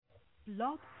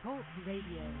Blog Talk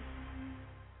Radio.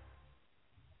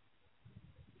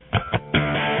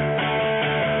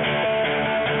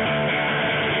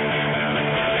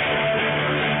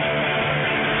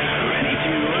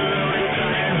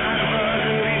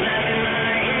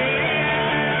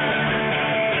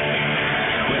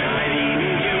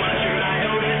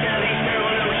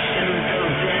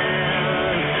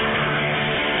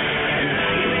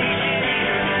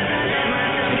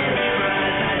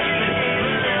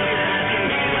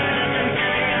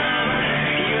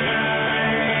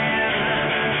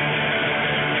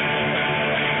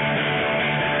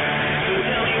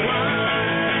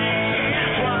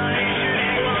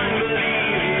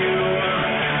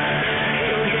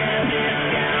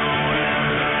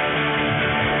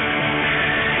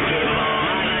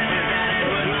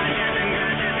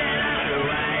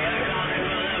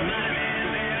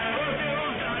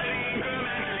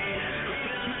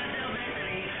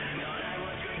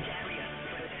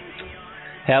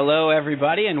 Hello,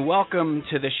 everybody, and welcome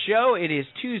to the show. It is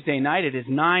Tuesday night. It is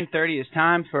 9:30. It's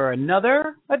time for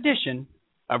another edition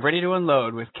of Ready to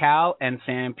Unload with Cal and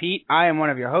Sam Pete. I am one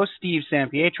of your hosts, Steve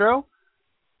Sampietro.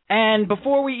 And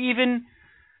before we even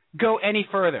go any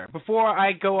further, before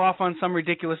I go off on some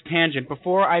ridiculous tangent,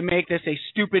 before I make this a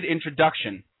stupid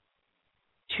introduction,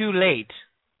 too late,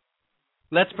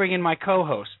 let's bring in my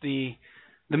co-host, the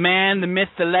man, the myth,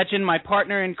 the legend, my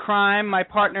partner in crime, my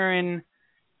partner in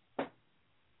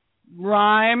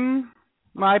rhyme,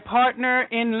 my partner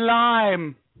in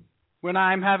lime when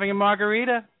I'm having a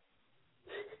margarita.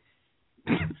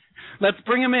 Let's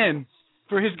bring him in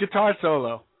for his guitar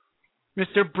solo.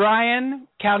 Mr. Brian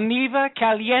Calneva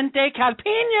Caliente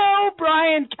Calpino.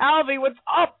 Brian Calvi, what's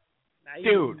up, nice.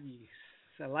 Dude?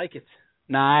 I like it.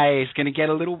 Nice. Gonna get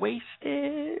a little wasted.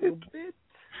 A little bit.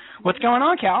 What's going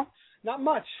on, Cal? Not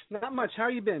much. How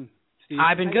you been, Steve?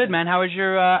 I've been good, man. How was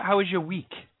your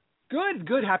week?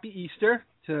 Good. Happy Easter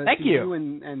to you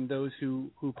and those who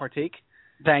partake.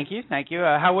 Thank you.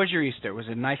 How was your Easter? Was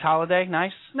it a nice holiday?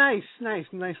 Nice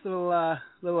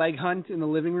little egg hunt in the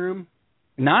living room.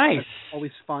 Nice. That's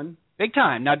always fun. Big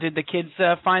time. Now, did the kids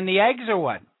find the eggs or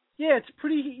what? Yeah, it's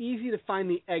pretty easy to find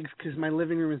the eggs because my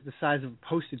living room is the size of a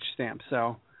postage stamp.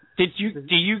 So, do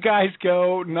you guys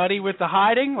go nutty with the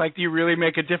hiding? Like, do you really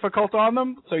make it difficult on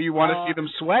them? So you want to see them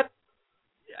sweat?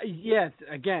 Yeah.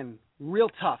 Again, real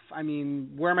tough. I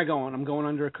mean, where am I going? I'm going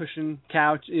under a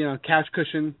couch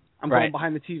cushion. I'm going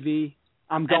behind the TV.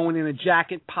 I'm going in a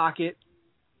jacket pocket.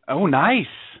 Oh, nice.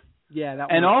 Yeah,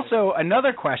 that. And also,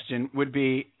 another question would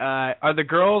be, are the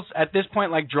girls at this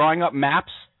point like drawing up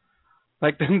maps,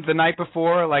 like the night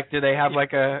before? Like, do they have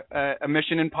like a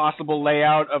Mission Impossible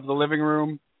layout of the living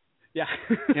room? Yeah.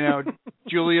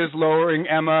 Julia's lowering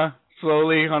Emma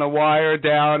slowly on a wire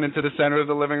down into the center of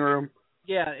the living room.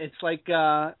 Yeah, it's like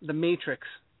The Matrix.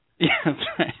 Yeah, that's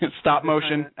right. Stop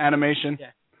motion animation.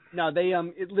 Yeah. No,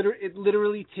 it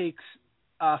literally takes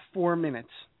 4 minutes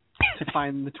to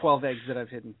find the 12 eggs that I've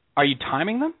hidden. Are you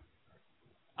timing them?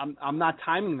 I'm not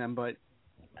timing them, but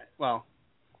well,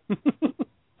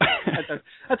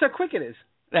 that's how quick it is.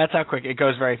 That's how quick it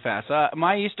goes. Very fast.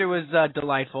 My Easter was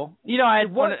delightful. I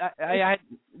had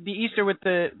the Easter with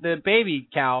the baby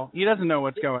Cal. He doesn't know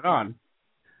what's going on.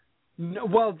 No,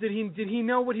 well, did he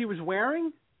know what he was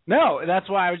wearing? No, that's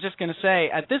why I was just going to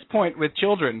say, at this point with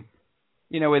children,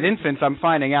 with infants, I'm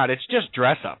finding out it's just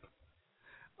dress up.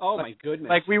 Oh, my goodness.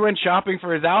 Like, we went shopping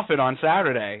for his outfit on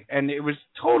Saturday, and it was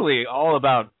totally all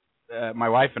about my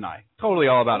wife and I. Totally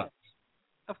all about us.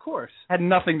 Of course. Had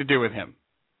nothing to do with him.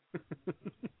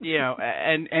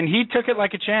 And he took it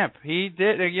like a champ. He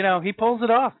did, he pulls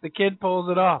it off. The kid pulls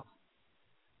it off.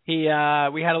 We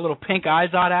had a little pink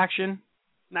Izod action.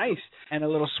 Nice. And a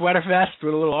little sweater vest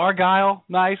with a little Argyle.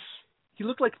 Nice. He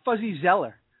looked like Fuzzy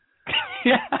Zeller.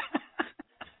 Yeah.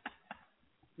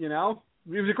 It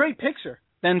was a great picture.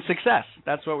 Then success.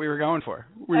 That's what we were going for.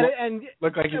 And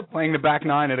looked like he's playing the back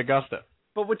nine at Augusta.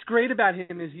 But what's great about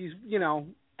him is he's,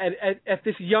 at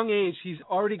this young age, he's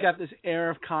already got this air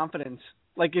of confidence.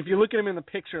 Like, if you look at him in the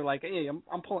picture, like, hey,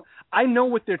 I'm pulling. I know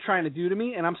what they're trying to do to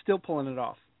me, and I'm still pulling it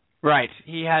off. Right.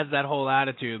 He has that whole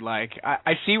attitude, like,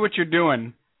 I see what you're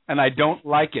doing, and I don't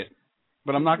like it.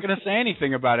 But I'm not going to say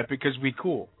anything about it because we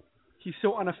cool. He's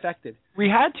so unaffected. We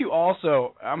had to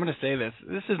also, I'm going to say this.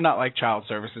 This is not like child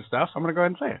services stuff. I'm going to go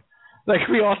ahead and say it. Like,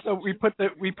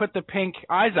 we put the pink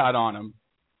Izod on him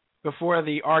before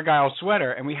the Argyle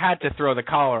sweater, and we had to throw the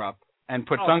collar up and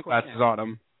put sunglasses on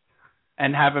him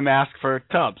and have him ask for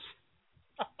Tubbs.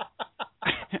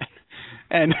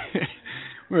 And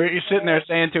we're sitting there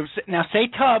saying to him, now say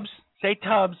Tubbs,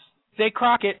 say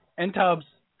Crockett and Tubbs.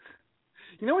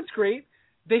 You know what's great?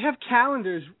 They have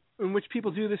calendars in which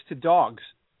people do this to dogs.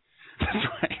 That's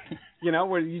right. You know,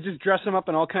 where you just dress them up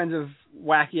in all kinds of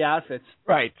wacky outfits.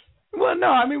 Right. Well, no,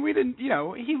 I mean, we didn't,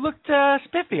 he looked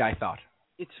spiffy, I thought.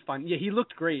 It's fun. Yeah, he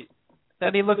looked great.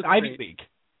 That he looked Ivy League.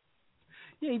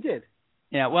 Yeah, he did.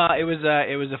 Yeah, well, it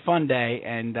was a fun day,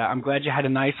 and I'm glad you had a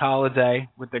nice holiday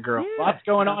with the girls. Yeah. Lots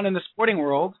going on in the sporting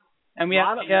world, and we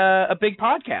have a big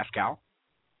podcast, Cal.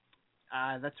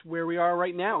 That's where we are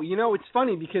right now. You know, it's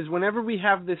funny because whenever we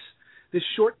have this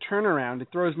short turnaround, it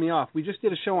throws me off. We just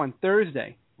did a show on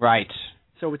Thursday. Right.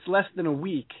 So it's less than a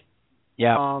week.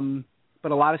 Yeah.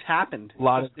 But a lot has happened. A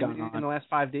lot has gone on in the last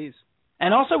 5 days.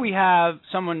 And also we have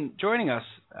someone joining us,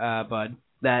 Bud,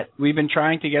 that we've been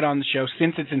trying to get on the show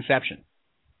since its inception.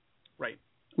 Right.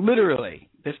 Literally.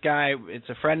 This guy, it's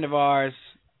a friend of ours,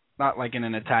 not like in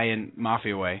an Italian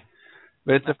mafia way,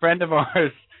 but it's a friend of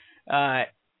ours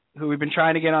who we've been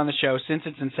trying to get on the show since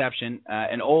its inception.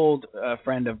 An old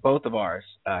friend of both of ours,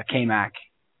 KMac,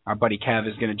 our buddy Kev,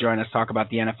 is going to join us, talk about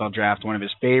the NFL draft, one of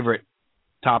his favorite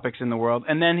topics in the world.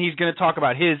 And then he's going to talk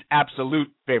about his absolute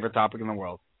favorite topic in the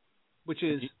world, which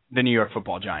is the New York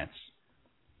Football Giants.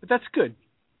 But that's good.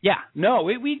 Yeah. No,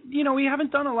 we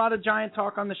haven't done a lot of Giant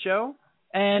talk on the show,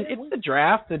 and it's the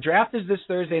draft. The draft is this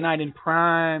Thursday night in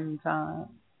prime time.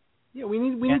 Yeah, we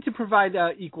need to provide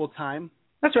equal time.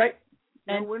 That's right.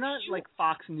 And we're not like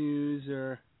Fox News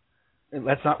or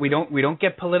we don't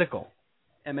get political.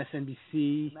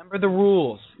 MSNBC. Remember the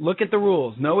rules. Look at the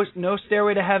rules. No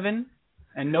Stairway to Heaven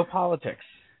and no politics.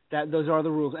 Those are the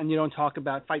rules, and you don't talk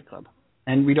about Fight Club.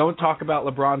 And we don't talk about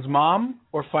LeBron's mom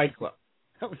or Fight Club.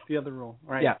 That was the other rule,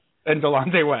 right? Yeah, and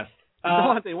Delonte West.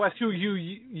 Delonte West, who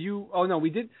you oh no, we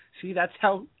did see. That's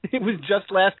how it was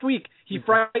just last week. He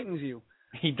frightens you.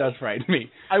 He does frighten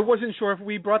me. I wasn't sure if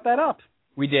we brought that up.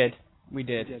 We did.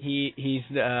 He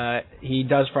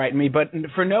does frighten me, but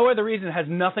for no other reason. It has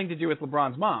nothing to do with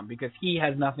LeBron's mom, because he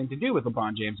has nothing to do with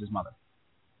LeBron James's mother.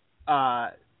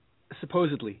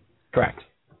 Supposedly. Correct.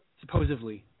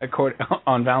 Supposedly.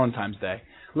 On Valentine's Day.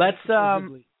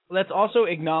 Let's also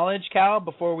acknowledge Cal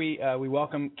before we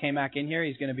welcome KMac in here.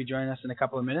 He's going to be joining us in a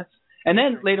couple of minutes, and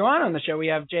then later on the show we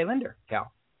have Jay Linder.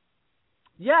 Cal.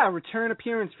 Yeah, return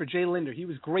appearance for Jay Linder. He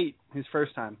was great his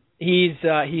first time. He's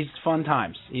fun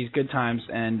times. He's good times,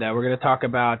 and we're going to talk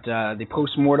about the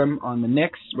post-mortem on the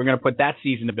Knicks. We're going to put that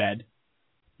season to bed.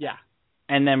 Yeah.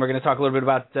 And then we're going to talk a little bit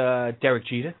about Derek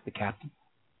Jeter, the captain.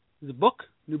 There's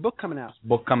a new book coming out.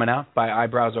 Book coming out by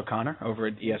Eyebrows O'Connor over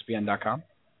at ESPN.com.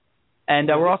 And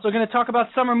we're also going to talk about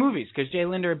summer movies, because Jay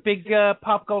Linder, a big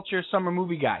pop culture summer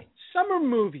movie guy. Summer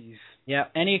movies. Yeah,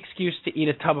 any excuse to eat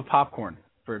a tub of popcorn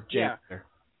for Jay Linder.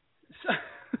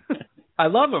 I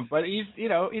love him, but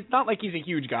it's not like he's a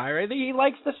huge guy, right? He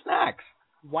likes the snacks.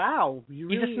 Wow.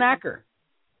 He's a snacker.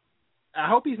 I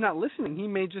hope he's not listening. He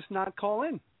may just not call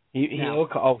in. He'll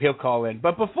call in.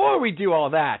 But before we do all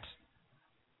that,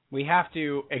 we have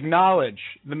to acknowledge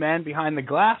the man behind the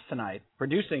glass tonight,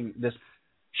 producing this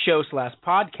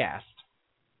show/podcast,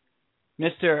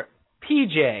 Mr.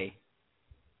 PJ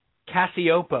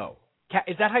Cassiopo.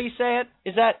 Is that how you say it?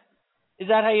 Is that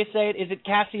how you say it? Is it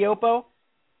Cassiopo?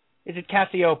 Is it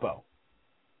Cassiopo?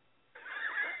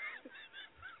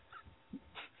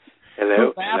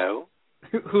 Hello?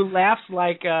 Who laughs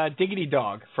like Diggity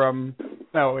Dog from...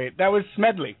 No, wait, that was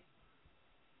Smedley.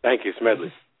 Thank you,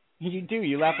 Smedley. You do.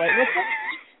 You laugh like...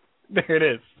 There it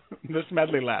is. The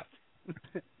Smedley laugh.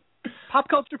 Pop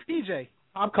Culture PJ.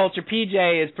 Pop Culture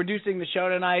PJ is producing the show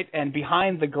tonight and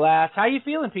behind the glass. How you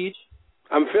feeling, Peach?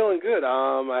 I'm feeling good.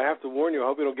 I have to warn you, I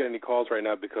hope you don't get any calls right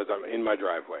now because I'm in my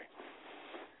driveway.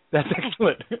 That's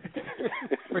excellent.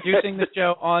 Producing the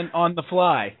show on the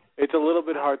fly. It's a little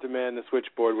bit hard to man the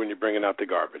switchboard when you're bringing out the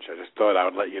garbage. I just thought I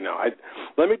would let you know.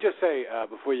 Let me just say,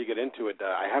 before you get into it,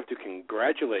 I have to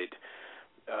congratulate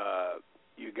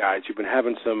you guys. You've been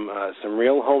having some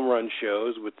real home run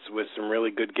shows with some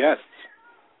really good guests.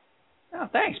 Oh,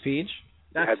 thanks, Peach.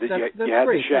 You had the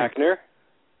Shackner.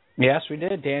 Yes, we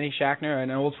did. Danny Shackner,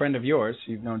 an old friend of yours.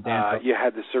 You've known Dan. You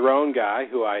had the Cerrone guy,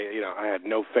 who I had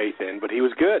no faith in, but he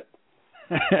was good.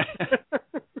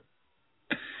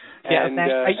 Yeah, and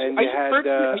you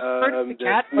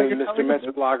had Mr.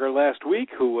 Metzblogger last week,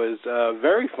 who was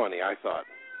very funny, I thought.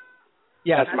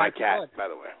 Yeah, that's my cat, by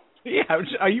the way. Yeah,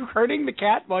 are you hurting the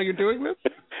cat while you're doing this?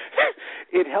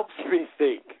 It helps me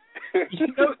think.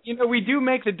 You know, we do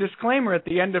make the disclaimer at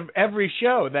the end of every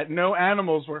show that no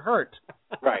animals were hurt.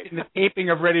 Right. In the taping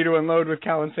of Ready to Unload with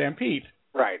Cal and Sam Pete.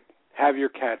 Right. Have your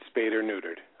cat spayed or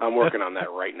neutered. I'm working on that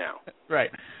right now.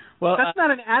 Right. Well, that's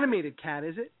not an animated cat,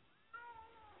 is it?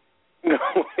 No,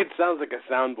 it sounds like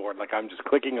a soundboard, like I'm just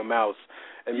clicking a mouse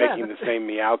and making the same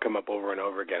meow come up over and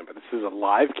over again. But this is a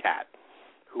live cat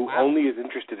who only is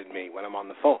interested in me when I'm on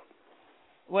the phone.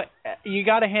 What you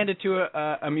got to hand it to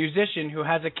a musician who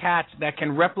has a cat that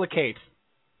can replicate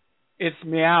its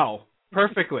meow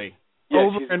perfectly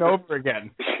over and over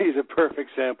again. She's a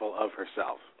perfect sample of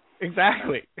herself.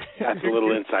 Exactly. That's a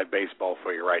little inside baseball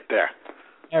for you right there.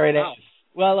 There it is.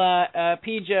 Well,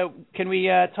 Paige, can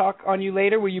we talk on you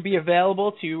later? Will you be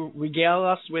available to regale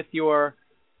us with your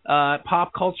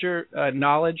pop culture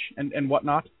knowledge and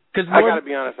whatnot? Because I got to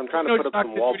be honest, I'm trying to put up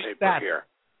some wallpaper here.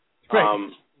 Right.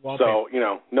 So,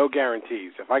 no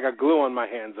guarantees. If I got glue on my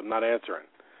hands, I'm not answering.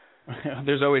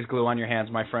 There's always glue on your hands,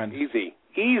 my friend. Easy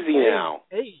now.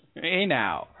 Hey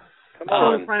now. Come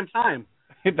on. Still in prime time.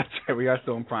 That's right. We are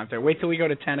still in prime time. Wait till we go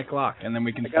to 10 o'clock, and then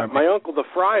we can start. My uncle the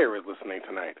Friar is listening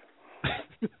tonight.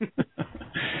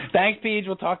 Thanks, Paige.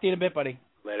 We'll talk to you in a bit, buddy.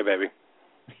 Later, baby.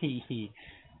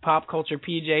 Pop culture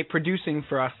PJ producing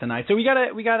for us tonight. So we got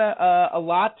a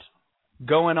lot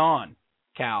going on,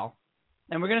 Cal,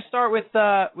 and we're gonna start with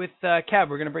Kev.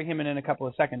 We're gonna bring him in a couple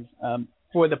of seconds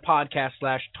for the podcast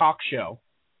 / talk show.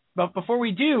 But before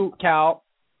we do, Cal,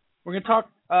 we're gonna talk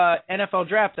NFL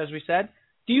draft, as we said.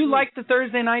 Do you like the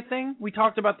Thursday night thing? We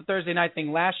talked about the Thursday night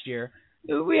thing last year.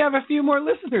 We have a few more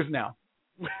listeners now.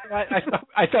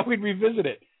 I thought we'd revisit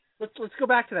it. Let's go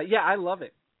back to that. Yeah, I love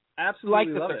it.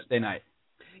 Absolutely love it. Thursday night.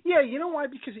 Yeah, you know why?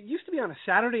 Because it used to be on a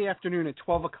Saturday afternoon at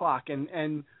 12 o'clock,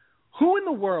 and who in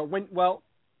the world,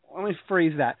 let me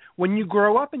phrase that. When you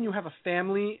grow up and you have a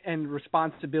family and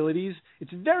responsibilities,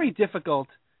 it's very difficult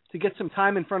to get some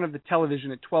time in front of the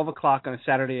television at 12 o'clock on a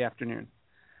Saturday afternoon.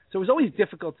 So it was always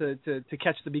difficult to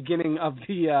catch the beginning of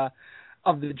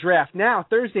the draft. Now,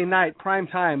 Thursday night, prime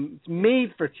time, it's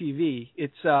made for TV.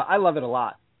 It's I love it a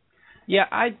lot. Yeah,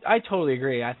 I totally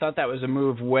agree. I thought that was a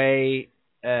move way,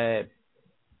 whose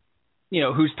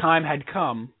time had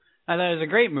come. I thought it was a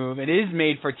great move. It is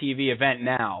made for TV event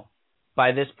now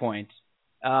by this point.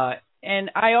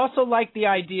 And I also like the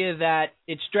idea that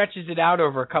it stretches it out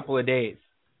over a couple of days.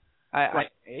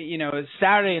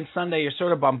 Saturday and Sunday you're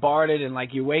sort of bombarded and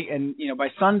you wait and by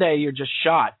Sunday you're just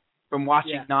shot from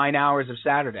watching 9 hours of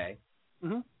Saturday.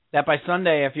 Mm-hmm. That by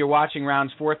Sunday, if you're watching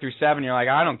rounds 4 through 7, you're like,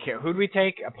 I don't care. Who do we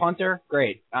take? A punter?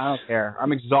 Great. I don't care.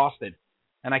 I'm exhausted.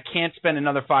 And I can't spend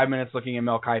another 5 minutes looking at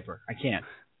Mel Kiper. I can't.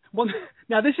 Well,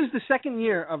 now this is the second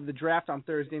year of the draft on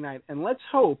Thursday night, and let's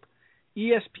hope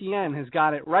ESPN has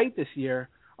got it right this year.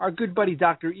 Our good buddy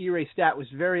Dr. E. Ray Stat was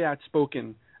very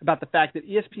outspoken about the fact that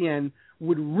ESPN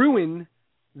would ruin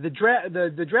the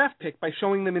draft pick by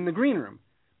showing them in the green room.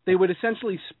 They would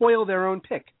essentially spoil their own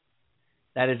pick.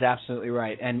 That is absolutely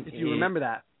right. And if you remember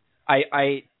that.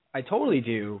 I totally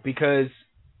do, because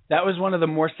that was one of the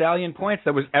more salient points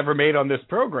that was ever made on this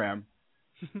program,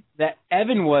 that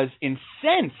Evan was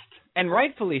incensed, and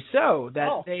rightfully so,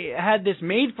 that they had this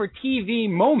made-for-TV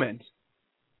moment,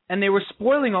 and they were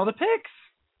spoiling all the picks.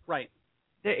 Right.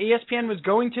 The ESPN was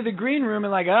going to the green room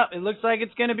and it looks like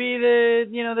it's going to be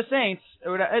the Saints.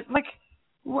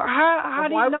 Why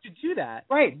would you do that?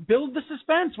 Right. Build the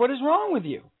suspense. What is wrong with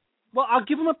you? Well, I'll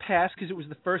give them a pass because it was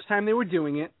the first time they were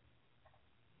doing it.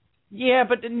 Yeah,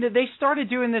 but they started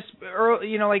doing this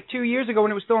early, 2 years ago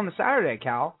when it was still on the Saturday,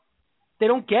 Cal. They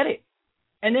don't get it.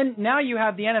 And then now you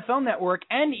have the NFL Network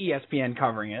and ESPN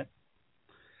covering it.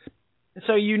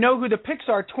 So you know who the picks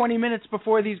are 20 minutes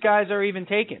before these guys are even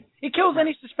taken. It kills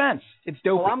any suspense. It's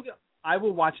dope. Well, I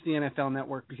will watch the NFL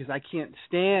Network because I can't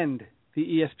stand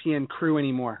the ESPN crew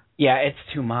anymore. Yeah, it's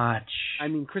too much. I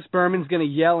mean, Chris Berman's going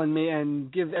to yell and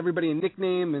give everybody a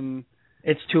nickname, and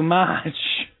it's too much.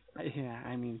 Yeah,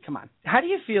 I mean, come on. How do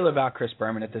you feel about Chris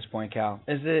Berman at this point, Cal?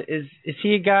 Is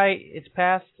he a guy? It's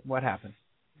past. What happened?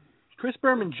 Chris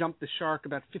Berman jumped the shark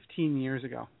about 15 years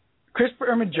ago. Chris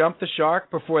Berman jumped the shark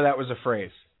before that was a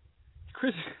phrase.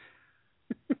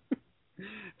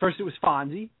 First it was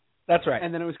Fonzie. That's right.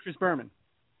 And then it was Chris Berman.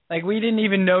 We didn't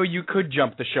even know you could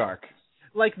jump the shark.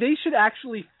 They should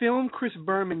actually film Chris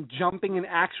Berman jumping an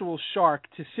actual shark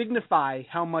to signify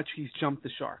how much he's jumped the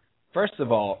shark. First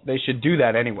of all, they should do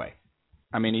that anyway.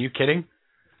 I mean, are you kidding?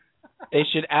 They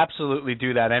should absolutely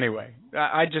do that anyway.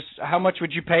 How much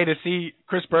would you pay to see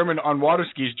Chris Berman on water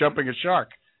skis jumping a shark?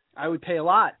 I would pay a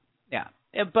lot. Yeah,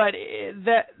 but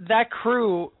that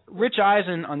crew, Rich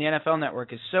Eisen on the NFL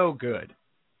Network is so good.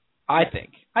 I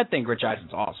think Rich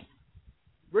Eisen's awesome.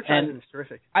 Rich Eisen is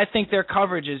terrific. I think their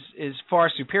coverage is far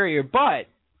superior, but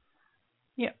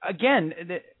again,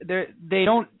 they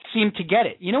don't seem to get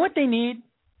it. You know what they need?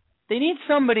 They need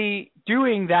somebody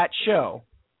doing that show,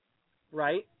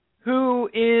 right? Who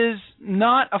is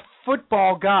not a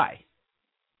football guy.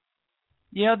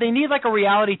 They need like a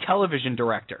reality television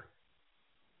director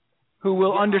who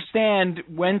will understand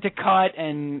when to cut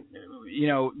and,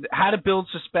 how to build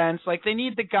suspense. Like, they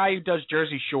need the guy who does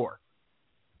Jersey Shore.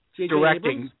 J.J.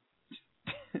 directing.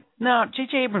 Abrams? No,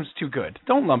 J.J. Abrams too good.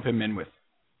 Don't lump him in with.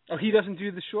 Oh, he doesn't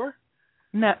do the Shore?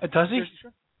 No, does he? Jersey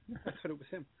Shore? I thought it was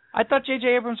him. I thought J.J.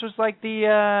 Abrams was like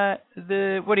the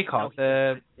what do you call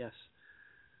it? Yes.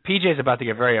 PJ's about to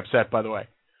get very upset, by the way.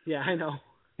 Yeah, I know.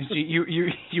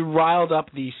 You riled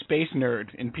up the space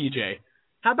nerd in PJ.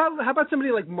 How about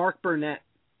somebody like Mark Burnett?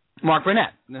 Mark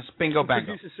Burnett, this bingo bango.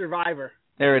 Produces Survivor.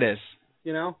 There it is.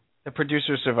 The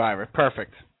producer of Survivor.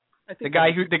 Perfect. I think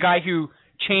the guy who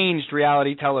changed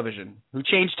reality television, who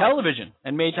changed television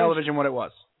and made television what it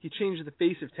was. He changed the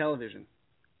face of television.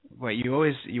 Wait, you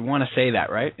want to say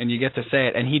that, right? And you get to say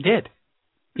it, and he did.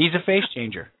 He's a face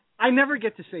changer. I never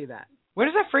get to say that. Where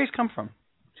does that phrase come from?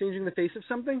 Changing the face of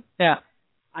something? Yeah.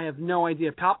 I have no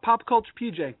idea. Pop culture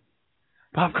PJ.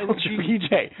 Pop culture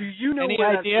PJ. Do you know Any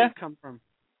where idea? that phrase come from?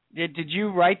 Did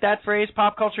you write that phrase,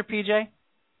 pop culture PJ?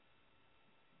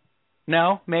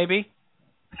 No, maybe?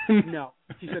 No.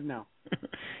 He said no.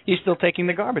 He's still taking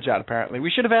the garbage out, apparently. We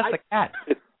should have asked the cat.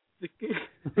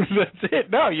 That's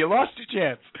it. No, you lost your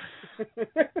chance.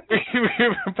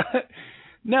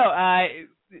 No,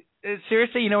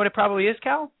 seriously, you know what it probably is,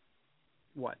 Cal?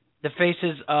 What? The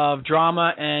faces of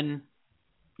drama and,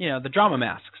 the drama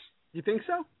masks. You think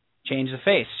so? Change the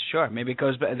face, sure. Maybe it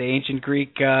goes by the ancient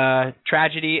Greek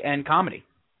tragedy and comedy.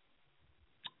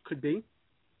 Could be.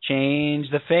 Change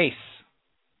the face.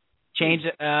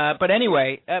 But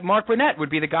anyway, Mark Burnett would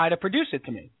be the guy to produce it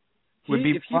to me. Would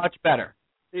be much better.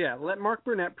 Yeah, let Mark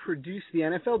Burnett produce the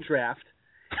NFL draft,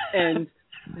 and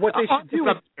what they should do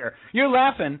is... You're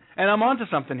laughing, and I'm onto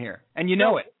something here, and you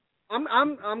know it. I'm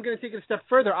going to take it a step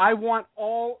further. I want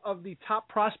all of the top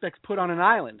prospects put on an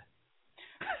island.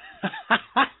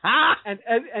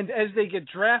 and as they get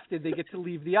drafted, they get to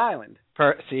leave the island.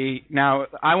 See, now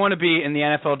I want to be in the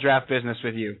NFL draft business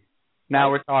with you.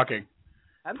 Now we're talking.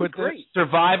 That'd Put be great. the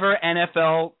Survivor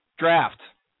NFL draft.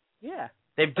 Yeah.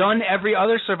 They've done every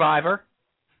other Survivor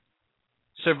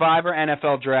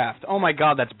NFL draft. Oh, my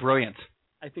God, that's brilliant.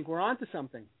 I think we're on to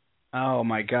something. Oh,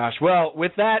 my gosh. Well,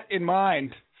 with that in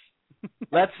mind,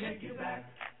 let's... Take it back.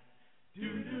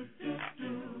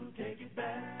 Take it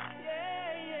back.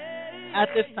 At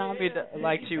this time, we'd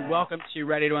like to welcome to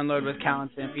Ready to Unload with Cal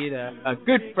and Stampede, a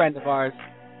good friend of ours,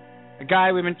 a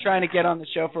guy we've been trying to get on the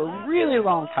show for a really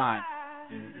long time.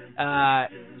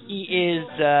 He is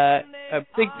a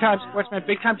big-time sportsman,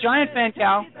 big-time Giant fan,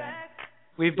 Cal.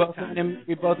 We've both known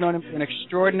him for an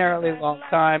extraordinarily long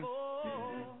time.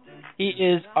 He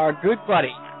is our good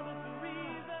buddy,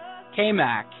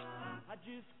 KMac.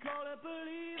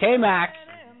 KMac,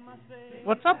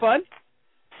 what's up, bud?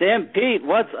 Sam Pete,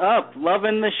 what's up?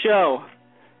 Loving the show.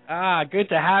 Good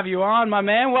to have you on, my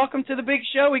man. Welcome to the big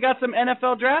show. We got some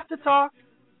NFL draft to talk.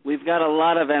 We've got a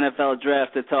lot of NFL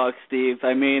draft to talk, Steve.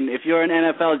 I mean, if you're an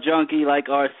NFL junkie like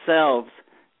ourselves,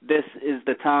 this is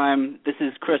the time. This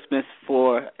is Christmas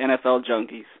for NFL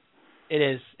junkies. It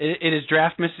is. It is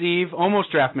Draftmas Eve,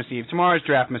 almost Draftmas Eve. Tomorrow's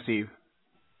Draftmas Eve.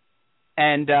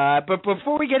 And but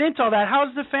before we get into all that,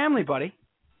 how's the family, buddy?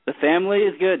 The family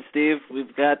is good, Steve.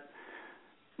 We've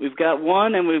got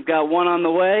one, and we've got one on the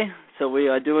way, so we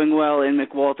are doing well in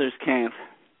McWalter's camp.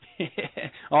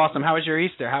 Awesome. How was your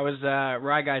Easter? How was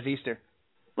Rye Guy's Easter?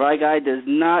 Rye Guy does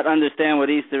not understand what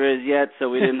Easter is yet, so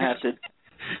we didn't have to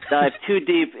dive too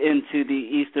deep into the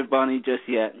Easter Bunny just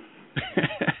yet.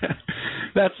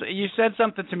 You said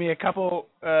something to me a couple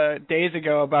days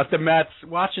ago about the Mets,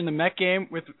 watching the Met game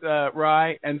with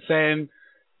Rye and saying,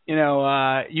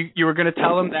 you were going to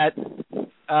tell him that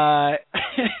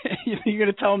you're going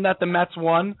to tell him that the Mets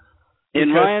won.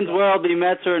 In Ryan's world, the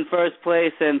Mets are in first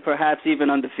place and perhaps even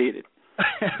undefeated.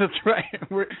 That's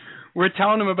right. We're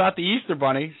telling him about the Easter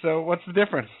Bunny, so what's the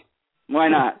difference? Why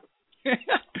not?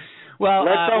 Well,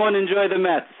 let someone enjoy the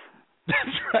Mets.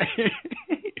 That's right.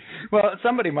 Well,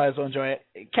 somebody might as well enjoy it.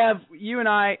 Kev, you and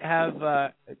I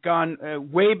have gone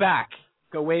way back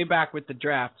with the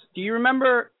draft. Do you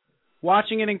remember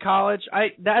watching it in college?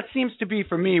 That seems to be,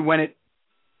 for me, when it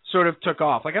sort of took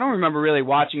off. Like, I don't remember really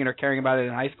watching it or caring about it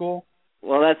in high school.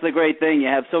 Well, that's the great thing. You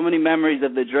have so many memories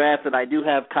of the draft, and I do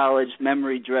have college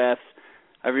memory drafts.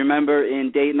 I remember in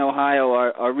Dayton, Ohio,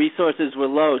 our resources were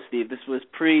low, Steve. This was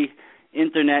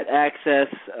pre-internet access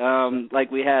like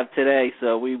we have today,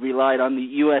 so we relied on the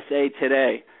USA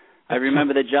Today. I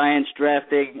remember the Giants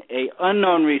drafting an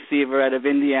unknown receiver out of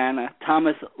Indiana,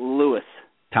 Thomas Lewis.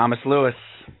 Thomas Lewis.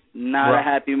 Not a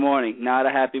happy morning. Not a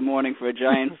happy morning for a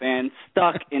Giant fan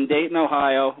stuck in Dayton,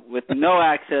 Ohio, with no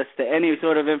access to any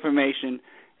sort of information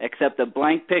except a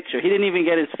blank picture. He didn't even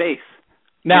get his face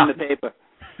in the paper.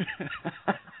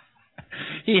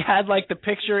 He had like the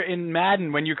picture in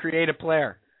Madden when you create a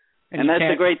player. And that's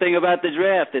the great thing about the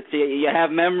draft. It's you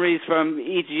have memories from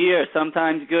each year,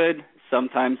 sometimes good,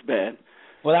 sometimes bad.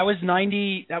 Well, that was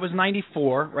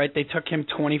 94, right? They took him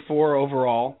 24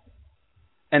 overall.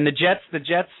 And the Jets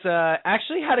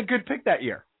actually had a good pick that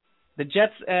year. The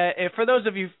Jets, for those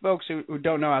of you folks who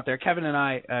don't know out there, Kevin and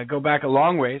I go back a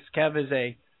long ways. Kev is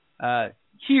a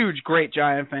huge, great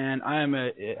Giant fan. I am,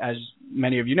 as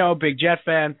many of you know, a big Jet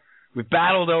fan. We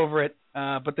battled over it.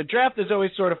 But the draft is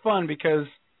always sort of fun because,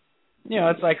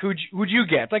 it's like, who'd you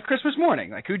get? It's like Christmas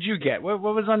morning. Like, who'd you get? What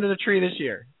was under the tree this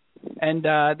year? And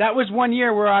that was one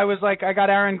year where I was like, I got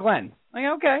Aaron Glenn. Like,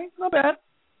 okay, not bad.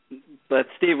 But,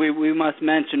 Steve, we must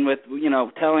mention with,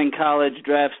 telling college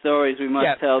draft stories, we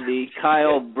must tell the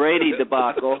Kyle Brady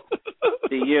debacle,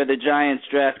 the year the Giants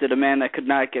drafted a man that could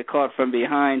not get caught from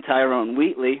behind, Tyrone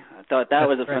Wheatley. I thought that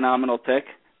was a phenomenal pick.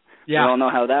 Yeah. We all know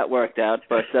how that worked out.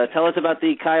 But tell us about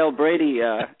the Kyle Brady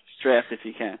draft, if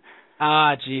you can.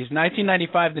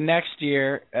 1995, the next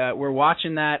year, we're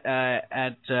watching that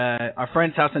at our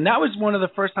friend's house. And that was one of the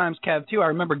first times, Kev, too, I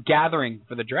remember gathering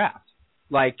for the draft.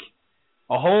 Like,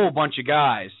 a whole bunch of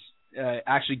guys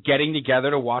actually getting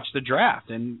together to watch the draft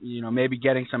and, maybe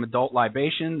getting some adult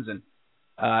libations and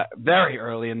very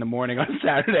early in the morning on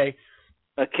Saturday.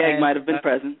 A keg might have been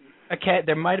present.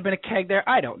 There might have been a keg there.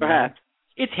 I don't know. Perhaps.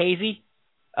 It's hazy.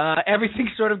 Everything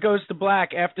sort of goes to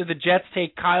black after the Jets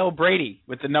take Kyle Brady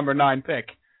with the number 9 pick,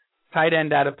 tight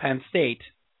end out of Penn State.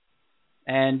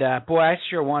 And, boy, I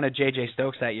sure wanted J.J.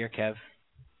 Stokes that year, Kev.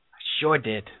 I sure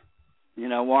did.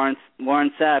 Warren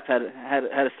Sapp had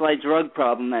a slight drug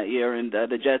problem that year, and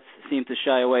the Jets seemed to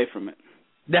shy away from it.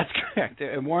 That's correct.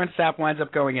 And Warren Sapp winds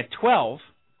up going at 12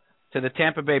 to the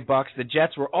Tampa Bay Bucks. The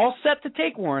Jets were all set to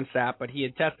take Warren Sapp, but he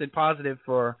had tested positive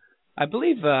for, I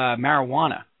believe,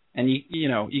 marijuana. And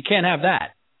you can't have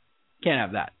that. Can't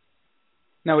have that.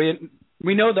 No,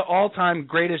 we know the all-time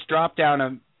greatest drop down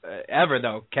of ever,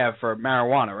 though, Kev, for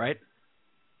marijuana, right?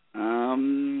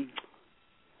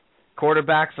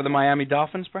 Quarterback for the Miami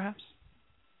Dolphins, perhaps?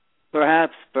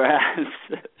 Perhaps.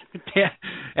 Yeah,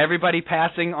 everybody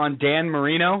passing on Dan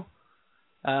Marino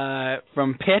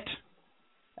from Pitt.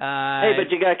 Hey, but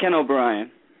you got Ken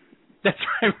O'Brien. That's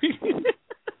right.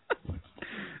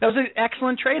 That was an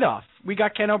excellent trade-off. We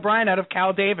got Ken O'Brien out of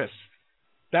Cal Davis.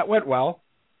 That went well.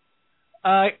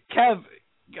 Kev,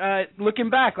 looking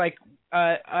back,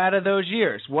 out of those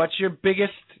years, what's your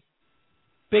biggest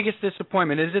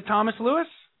disappointment? Is it Thomas Lewis?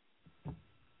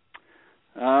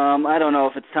 I don't know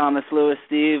if it's Thomas Lewis,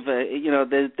 Steve.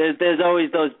 There's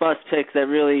always those bust picks that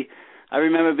really. I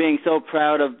remember being so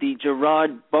proud of the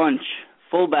Gerard Bunch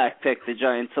fullback pick the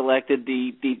Giants selected.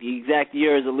 The exact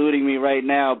year is eluding me right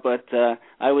now, but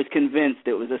I was convinced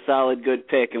it was a solid, good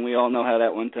pick, and we all know how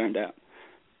that one turned out.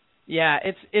 Yeah,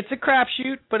 it's a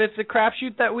crapshoot, but it's a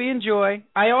crapshoot that we enjoy.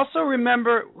 I also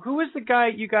remember, who was the guy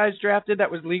you guys drafted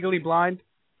that was legally blind?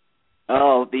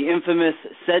 Oh, the infamous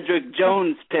Cedric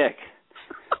Jones pick,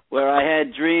 where I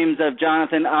had dreams of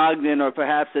Jonathan Ogden or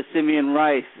perhaps a Simeon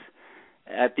Rice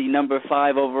at the number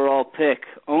 5 overall pick,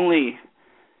 only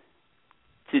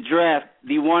to draft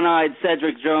the one-eyed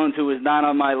Cedric Jones, who was not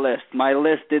on my list. My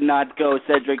list did not go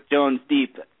Cedric Jones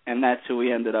deep, and that's who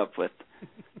we ended up with.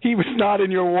 He was not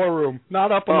in your war room,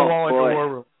 not up on the wall in your war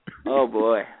room. Oh,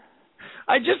 boy.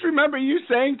 I just remember you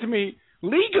saying to me,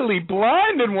 legally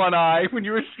blind in one eye, when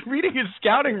you were reading his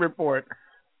scouting report.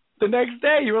 The next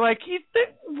day, you were like,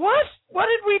 what? What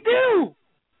did we do?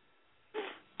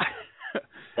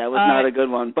 That was not a good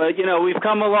one. But, we've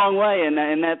come a long way,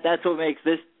 and that's what makes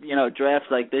this, drafts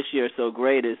like this year so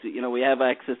great is, we have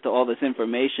access to all this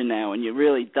information now, and you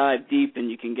really dive deep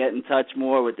and you can get in touch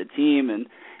more with the team, and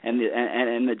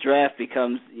the draft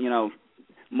becomes,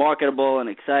 marketable and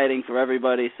exciting for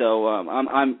everybody. So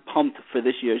I'm pumped for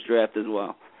this year's draft as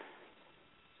well.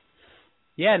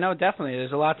 Yeah, no, definitely.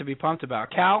 There's a lot to be pumped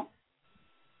about. Cal?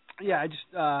 Yeah,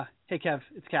 hey, Kev,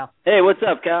 it's Cal. Hey, what's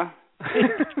up, Cal?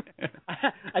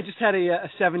 I just had a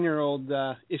 7-year-old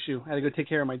issue. I had to go take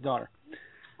care of my daughter.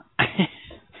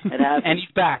 It happens. And he's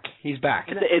back.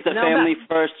 It's a family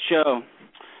first show.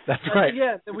 That's right.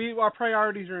 Yeah, our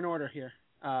priorities are in order here.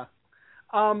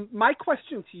 My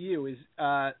question to you is,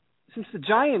 since the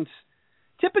Giants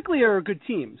typically are a good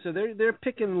team, so they're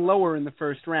picking lower in the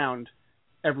first round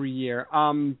every year.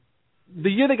 The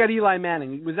year they got Eli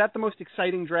Manning, was that the most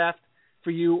exciting draft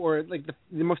for you, or like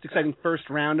the most exciting first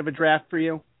round of a draft for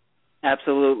you?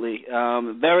 Absolutely.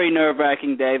 Very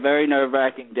nerve-wracking day,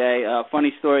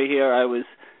 funny story here, I was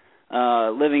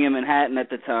living in Manhattan at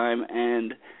the time,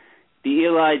 and the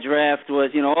Eli draft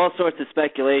was, all sorts of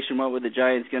speculation. What were the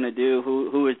Giants going to do?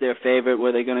 Who was their favorite?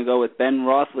 Were they going to go with Ben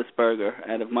Roethlisberger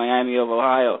out of Miami of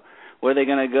Ohio? Were they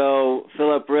going to go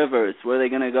Phillip Rivers? Were they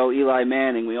going to go Eli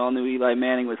Manning? We all knew Eli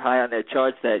Manning was high on their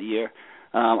charts that year.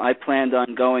 I planned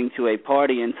on going to a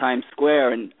party in Times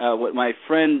Square, and what my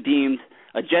friend deemed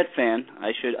a Jet fan,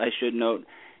 I should note,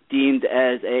 deemed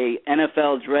as a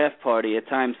NFL draft party at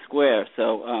Times Square.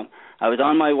 So I was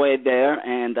on my way there,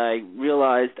 and I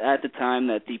realized at the time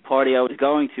that the party I was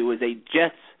going to was a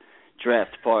Jets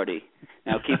draft party.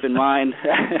 Now, keep in mind,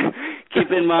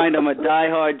 I'm a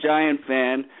diehard Giant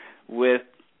fan with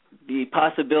the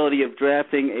possibility of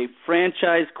drafting a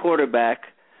franchise quarterback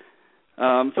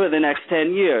for the next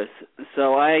 10 years.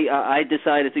 So I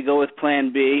decided to go with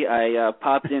Plan B. I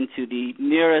popped into the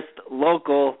nearest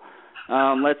local,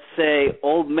 let's say,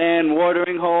 old man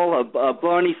watering hole, a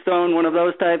Barney Stone, one of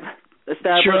those type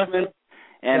establishments.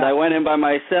 Sure. And I went in by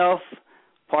myself,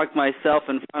 parked myself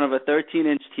in front of a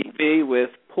 13-inch TV with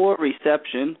poor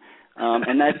reception,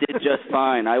 and that did just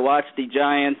fine. I watched the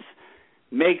Giants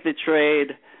make the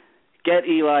trade, get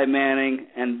Eli Manning,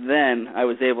 and then I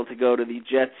was able to go to the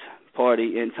Jets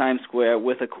party in Times Square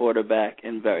with a quarterback,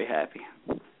 and very happy.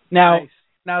 Now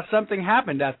something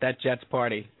happened at that Jets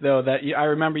party, though, that I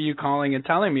remember you calling and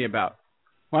telling me about.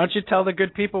 Why don't you tell the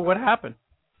good people what happened?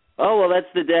 Oh, well,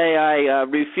 that's the day I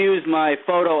refused my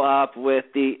photo op with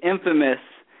the infamous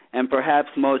and perhaps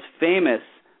most famous,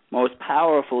 most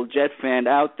powerful Jet fan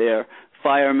out there,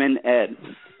 Fireman Ed.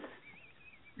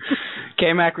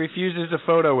 KMac refuses a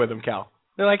photo with him, Cal.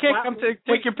 They're like, hey, come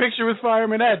take your picture with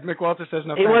Fireman Ed. McWalter says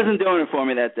no. He wasn't doing it for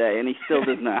me that day, and he still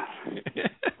does not.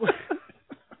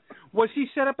 Was he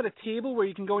set up at a table where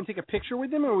you can go and take a picture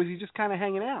with him, or was he just kind of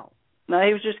hanging out? No,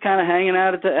 he was just kind of hanging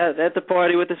out at the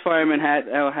party with his fireman hat,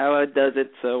 how Ed does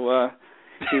it. So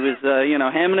he was,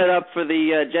 hamming it up for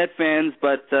the Jet fans,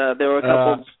 but there were a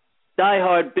couple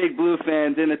diehard Big Blue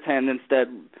fans in attendance that,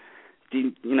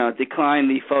 declined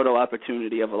the photo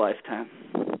opportunity of a lifetime.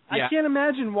 I can't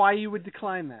imagine why you would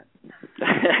decline that.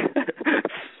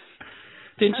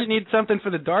 Didn't you need something for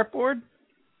the dartboard?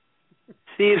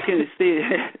 Steve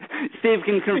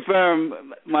can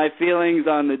confirm my feelings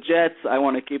on the Jets. I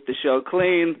want to keep the show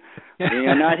clean. We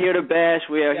are not here to bash.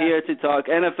 We are here to talk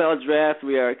NFL draft.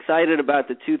 We are excited about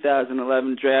the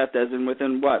 2011 draft, as in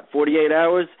within, 48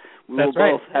 hours? We will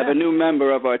both have a new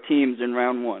member of our teams in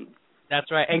round one. That's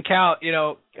right. And Cal,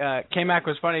 K-Mac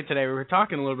was funny today. We were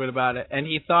talking a little bit about it, and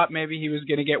he thought maybe he was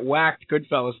going to get whacked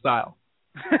Goodfellas style.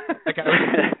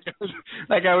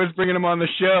 like I was bringing him on the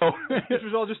show. This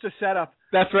was all just a setup.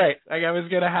 That's right. Like I was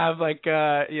going to have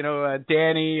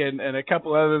Danny and a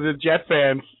couple other Jet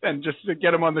fans, and just to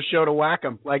get him on the show to whack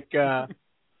him, like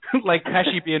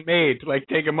Pesci being made, like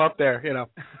take him up there,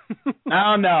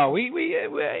 No. We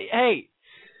hey.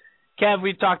 Kev,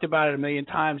 we've talked about it a million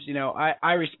times.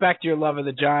 I respect your love of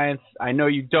the Giants. I know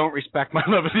you don't respect my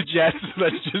love of the Jets.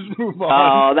 Let's just move on.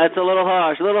 Oh, that's a little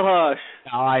harsh.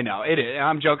 Oh, I know. It is.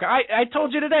 I'm joking. I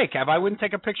told you today, Kev, I wouldn't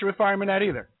take a picture with Fireman Ed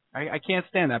either. I can't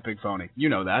stand that big phony. You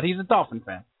know that. He's a Dolphin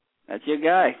fan. That's your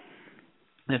guy.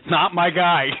 It's not my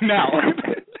guy. Now,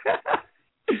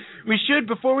 we should,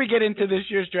 before we get into this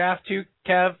year's draft too,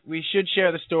 Kev, we should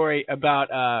share the story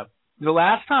about the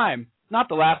last time, not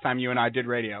the last time you and I did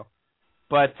radio,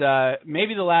 but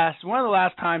maybe one of the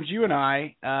last times you and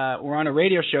I were on a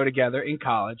radio show together in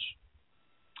college,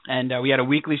 and we had a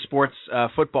weekly sports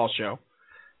football show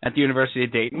at the University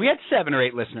of Dayton. We had 7 or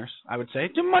 8 listeners, I would say,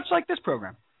 much like this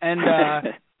program. And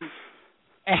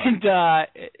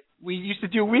we used to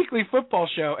do a weekly football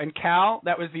show, and Cal,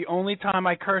 that was the only time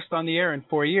I cursed on the air in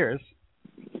 4 years.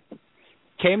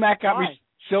 KMac got me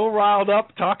so riled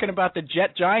up talking about the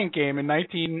Jet-Giant game in I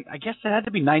guess it had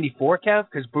to be 94, Kev,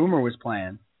 because Boomer was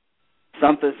playing.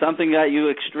 Something got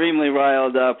you extremely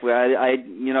riled up.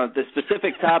 The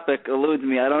specific topic eludes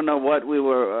me. I don't know what we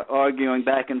were arguing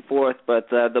back and forth, but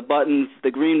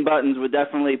the green buttons were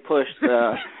definitely pushed,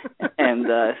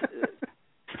 and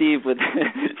Steve with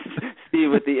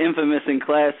the infamous and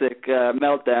classic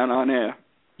meltdown on air.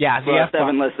 Yeah, for our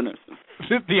 7 listeners.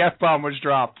 The F-bomb was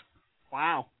dropped.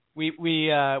 Wow. We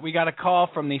got a call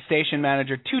from the station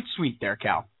manager, Toot Sweet there,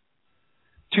 Cal.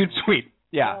 Toot Sweet.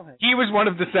 Yeah, he was one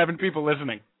of the 7 people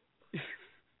listening.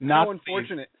 Not so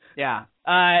unfortunate. Yeah,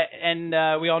 and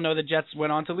we all know the Jets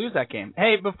went on to lose that game.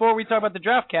 Hey, before we talk about the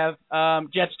draft, Kev,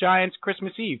 Jets-Giants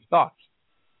Christmas Eve, thoughts?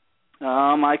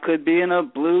 I could be in a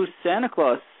blue Santa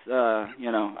Claus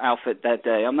outfit that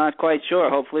day. I'm not quite sure.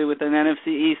 Hopefully with an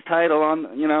NFC East title on,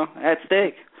 at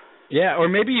stake. Yeah, or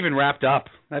maybe even wrapped up.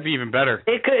 That'd be even better.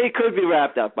 It could be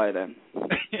wrapped up by then.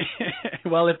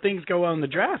 Well, if things go well in the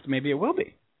draft, maybe it will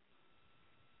be.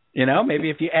 Maybe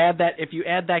if you add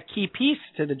that key piece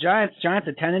to the Giants a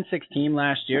 10-6 team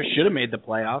last year, should have made the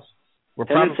playoffs.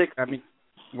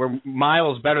 We're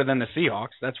miles better than the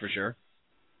Seahawks, that's for sure.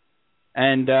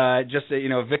 And just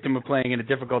a victim of playing in a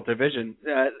difficult division.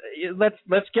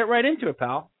 Let's get right into it,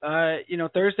 pal.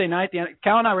 Thursday night,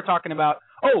 Cal and I were talking about.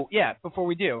 Oh yeah, before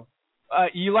we do,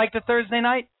 you like the Thursday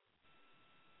night?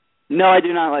 No, I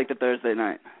do not like the Thursday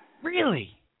night. Really?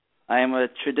 I am a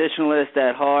traditionalist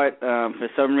at heart. For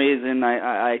some reason,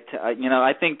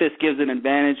 I think this gives an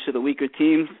advantage to the weaker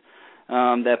teams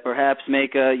that perhaps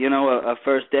make a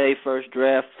first day, first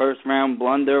draft, first round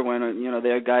blunder when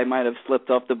their guy might have slipped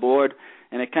off the board,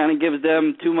 and it kind of gives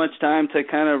them too much time to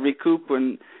kind of recoup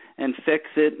and fix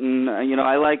it. And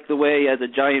I like the way, as a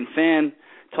Giant fan,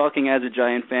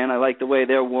 I like the way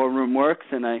their war room works,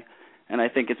 and I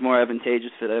think it's more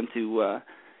advantageous for them to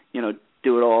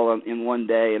do it all in one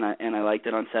day, and I liked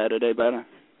it on Saturday better.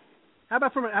 How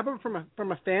about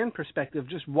from a fan perspective,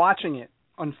 just watching it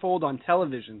unfold on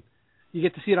television? You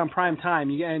get to see it on prime time.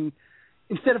 And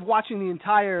instead of watching the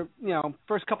entire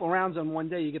first couple of rounds on one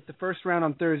day, you get the first round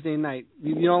on Thursday night.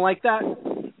 You don't like that?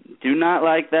 Do not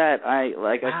like that. I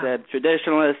said,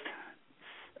 traditionalist.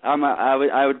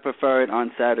 I would prefer it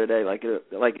on Saturday like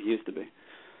it used to be.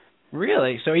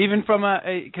 Really? So even from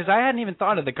because I hadn't even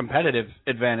thought of the competitive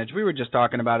advantage. We were just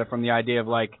talking about it from the idea of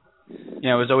it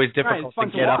was always difficult to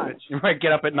get up. You might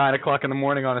get up at 9:00 in the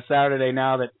morning on a Saturday.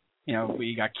 Now that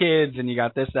you got kids and you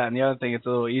got this, that, and the other thing, it's a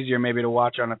little easier maybe to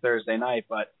watch on a Thursday night.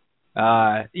 But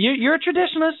you're a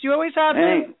traditionalist. You always have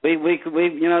been. Hey, we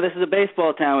this is a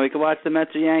baseball town. We could watch the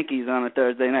Mets or Yankees on a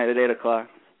Thursday night at 8:00.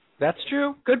 That's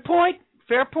true. Good point.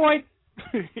 Fair point.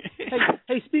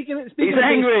 hey, speaking He's of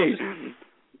angry.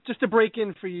 Just to break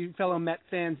in for you fellow Met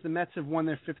fans, the Mets have won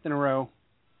their 5th in a row.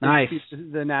 Nice.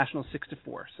 The Nationals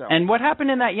 6-4. So. And what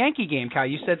happened in that Yankee game, Cal?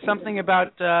 You said something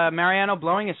about Mariano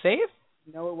blowing a save?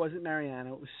 No, it wasn't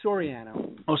Mariano. It was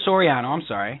Soriano. Oh, Soriano.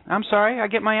 I'm sorry. I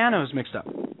get my Anos mixed up.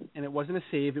 And it wasn't a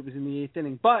save. It was in the 8th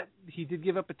inning. But he did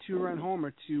give up a 2-run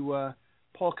homer to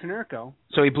Paul Konerko.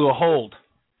 So he blew a hold.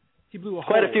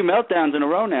 Quite a few meltdowns in a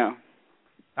row now.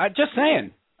 Just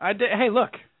saying. Hey,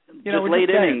 look. Late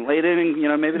inning.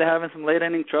 Maybe they're having some late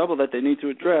inning trouble that they need to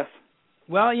address.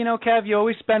 Well, Kev, you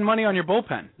always spend money on your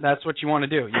bullpen. That's what you want to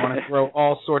do. You want to throw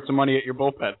all sorts of money at your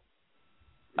bullpen.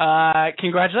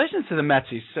 Congratulations to the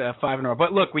Metsies, 5 in a row.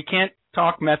 But look, we can't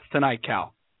talk Mets tonight,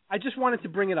 Cal. I just wanted to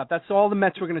bring it up. That's all the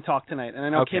Mets we're going to talk tonight. And I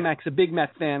know KMac's a big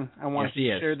Mets fan. I wanted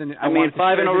to share the.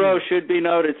 5 in a row should be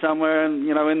noted somewhere in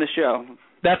the show.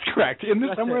 That's correct.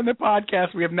 Somewhere in the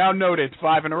podcast, we have now noted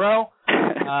 5 in a row.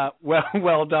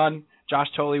 Well done. Josh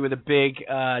Tolley with a big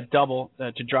double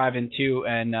to drive in 2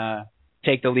 and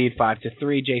take the lead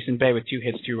 5-3. Jason Bay with 2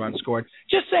 hits, 2 runs scored.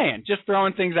 Just saying, just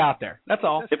throwing things out there. That's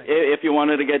all. If you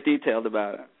wanted to get detailed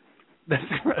about it. That's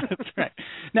right.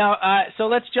 Now, so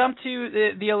let's jump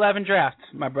to the 11 draft,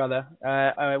 my brother.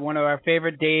 One of our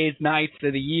favorite days, nights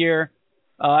of the year.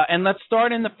 And let's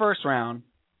start in the first round.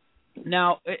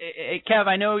 Now, Kev,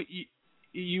 I know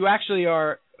you actually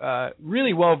are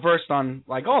really well versed on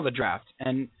all the drafts,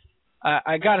 and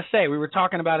I got to say, we were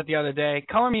talking about it the other day.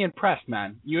 Color me impressed,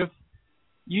 man. You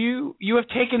have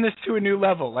taken this to a new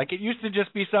level. It used to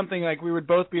just be something we would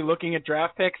both be looking at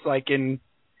draft picks in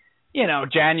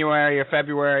January or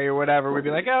February or whatever. We'd be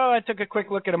like, oh, I took a quick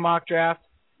look at a mock draft.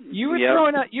 You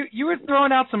were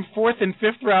throwing out some 4th and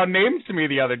 5th round names to me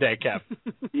the other day, Kev.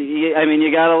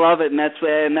 You gotta love it, and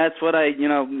that's what I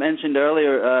mentioned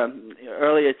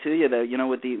earlier to you, that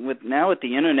with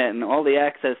the internet and all the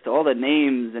access to all the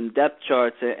names and depth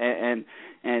charts and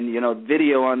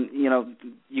video on,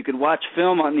 you can watch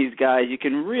film on these guys. You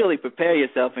can really prepare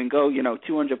yourself and go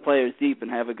 200 players deep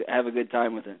and have a good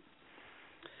time with it.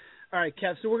 All right,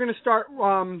 Kev. So we're going to start.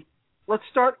 Let's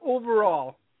start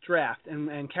overall draft,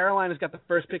 and Carolina's got the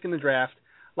first pick in the draft.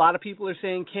 A lot of people are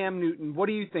saying Cam Newton. What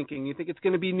are you thinking? You think it's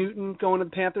going to be Newton going to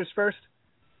the Panthers first?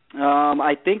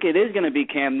 I think it is going to be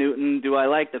Cam Newton. Do I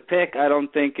like the pick? I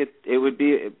don't think it would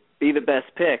be the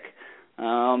best pick.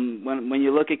 When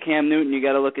you look at Cam Newton, you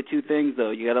got to look at 2 things,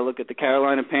 though. You got to look at the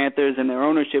Carolina Panthers and their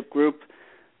ownership group.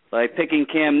 By picking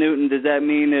Cam Newton, does that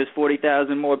mean there's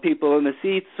 40,000 more people in the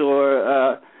seats,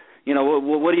 or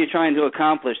what are you trying to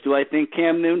accomplish? Do I think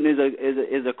Cam Newton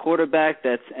is a quarterback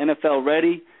that's NFL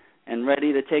ready and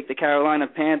ready to take the Carolina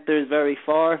Panthers very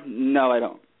far? No, I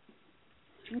don't.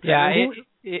 Yeah,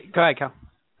 go ahead, Cal.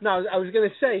 No, I was going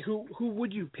to say, who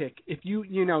would you pick if you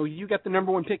got the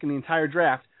number one pick in the entire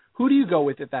draft? Who do you go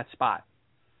with at that spot?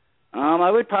 I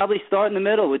would probably start in the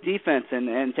middle with defense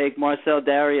and take Marcel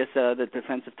Darius, the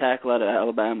defensive tackle out of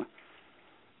Alabama.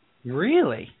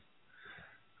 Really?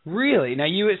 Now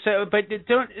but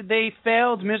they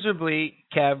failed miserably,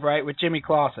 Kev, right, with Jimmy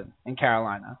Clausen in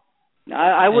Carolina.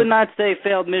 I would not say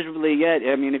failed miserably yet.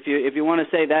 I mean, if you want to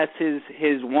say that's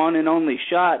his one and only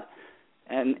shot,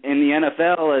 and in the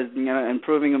NFL, as and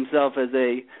proving himself as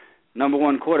a number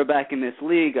one quarterback in this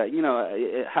league,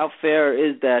 how fair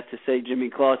is that to say Jimmy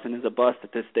Clausen is a bust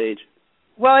at this stage?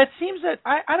 Well, it seems that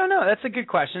I don't know. That's a good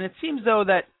question. It seems though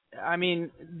that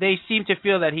they seem to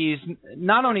feel that he's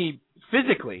not only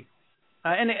physically,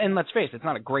 and let's face it, it's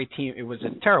not a great team. It was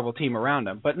a terrible team around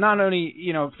him, but not only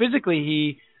physically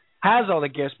he has all the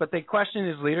gifts, but they question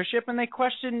his leadership and they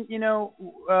question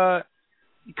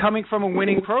coming from a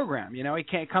winning program. He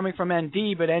can't coming from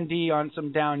ND, but ND on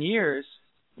some down years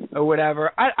or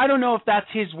whatever. I don't know if that's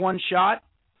his one shot,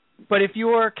 but if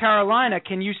you're Carolina,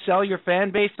 can you sell your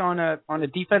fan base on a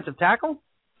defensive tackle?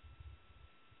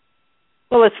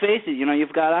 Well, let's face it.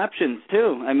 You've got options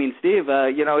too. I mean, Steve.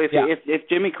 If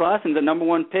Jimmy Clausen's the number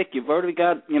one pick, you've already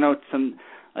got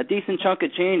a decent chunk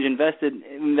of change invested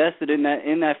in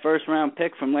that first round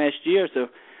pick from last year. So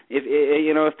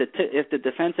if the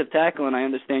defensive tackle, and I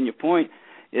understand your point,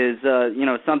 is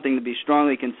something to be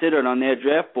strongly considered on their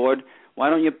draft board, why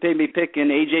don't you maybe pick an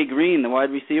A.J. Green, the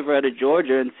wide receiver out of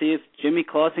Georgia, and see if Jimmy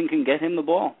Clausen can get him the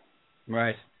ball?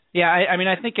 Right. Yeah,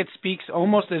 I think it speaks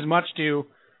almost as much to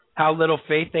how little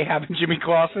faith they have in Jimmy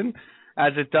Clausen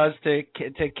as it does to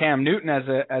Cam Newton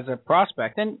as a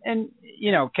prospect. And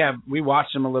Kev, we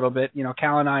watched him a little bit.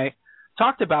 Cal and I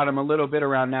talked about him a little bit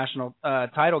around national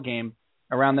title game,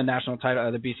 around the national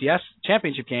title, the BCS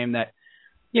championship game. That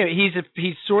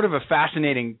he's sort of a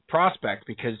fascinating prospect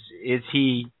because is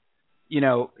he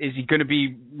going to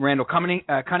be Randall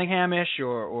Cunningham-ish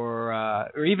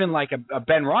or even like a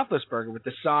Ben Roethlisberger with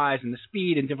the size and the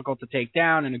speed and difficult to take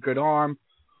down and a good arm,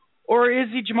 or is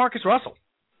he Jamarcus Russell?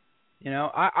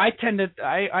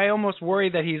 I almost worry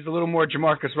that he's a little more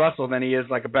Jamarcus Russell than he is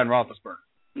like a Ben Roethlisberger.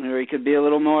 Or he could be a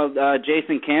little more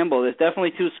Jason Campbell. There's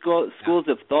definitely two schools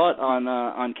of thought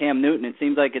on Cam Newton. It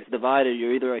seems like it's divided.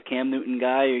 You're either a Cam Newton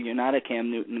guy or you're not a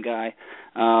Cam Newton guy.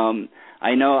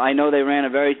 I know they ran a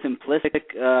very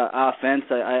simplistic offense.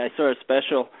 I saw a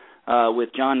special with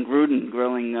John Gruden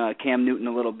grilling Cam Newton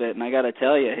a little bit, and I got to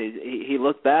tell you, he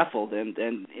looked baffled.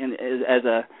 And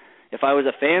if I was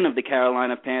a fan of the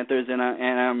Carolina Panthers and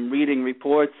I'm reading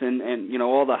reports and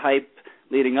all the hype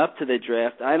leading up to the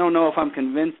draft, I don't know if I'm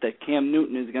convinced that Cam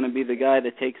Newton is going to be the guy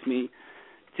that takes me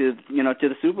to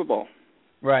the Super Bowl.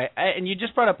 Right, and you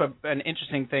just brought up an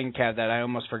interesting thing, Kev, that I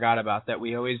almost forgot about that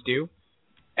we always do,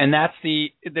 and that's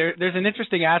there's an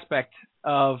interesting aspect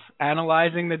of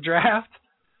analyzing the draft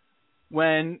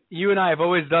when you and I have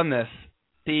always done this,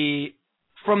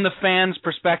 from the fan's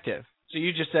perspective. So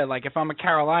you just said, like, if I'm a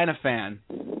Carolina fan,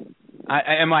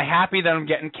 am I happy that I'm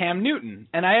getting Cam Newton?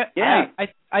 And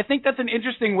I think that's an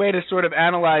interesting way to sort of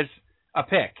analyze a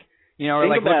pick. Or think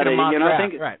like look at a mock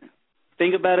draft. Right.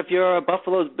 Think about if you're a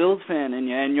Buffalo Bills fan and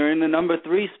you're in the number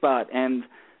 3 spot, and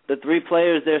the 3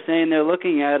 players they're saying they're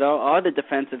looking at are the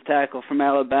defensive tackle from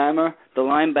Alabama, the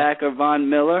linebacker Von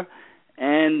Miller,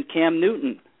 and Cam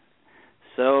Newton.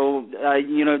 So,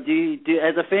 do you,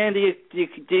 as a fan, do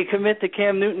you commit to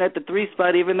Cam Newton at the 3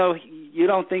 spot, even though you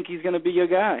don't think he's going to be your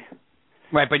guy?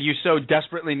 Right, but you so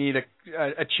desperately need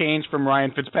a change from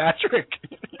Ryan Fitzpatrick.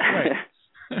 Right.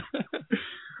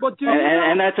 Well,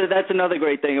 and that's another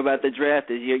great thing about the draft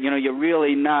is you're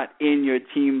really not in your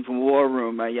team's war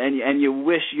room, and you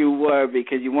wish you were,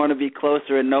 because you want to be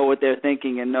closer and know what they're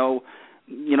thinking and know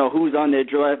who's on their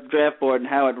draft board and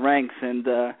how it ranks, and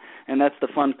that's the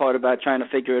fun part about trying to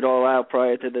figure it all out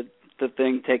prior to the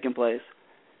thing taking place.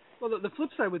 Well, the flip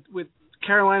side with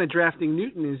Carolina drafting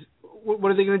Newton is,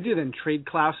 what are they going to do then? Trade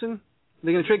Clausen?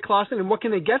 They're going to trade Clausen, and what can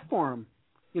they get for him?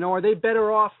 Are they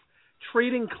better off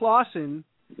trading Clausen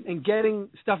and getting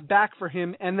stuff back for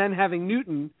him and then having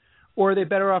Newton, or are they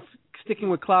better off sticking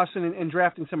with Clausen and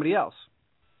drafting somebody else?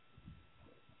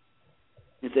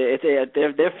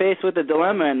 They're faced with a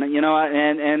dilemma,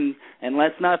 and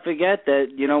let's not forget that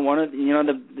one of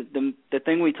the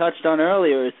thing we touched on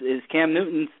earlier is Cam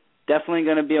Newton's definitely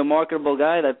going to be a marketable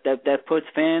guy that puts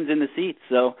fans in the seats.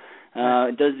 So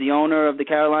does the owner of the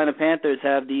Carolina Panthers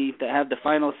have the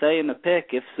final say in the pick?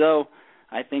 If so,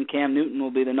 I think Cam Newton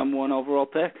will be the number 1 overall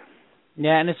pick.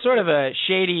 Yeah, and it's sort of a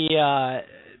shady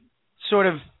sort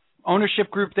of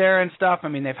ownership group there and stuff. I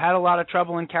mean, they've had a lot of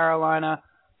trouble in Carolina.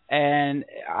 And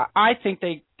I think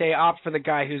they opt for the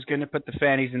guy who's going to put the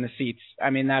fannies in the seats. I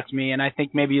mean, that's me. And I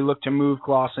think maybe you look to move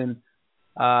Clausen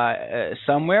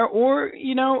somewhere, or,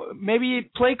 maybe you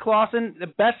play Clausen. The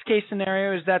best case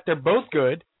scenario is that they're both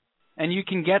good, and you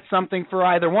can get something for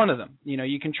either one of them.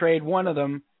 You can trade one of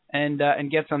them and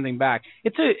get something back.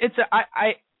 If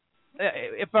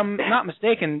I'm not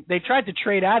mistaken, they tried to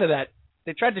trade out of that.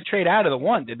 They tried to trade out of the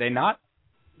one, did they not?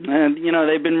 And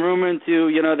they've been rumored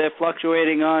to. They're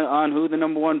fluctuating on who the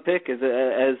number one pick is.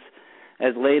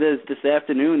 As late as this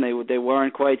afternoon, they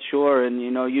weren't quite sure. And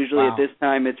usually Wow. at this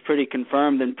time, it's pretty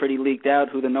confirmed and pretty leaked out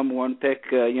who the number one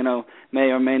pick may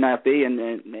or may not be.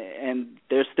 And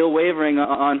they're still wavering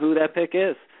on who that pick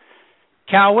is.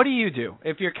 Cal, what do you do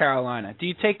if you're Carolina? Do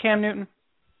you take Cam Newton?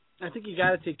 I think you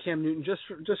got to take Cam Newton just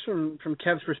from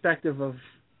Kev's perspective of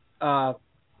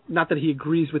not that he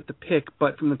agrees with the pick,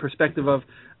 but from the perspective of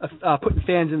putting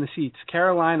fans in the seats.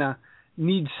 Carolina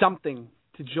needs something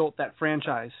to jolt that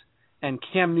franchise, and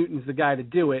Cam Newton's the guy to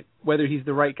do it. Whether he's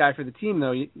the right guy for the team,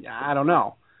 though, I don't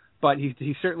know. But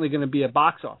he's certainly going to be a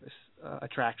box office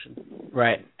attraction.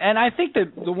 Right. And I think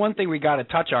that the one thing we got to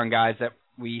touch on, guys, that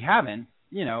we haven't,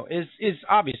 is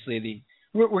obviously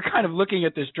we're kind of looking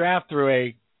at this draft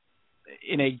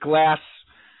in a glass,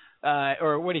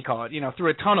 or what do you call it? Through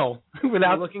a tunnel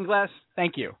without looking glass.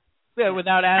 Thank you.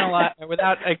 Without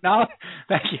acknowledging.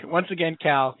 Thank you once again,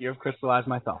 Cal. You have crystallized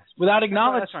my thoughts. Without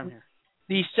acknowledging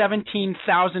the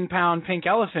 17,000-pound pink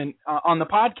elephant on the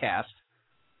podcast,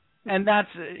 and that's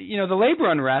the labor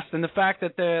unrest and the fact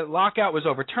that the lockout was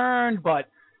overturned, but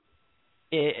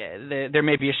there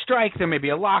may be a strike, there may be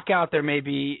a lockout, there may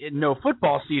be no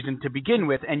football season to begin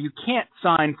with, and you can't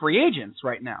sign free agents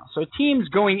right now. So teams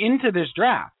going into this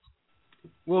draft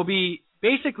will be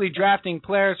basically drafting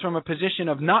players from a position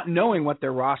of not knowing what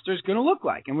their roster is going to look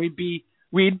like, and we'd be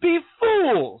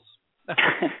fools.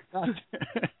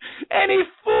 Any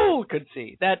fool could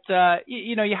see that.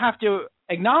 You have to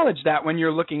acknowledge that when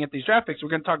you're looking at these draft picks. We're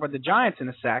going to talk about the Giants in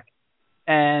a sec,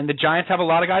 and the Giants have a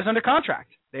lot of guys under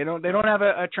contract. They don't have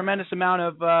a tremendous amount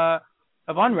of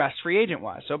unrest free agent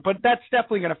wise. So, but that's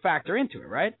definitely going to factor into it,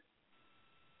 right?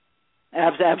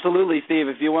 Absolutely, Steve.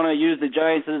 If you want to use the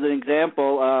Giants as an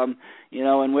example,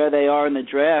 and where they are in the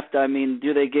draft, I mean,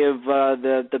 do they give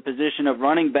the position of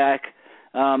running back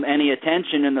any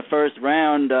attention in the first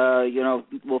round?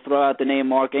 We'll throw out the name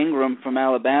Mark Ingram from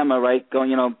Alabama, right?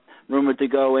 Rumored to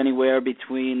go anywhere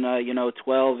between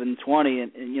 12 and 20,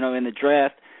 in the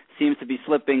draft. Seems to be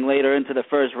slipping later into the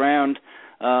first round,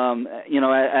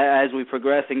 as we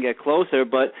progress and get closer.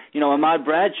 But Ahmad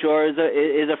Bradshaw is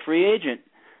a free agent.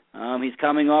 He's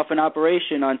coming off an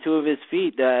operation on two of his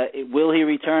feet. Will he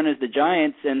return as the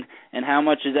Giants, and how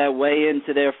much does that weigh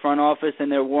into their front office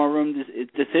and their war room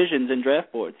decisions and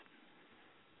draft boards?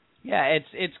 Yeah,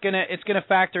 it's gonna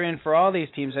factor in for all these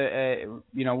teams.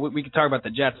 We could talk about the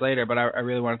Jets later, but I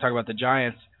really want to talk about the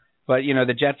Giants. But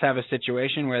the Jets have a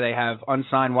situation where they have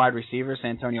unsigned wide receivers.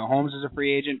 Antonio Holmes is a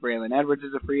free agent. Braylon Edwards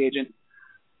is a free agent.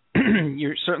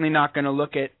 You're certainly not going to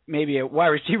look at maybe a wide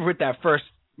receiver with that first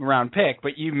round pick,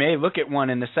 but you may look at one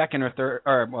in the second or third,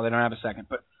 they don't have a second,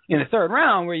 but in the third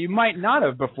round where you might not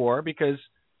have before, because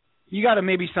you got to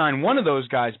maybe sign one of those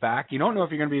guys back. You don't know if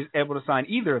you're going to be able to sign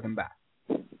either of them back.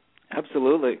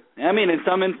 Absolutely. I mean, in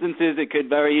some instances, it could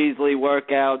very easily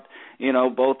work out,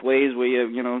 both ways. Where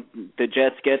the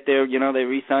Jets get there, they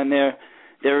re-sign their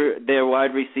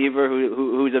wide receiver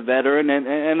who's a veteran,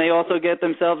 and they also get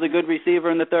themselves a good receiver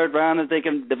in the third round that they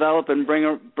can develop and bring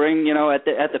at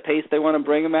the pace they want to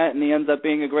bring him at, and he ends up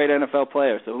being a great NFL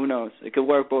player. So who knows? It could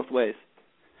work both ways.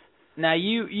 Now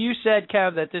you said,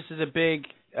 Kev, that this is a big.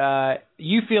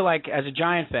 You feel like, as a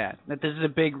Giant fan, that this is a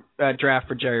big draft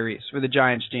for Jerry Reese, for the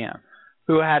Giants GM,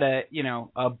 who had a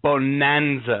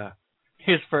bonanza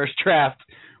his first draft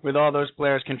with all those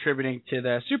players contributing to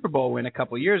the Super Bowl win a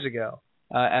couple years ago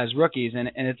as rookies, and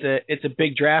it's a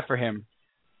big draft for him.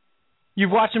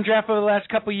 You've watched him draft over the last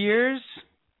couple years.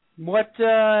 What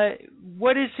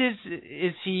is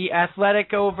is he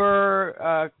athletic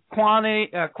over quality?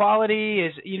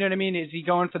 Is what I mean? Is he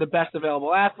going for the best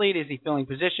available athlete? Is he filling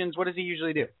positions? What does he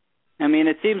usually do? I mean,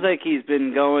 it seems like he's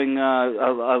been going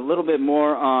a little bit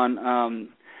more on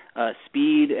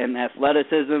speed and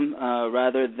athleticism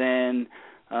rather than,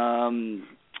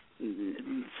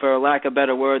 for lack of a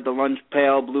better word, the lunch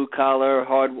pail, blue collar,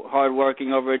 hard working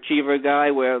overachiever guy.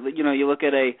 Where you look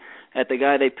at the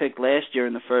guy they picked last year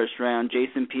in the first round,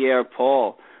 Jason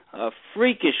Pierre-Paul,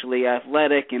 freakishly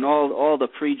athletic, and all the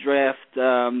pre-draft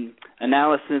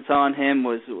analysis on him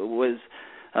was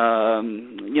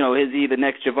is he the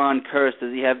next Javon Kearse?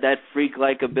 Does he have that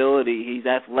freak-like ability? He's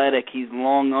athletic, he's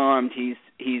long-armed, he's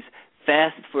He's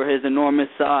fast for his enormous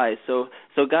size. So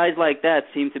guys like that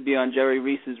seem to be on Jerry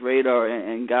Reese's radar,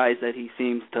 and guys that he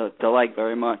seems to like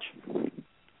very much.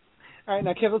 All right,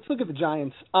 now, Kev, let's look at the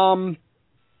Giants.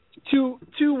 Two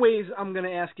ways I'm going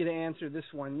to ask you to answer this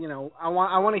one. You know, I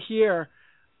want to hear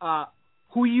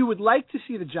who you would like to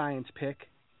see the Giants pick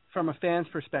from a fan's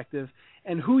perspective,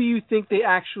 and who you think they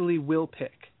actually will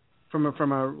pick from a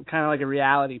kind of like a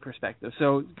reality perspective.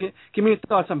 So, give me your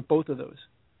thoughts on both of those.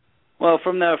 Well,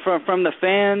 from the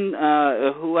fan,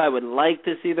 who I would like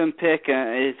to see them pick,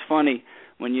 it's funny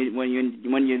when you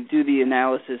do the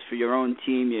analysis for your own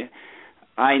team.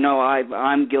 I know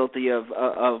I'm guilty of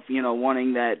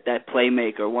wanting that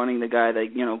playmaker, wanting the guy that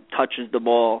touches the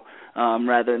ball,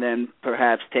 rather than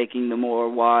perhaps taking the more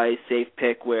wise, safe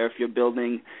pick where if you're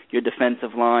building your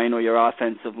defensive line or your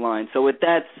offensive line. So with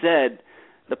that said,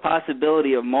 the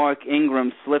possibility of Mark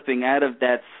Ingram slipping out of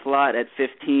that slot at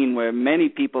 15, where many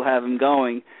people have him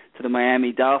going, to the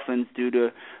Miami Dolphins due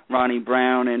to Ronnie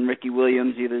Brown and Ricky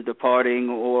Williams either departing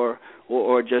or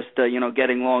just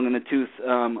getting long in the tooth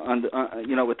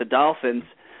with the Dolphins.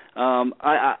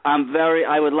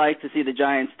 I would like to see the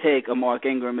Giants take a Mark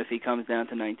Ingram if he comes down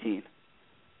to 19.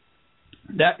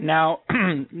 So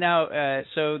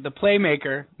the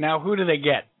playmaker. Now, who do they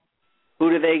get? Who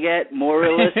do they get? More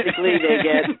realistically, they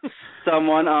get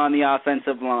someone on the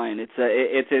offensive line.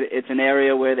 It's an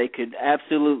area where they could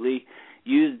absolutely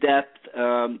use depth.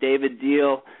 David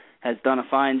Deal has done a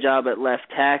fine job at left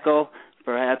tackle.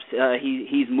 Perhaps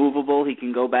he's movable. He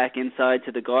can go back inside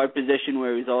to the guard position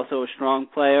where he's also a strong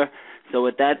player. So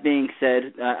with that being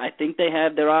said, I think they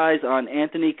have their eyes on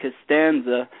Anthony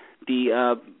Costanza,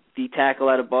 the tackle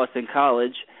out of Boston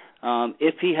College.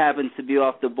 If he happens to be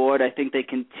off the board, I think they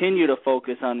continue to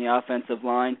focus on the offensive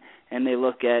line, and they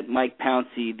look at Mike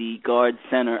Pouncey, the guard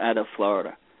center out of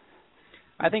Florida.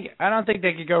 I don't think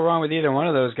they could go wrong with either one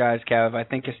of those guys, Kev. I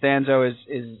think Costanzo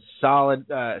is solid,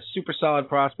 super solid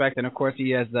prospect, and of course he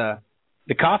has the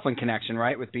Coughlin connection,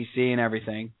 right, with BC and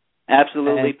everything.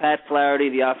 Absolutely. Pat Flaherty,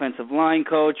 the offensive line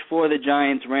coach for the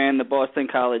Giants, ran the Boston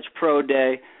College Pro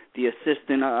Day. The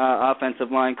assistant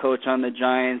offensive line coach on the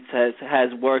Giants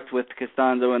has worked with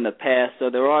Costanzo in the past,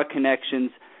 so there are connections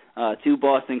to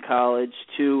Boston College,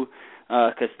 to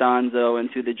Costanzo, and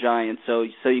to the Giants. So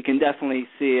you can definitely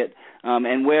see it.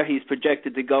 And where he's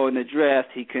projected to go in the draft,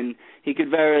 he could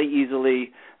very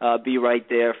easily be right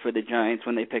there for the Giants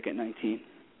when they pick at 19.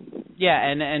 Yeah,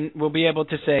 and we'll be able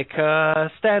to say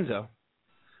Costanzo.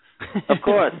 Of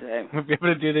course. We'll be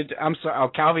able to do the. I'm sorry. Oh,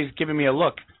 Calvi's giving me a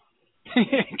look.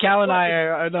 Cal and I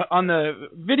are on the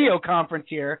video conference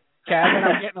here, Cal, and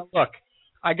I'm getting a look.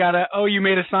 I got you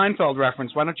made a Seinfeld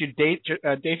reference. Why don't you date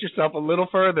yourself a little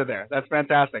further there? That's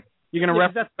fantastic. You're going to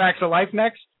reference Facts of Life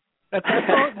next? That's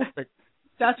perfect.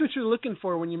 That's what you're looking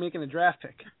for when you're making a draft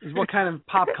pick, is what kind of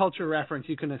pop culture reference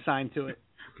you can assign to it.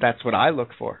 That's what I look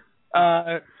for.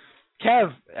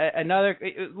 Kev,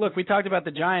 look, we talked about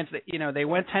the Giants. They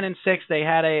went 10-6. They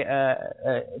had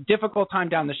a difficult time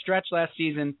down the stretch last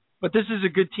season, but this is a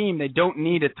good team. They don't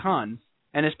need a ton,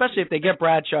 and especially if they get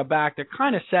Bradshaw back, they're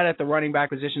kind of set at the running back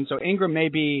position. So Ingram may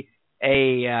be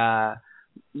a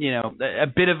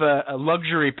bit of a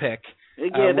luxury pick.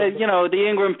 Yeah, the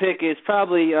Ingram pick is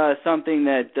probably something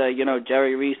that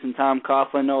Jerry Reese and Tom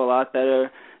Coughlin know a lot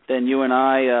better than you and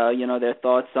I. Their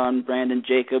thoughts on Brandon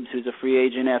Jacobs, who's a free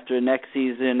agent after next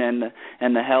season,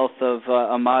 and the health of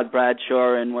Ahmad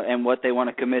Bradshaw and what they want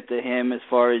to commit to him as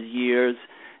far as years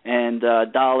and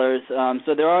dollars.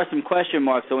 So there are some question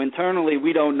marks. So internally,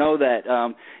 we don't know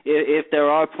that. If there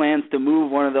are plans to move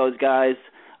one of those guys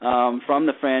from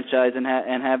the franchise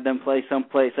and have them play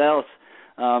someplace else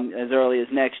as early as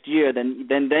next year,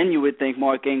 then you would think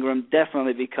Mark Ingram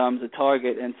definitely becomes a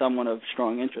target and someone of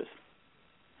strong interest.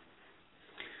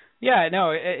 Yeah,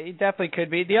 no, it definitely could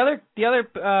be. The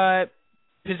other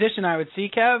position I would see,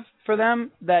 Kev, for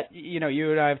them that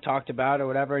you and I have talked about or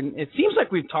whatever, and it seems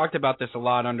like we've talked about this a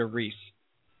lot under Reese,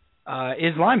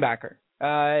 is linebacker.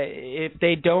 If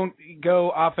they don't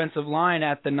go offensive line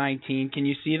at the 19, can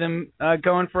you see them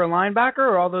going for a linebacker,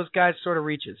 or all those guys sort of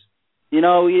reaches?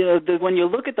 When you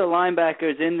look at the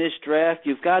linebackers in this draft,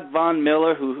 you've got Von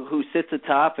Miller who sits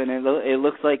atop, and it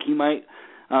looks like he might,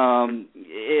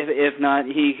 if not,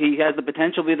 he has the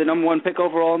potential to be the number one pick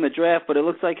overall in the draft, but it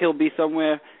looks like he'll be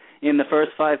somewhere in the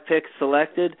first 5 picks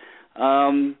selected.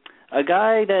 A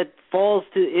guy that falls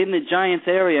in the Giants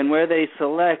area and where they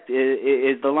select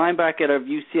is the linebacker of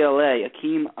UCLA,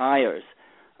 Akeem Ayers.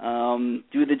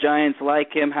 Do the Giants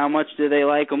like him? How much do they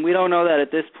like him? We don't know that at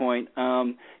this point.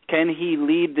 Can he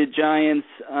lead the Giants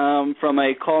from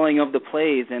a calling of the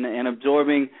plays and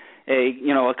absorbing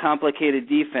a complicated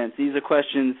defense? These are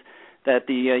questions that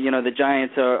the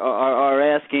Giants are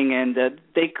asking, and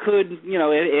they could,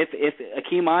 if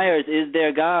Akeem Myers is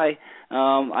their guy,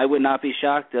 I would not be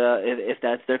shocked if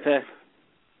that's their pick.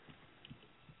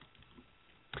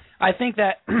 I think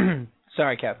that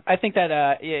sorry, Kev. I think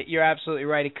that you're absolutely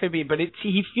right. It could be, but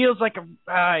he feels like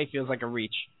a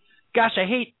reach. Gosh, I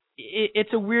hate it.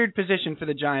 It's a weird position for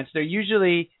the Giants. They're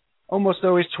usually almost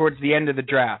always towards the end of the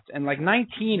draft, and like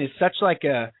 19 is such like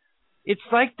a. It's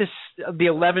like the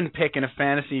 11 pick in a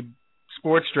fantasy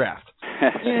sports draft. You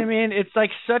know what I mean? It's like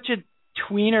such a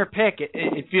tweener pick.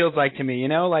 It feels like to me.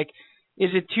 Like,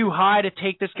 is it too high to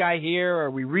take this guy here? Or are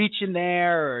we reaching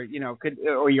there? Or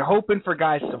or you're hoping for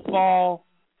guys to fall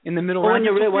in the middle. When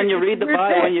you read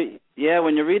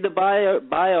the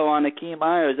bio on Akeem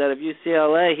Myers out of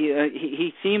UCLA,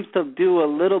 he seems to do a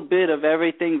little bit of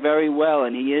everything very well,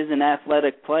 and he is an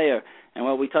athletic player. And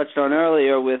what we touched on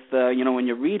earlier with when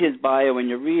you read his bio, when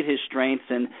you read his strengths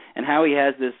and how he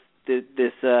has this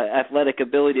athletic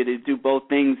ability to do both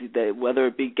things, whether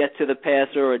it be get to the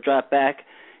passer or drop back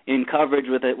in coverage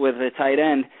with a tight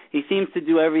end, he seems to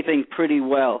do everything pretty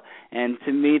well. And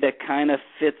to me, that kind of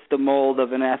fits the mold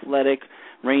of an athletic,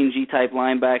 rangy type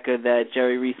linebacker that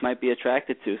Jerry Reese might be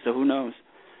attracted to. So who knows?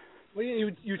 Well,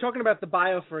 you're talking about the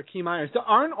bio for Akeem Myers.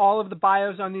 Aren't all of the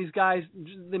bios on these guys,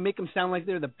 they make them sound like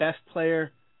they're the best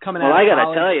player coming out of college? Well, I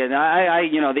got to tell you,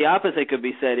 the opposite could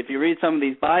be said. If you read some of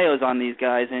these bios on these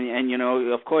guys, and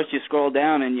of course you scroll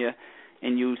down and you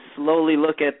slowly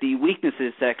look at the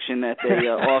weaknesses section that they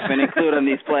often include on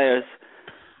these players,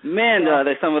 man,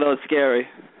 there's some of those scary.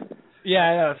 Yeah,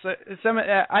 I know. So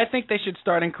I think they should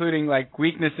start including like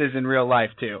weaknesses in real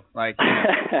life too, like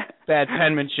bad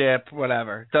penmanship,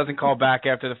 whatever. Doesn't call back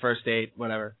after the first date,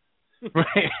 whatever.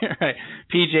 Right.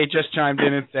 PJ just chimed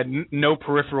in and said no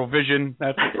peripheral vision.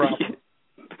 That's the problem.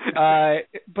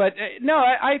 No,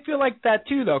 I feel like that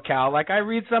too, though, Cal. Like I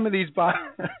read some of these bios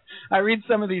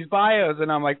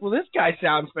and I'm like, well, this guy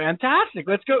sounds fantastic.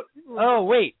 Let's go. Oh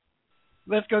wait.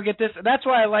 Let's go get this. That's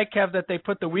why I like, Kev, that they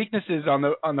put the weaknesses on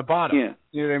the bottom. Yeah.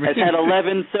 You know what I mean? Has had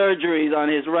 11 surgeries on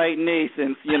his right knee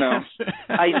since,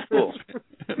 high school.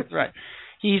 Right.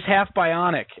 He's half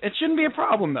bionic. It shouldn't be a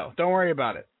problem, though. Don't worry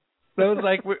about it. So it was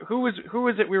like, who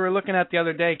was it we were looking at the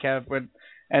other day, Kev?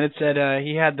 And it said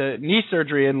he had the knee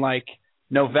surgery in, like,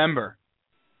 November.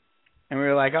 And we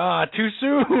were like, too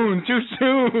soon.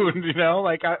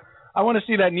 Like, I want to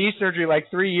see that knee surgery,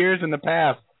 like, 3 years in the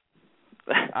past.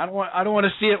 I don't want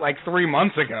to see it like 3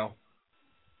 months ago.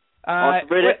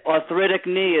 Arthritic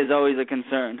knee is always a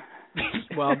concern.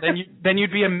 Well, then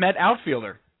you'd be a Met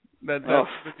outfielder.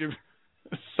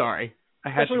 Sorry,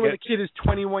 especially when the kid is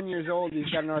 21 years old, he's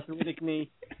got an arthritic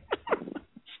knee.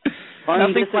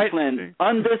 Undisciplined,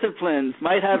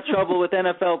 might have trouble with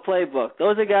NFL playbook.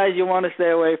 Those are guys you want to stay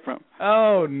away from.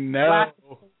 Oh no,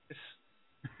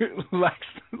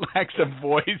 lacks a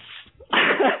voice.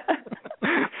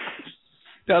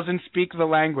 Doesn't speak the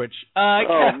language.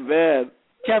 Man.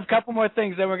 Kev, couple more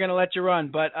things, then we're going to let you run.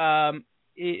 But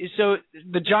so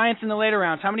the Giants in the later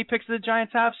rounds, how many picks do the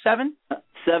Giants have? 7?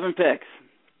 7 picks.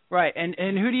 Right, and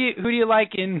who do you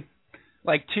like in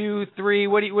like 2, 3?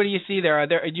 What do you see there?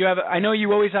 Do you have? I know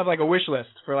you always have like a wish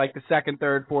list for like the 2nd,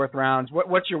 3rd, 4th rounds.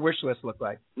 What's your wish list look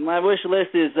like? My wish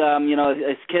list is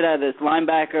this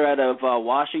linebacker out of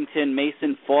Washington,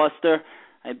 Mason Foster.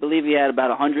 I believe he had about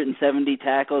 170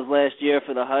 tackles last year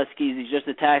for the Huskies. He's just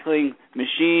a tackling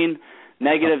machine.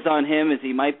 Negatives on him is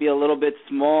he might be a little bit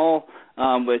small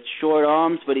with short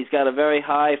arms, but he's got a very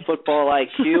high football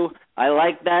IQ. I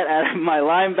like that out of my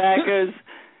linebackers.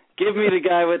 Give me the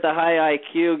guy with the high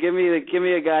IQ. Give me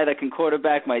a guy that can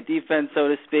quarterback my defense, so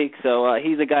to speak. So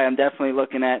he's a guy I'm definitely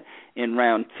looking at in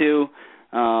round 2.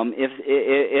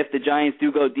 If the Giants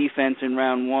do go defense in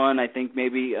round 1, I think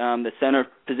maybe the center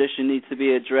position needs to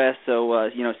be addressed. So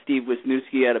Steve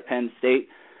Wisniewski out of Penn State.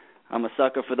 I'm a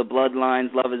sucker for the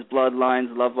bloodlines. Love his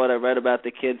bloodlines. Love what I read about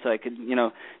the kid. So I could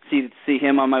see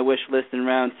him on my wish list in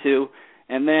round 2.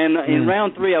 And then in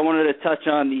round 3, I wanted to touch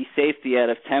on the safety out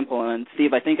of Temple. And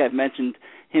Steve, I think I've mentioned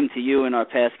him to you in our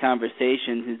past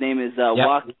conversations. His name is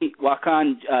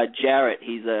Wakan Jarrett.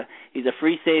 He's a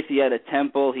free safety out of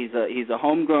Temple. He's a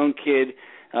homegrown kid.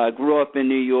 Grew up in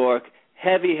New York.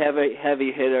 Heavy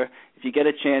hitter. If you get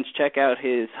a chance, check out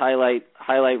his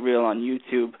highlight reel on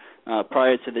YouTube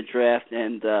prior to the draft,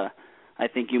 and I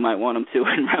think you might want him to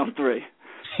in round 3.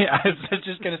 Yeah, I was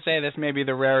just going to say this may be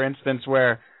the rare instance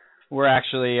where we're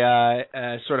actually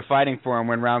sort of fighting for him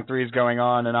when round 3 is going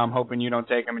on, and I'm hoping you don't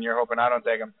take him, and you're hoping I don't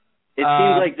take him.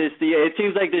 It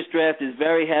seems like this draft is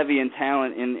very heavy in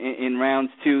talent in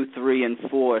rounds 2, 3, and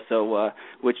 4. So,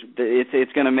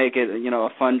 it's going to make it a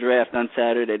fun draft on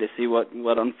Saturday to see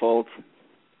what unfolds.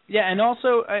 Yeah, and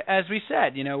also as we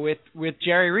said, with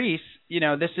Jerry Reese,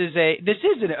 this is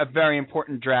a very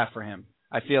important draft for him.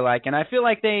 I feel like, and I feel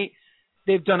like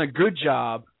they've done a good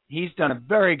job. He's done a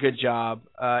very good job,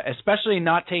 especially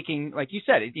not taking, like you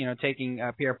said, taking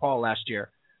Pierre-Paul last year.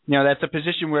 That's a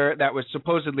position where that was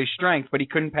supposedly strength, but he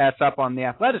couldn't pass up on the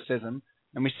athleticism,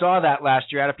 and we saw that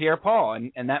last year out of Pierre-Paul,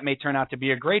 and that may turn out to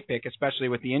be a great pick, especially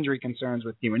with the injury concerns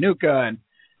with Kiwanuka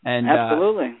and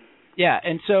absolutely. Yeah,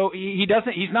 and so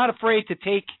he's not afraid to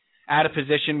take at a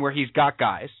position where he's got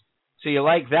guys. So you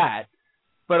like that.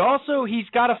 But also he's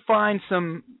got to find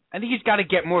I think he's got to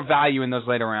get more value in those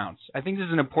later rounds. I think this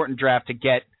is an important draft to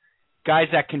get guys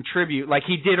that contribute like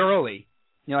he did early,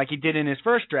 like he did in his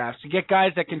first drafts, to get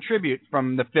guys that contribute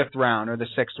from the 5th round or the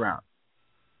 6th round.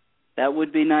 That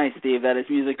would be nice, Steve. That is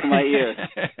music to my ears.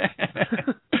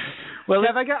 Well,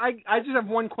 I just have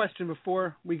one question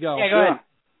before we go. Yeah, go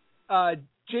ahead.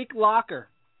 Jake Locker,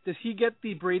 does he get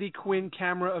the Brady Quinn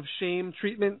camera of shame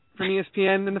treatment from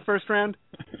ESPN in the first round?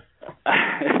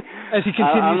 As he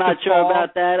continues I'm not to sure fall?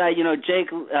 about that.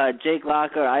 Jake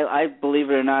Locker, I believe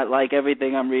it or not, like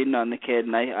everything I'm reading on the kid,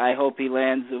 and I hope he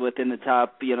lands within the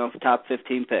top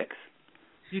 15 picks.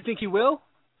 Do you think he will?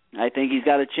 I think he's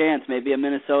got a chance. Maybe a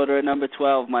Minnesota at number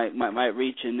 12 might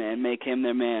reach and make him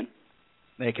their man.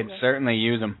 They could certainly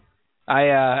use him.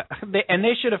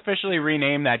 They should officially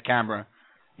rename that camera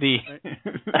the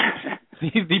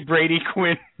Brady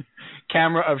Quinn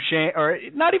camera of shame, or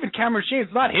not even camera of shame.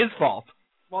 It's not his fault.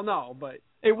 Well, no, but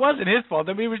it wasn't his fault.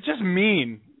 I mean, it was just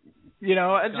mean.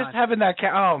 Just having that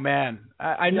oh man,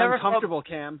 I never uncomfortable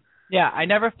Cam. Yeah, I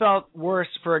never felt worse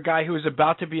for a guy who was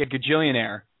about to be a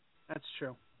gajillionaire. That's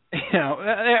true.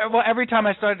 Well, every time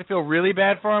I started to feel really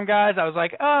bad for him, guys, I was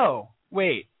like, oh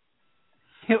wait,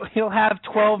 he'll have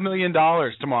 $12 million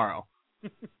tomorrow.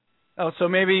 Oh, so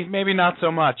maybe not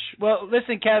so much. Well,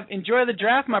 listen, Kev, enjoy the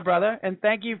draft, my brother, and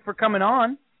thank you for coming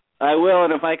on. I will,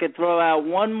 and if I could throw out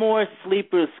one more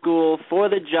sleeper school for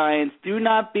the Giants, do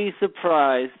not be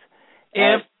surprised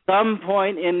if at some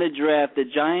point in the draft the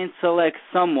Giants select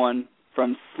someone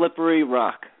from Slippery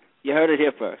Rock. You heard it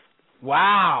here first.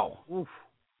 Wow. Oof.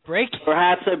 Break.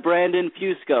 Perhaps a Brandon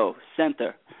Fusco,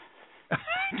 center.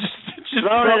 just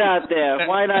throwing it out there.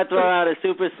 Why not throw out a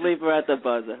super sleeper at the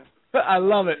buzzer? I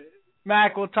love it.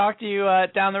 Mac, we'll talk to you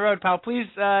down the road, pal. Please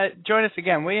join us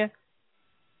again, will you?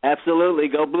 Absolutely.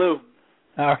 Go Blue.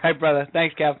 All right, brother.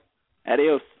 Thanks, Kev.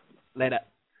 Adios. Later.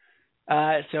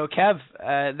 So, Kev,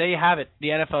 there you have it, the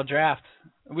NFL draft.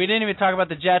 We didn't even talk about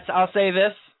the Jets. I'll say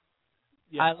this.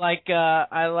 Yeah. I like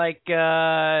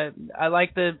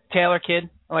the Taylor kid.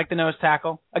 I like the nose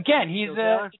tackle. Again, he's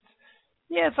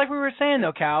it's like we were saying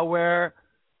though, Cal, where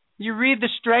you read the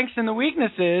strengths and the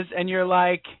weaknesses, and you're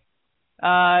like,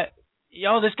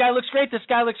 this guy looks great. This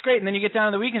guy looks great, and then you get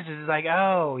down to the weaknesses. It's like,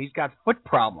 oh, he's got foot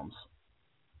problems.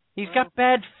 He's got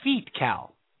bad feet,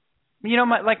 Cal.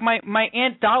 My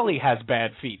Aunt Dolly has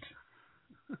bad feet.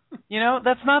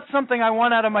 That's not something I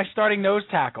want out of my starting nose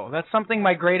tackle. That's something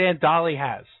my great Aunt Dolly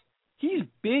has. He's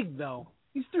big though.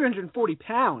 He's 340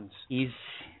 pounds. He's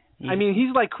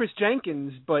like Chris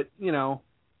Jenkins, but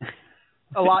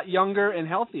a lot younger and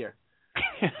healthier.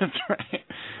 That's right.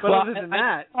 But other than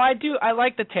that, I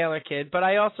like the Taylor kid, but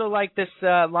I also like this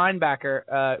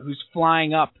linebacker who's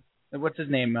flying up. What's his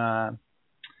name? I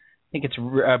think it's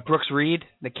Brooks Reed,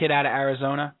 the kid out of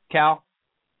Arizona. Cal,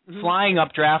 flying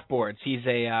up draft boards. He's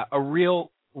a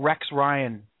real Rex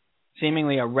Ryan,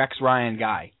 seemingly a Rex Ryan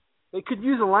guy. They could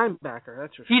use a linebacker.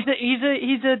 That's for sure.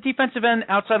 He's a defensive end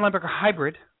outside linebacker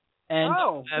hybrid.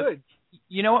 And good.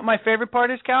 You know what my favorite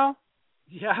part is, Cal?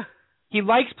 Yeah. He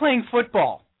likes playing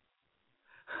football.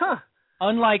 Huh.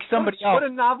 Unlike somebody else. What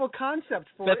a novel concept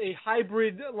for a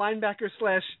hybrid linebacker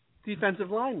 / defensive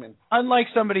lineman. Unlike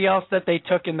somebody else that they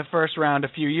took in the first round a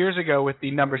few years ago with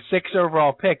the number 6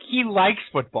 overall pick, he likes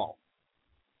football.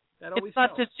 That always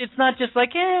It's not just like,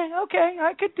 okay,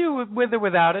 I could do with or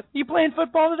without it. You playing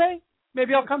football today?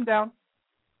 Maybe I'll come down.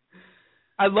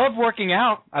 I love working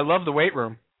out. I love the weight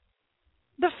room.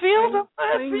 The field,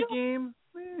 playing the game.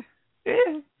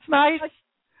 It's nice.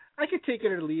 I could take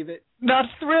it or leave it. Not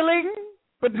thrilling,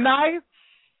 but nice.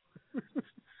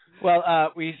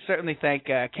 Well, we certainly thank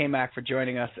KMac for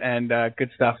joining us, and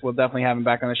good stuff. We'll definitely have him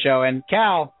back on the show. And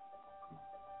Cal,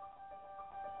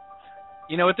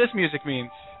 you know what this music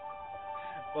means?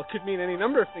 Well, it could mean any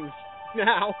number of things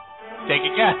now. Take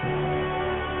a guess.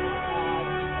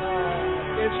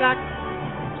 Dan Shack?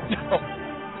 No.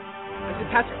 Is it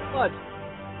Patrick Flood?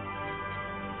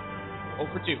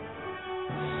 0 for 2.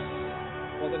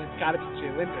 Well, then it's got to be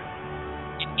Jay Linder.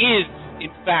 It is,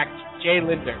 in fact, Jay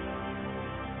Linder.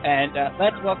 And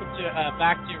let's welcome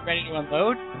back to Ready to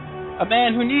Unload, a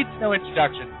man who needs no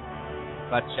introduction,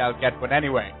 but shall get one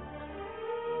anyway.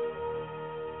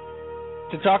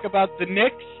 To talk about the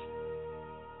Knicks,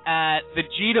 the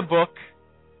Jeter book,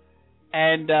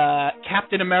 and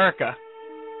Captain America.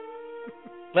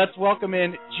 Let's welcome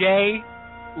in Jay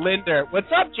Linder. What's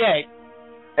up, Jay?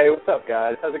 Hey, what's up,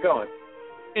 guys? How's it going?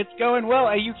 It's going well.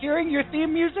 Are you hearing your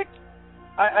theme music?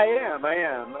 I am,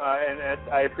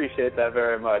 and I appreciate that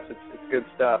very much. It's good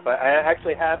stuff. I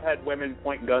actually have had women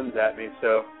point guns at me,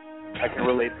 so I can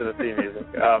relate to the theme music.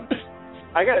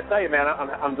 I got to tell you, man,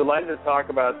 I'm delighted to talk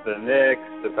about the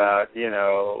Knicks, about,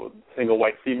 single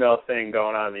white female thing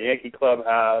going on in the Yankee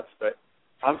clubhouse, but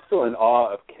I'm still in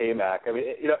awe of KMac. I mean,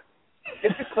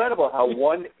 it's incredible how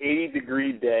one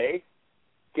 80-degree day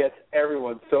gets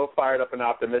everyone so fired up and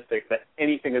optimistic that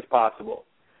anything is possible,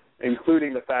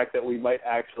 including the fact that we might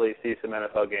actually see some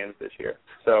NFL games this year.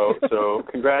 So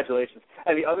congratulations.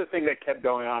 And the other thing that kept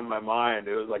going on in my mind,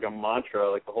 it was like a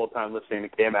mantra, like the whole time listening to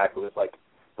KMac, it was like,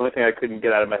 the only thing I couldn't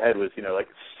get out of my head was,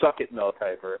 suck it, Mel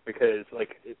Kiper, because,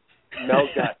 Mel's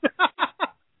got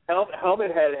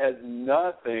Helmet Head has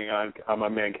nothing on my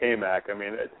man KMac. I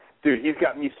mean, dude, he's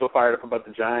got me so fired up about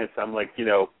the Giants. I'm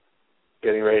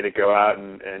getting ready to go out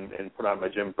and put on my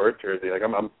Jim Burt jersey.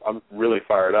 I'm really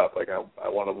fired up. I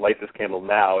want to light this candle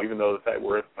now, even though the fact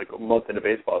we're a month into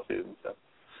baseball season. So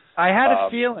I had a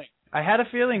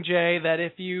feeling, Jay, that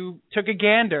if you took a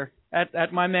gander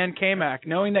at my man KMac,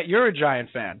 knowing that you're a Giant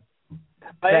fan,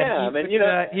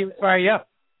 he would fire you up.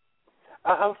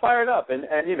 I'm fired up, and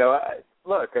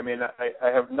look, I mean,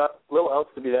 I have not little else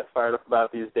to be that fired up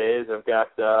about these days. I've got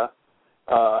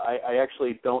I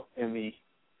actually don't, in the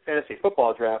fantasy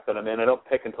football draft that I'm in, I don't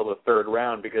pick until the third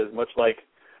round because much like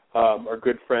our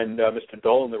good friend Mr.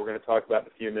 Dolan that we're going to talk about in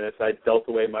a few minutes, I dealt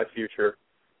away my future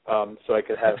so I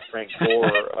could have Frank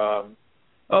Gore,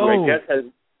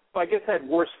 who I guess had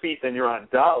worse feet than your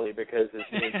Aunt Dolly because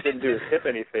he didn't do his hip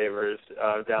any favors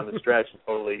down the stretch and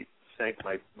totally sank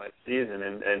my season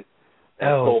and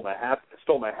stole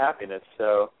my happiness.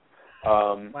 So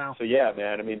wow. So yeah,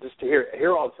 man. I mean, just to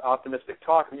hear all this optimistic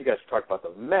talk. I mean, you guys talk about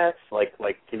the Mets, like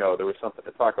there was something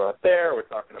to talk about there. We're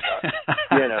talking about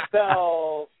the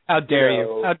NFL. How dare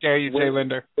you? How dare you, Jay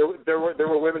Linder? There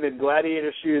were women in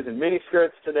gladiator shoes and mini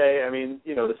skirts today. I mean,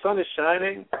 the sun is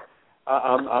shining.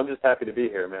 I'm just happy to be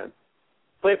here, man.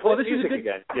 Play music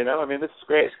again. I mean, this is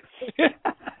great.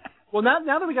 Well, now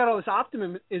that we got all this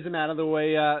optimism out of the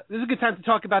way, this is a good time to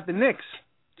talk about the Knicks,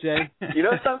 Jay. You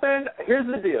know something? Here's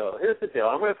the deal.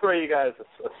 I'm going to throw you guys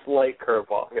a slight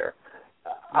curveball here.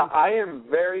 I am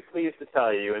very pleased to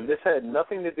tell you, and this had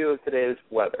nothing to do with today's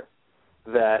weather,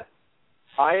 that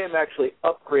I am actually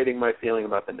upgrading my feeling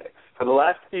about the Knicks. For the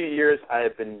last few years, I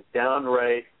have been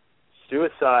downright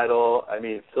suicidal. I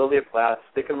mean, Sylvia Plath,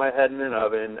 sticking my head in an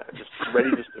oven, just ready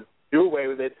just to do away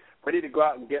with it, ready to go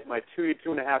out and get my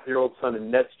 2.5-year-old son a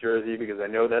Nets jersey because I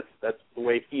know that's the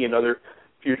way he and other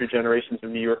future generations of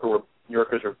New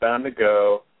Yorkers are bound to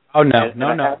go. Oh no,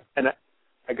 and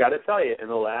I got to tell you, in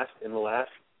the last,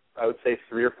 I would say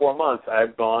 3 or 4 months,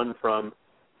 I've gone from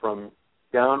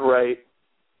downright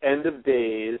end of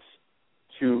days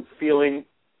to feeling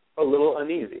a little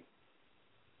uneasy.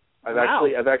 I've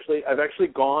actually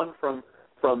gone from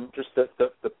just the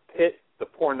pit, the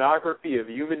pornography of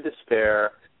human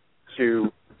despair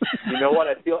to, you know what,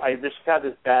 I just have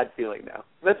this bad feeling now.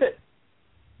 That's it.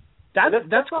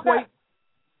 That's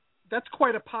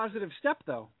quite a positive step,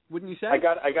 though, wouldn't you say? I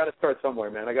got to start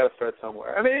somewhere, man. I got to start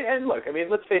somewhere. I mean, and look, I mean,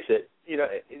 let's face it.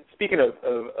 Speaking of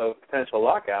potential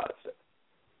lockouts,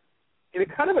 in a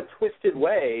kind of a twisted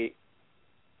way,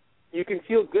 you can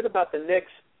feel good about the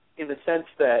Knicks in the sense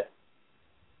that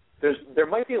there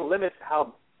might be a limit to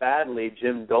how badly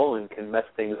Jim Dolan can mess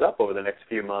things up over the next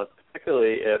few months,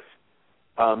 particularly if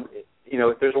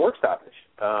there's a work stoppage.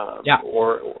 So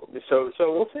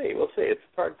we'll see. It's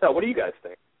hard to tell. What do you guys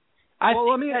think?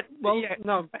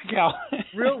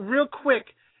 Real quick.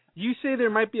 You say there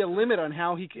might be a limit on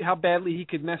how badly he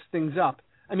could mess things up.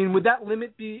 I mean, would that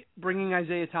limit be bringing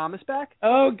Isaiah Thomas back?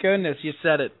 Oh goodness, you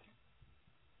said it.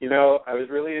 I was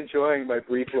really enjoying my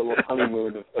brief little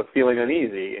honeymoon of feeling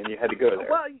uneasy, and you had to go there.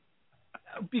 Well,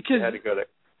 because you had to go there.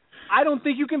 I don't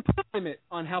think you can put a limit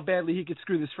on how badly he could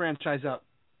screw this franchise up.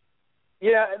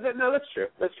 Yeah, no, that's true.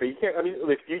 That's true. You can't. I mean,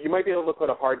 you might be able to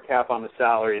put a hard cap on the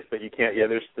salaries, but you can't. Yeah,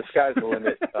 the sky's the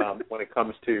limit when it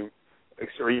comes to,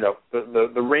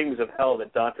 the rings of hell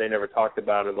that Dante never talked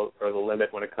about are the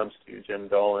limit when it comes to Jim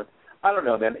Dolan. I don't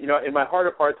know, man. In my heart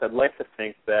of hearts, I'd like to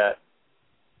think that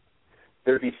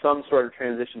there'd be some sort of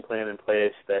transition plan in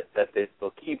place that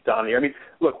they'll keep Donnie. I mean,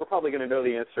 look, we're probably going to know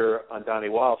the answer on Donnie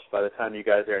Walsh by the time you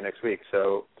guys are there next week.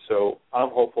 So I'm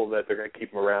hopeful that they're going to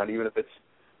keep him around, even if it's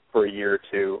for a year or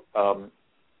two.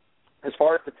 As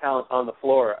far as the talent on the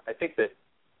floor, I think that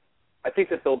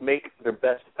they'll make their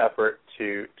best effort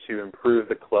to improve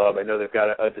the club. I know they've got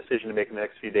a decision to make in the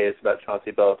next few days about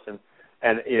Chauncey Billups, and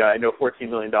I know $14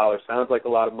 million sounds like a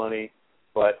lot of money,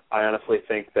 but I honestly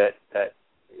think that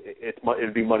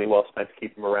it'd be money well spent to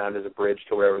keep him around as a bridge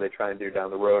to wherever they try and do down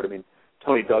the road. I mean,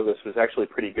 Tony Douglas was actually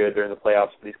pretty good during the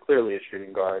playoffs, but he's clearly a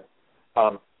shooting guard.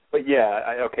 But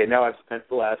yeah, okay. Now I've spent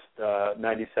the last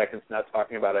 90 seconds not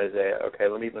talking about Isaiah. Okay,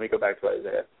 let me go back to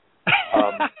Isaiah.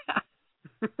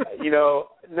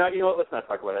 Let's not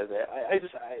talk about Isaiah.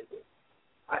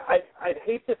 I'd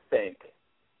hate to think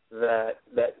that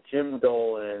Jim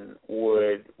Dolan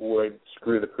would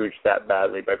screw the pooch that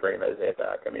badly by bringing Isaiah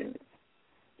back. I mean,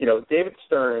 David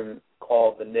Stern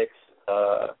called the Knicks,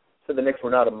 said the Knicks were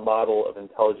not a model of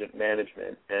intelligent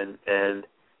management, and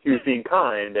he was being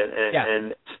kind,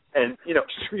 and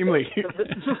extremely.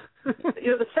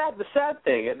 The sad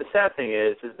thing is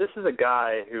this is a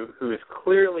guy who is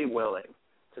clearly willing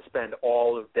to spend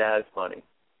all of Dad's money,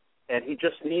 and he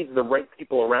just needs the right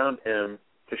people around him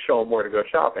to show him where to go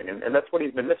shopping, and that's what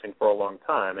he's been missing for a long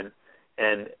time.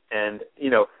 And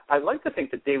I'd like to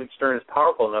think that David Stern is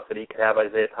powerful enough that he could have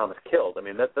Isaiah Thomas killed. I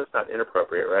mean, that's not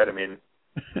inappropriate, right? I mean,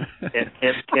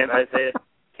 can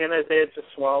Isaiah just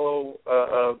swallow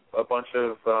a bunch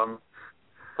of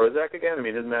Prozac again? I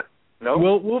mean, isn't that no?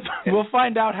 We'll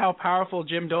find out how powerful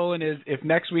Jim Dolan is if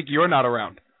next week you're not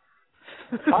around.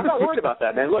 I'm not worried about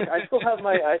that, man. Look, I still have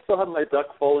my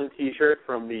Duck Folan T-shirt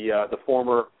from the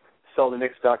former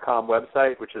SellTheKnicks.com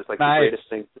website, which is like nice. The greatest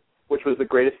thing. Which was the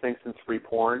greatest thing since free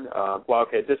porn.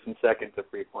 Distant second to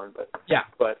free porn, but yeah.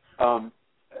 But I'd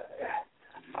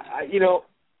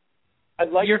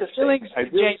like your to feelings,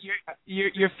 think, Jay,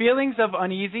 your feelings of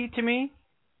uneasy to me.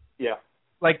 Yeah.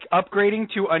 Like upgrading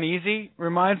to uneasy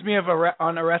reminds me of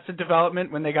on Arrested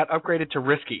Development when they got upgraded to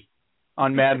risky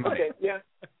on Mad Money. Okay.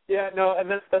 Yeah. No, and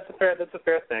that's a fair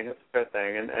thing.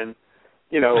 And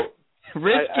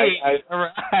risky. All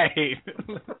right.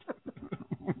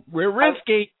 We're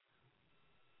risky.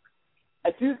 I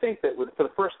do think that for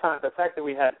the first time, the fact that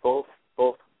we had both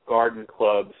Garden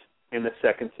clubs in the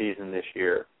second season this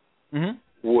year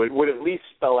would at least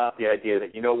spell out the idea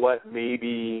that, you know what,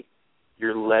 maybe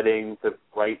you're letting the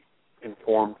right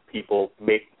informed people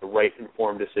make the right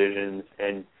informed decisions,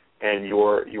 and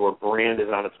your brand is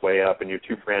on its way up, and your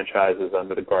two franchises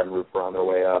under the Garden roof are on their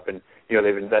way up, and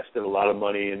they've invested a lot of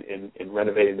money in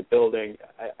renovating the building.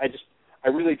 I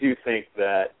really do think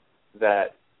that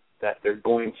they're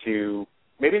going to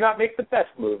maybe not make the best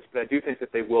moves, but I do think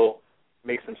that they will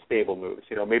make some stable moves.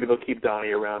 Maybe they'll keep Donnie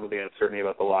around with the uncertainty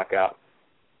about the lockout.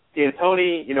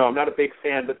 D'Antoni, I'm not a big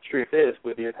fan, but the truth is,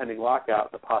 with the impending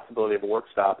lockout, the possibility of a work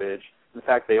stoppage, the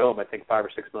fact they owe him, I think, $5 or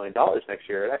 $6 million next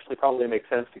year, it actually probably makes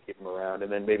sense to keep him around,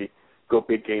 and then maybe go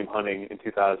big game hunting in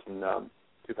 2012,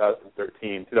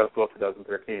 2013.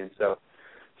 So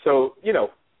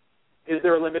is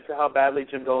there a limit to how badly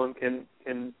Jim Dolan can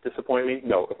disappoint me?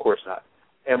 No, of course not.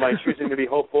 Am I choosing to be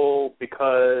hopeful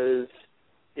because,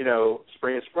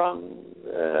 spring has sprung?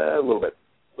 A little bit.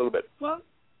 Well,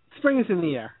 spring is in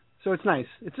the air, so it's nice.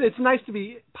 It's nice to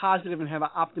be positive and have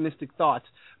optimistic thoughts.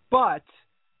 But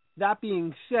that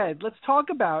being said, let's talk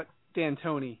about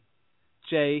D'Antoni,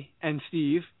 Jay, and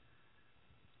Steve.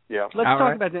 Yeah. Let's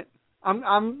talk about that. I'm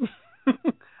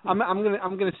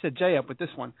gonna set Jay up with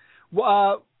this one.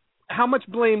 How much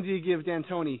blame do you give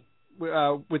D'Antoni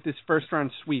with this first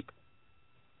round sweep?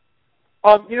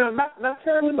 Not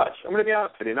terribly much. I'm going to be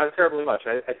honest with you, not terribly much.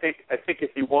 I think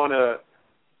if you want to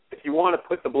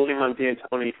put the blame on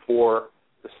D'Antoni for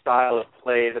the style of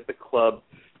play that the club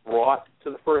brought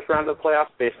to the first round of the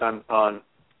playoffs, based on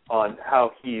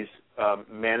how he's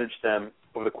managed them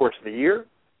over the course of the year,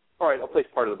 all right, I'll place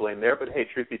part of the blame there. But hey,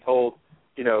 truth be told,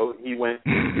 he went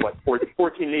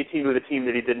 14-18 with a team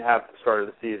that he didn't have at the start of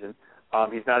the season.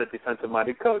 He's not a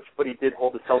defensive-minded coach, but he did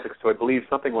hold the Celtics to, I believe,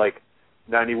 something like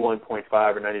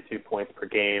 91.5 or 92 points per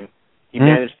game. He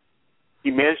managed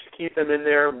to keep them in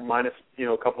there, minus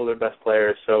a couple of their best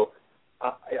players. So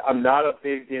I'm not a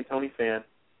big D'Antoni fan,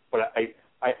 but I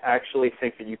actually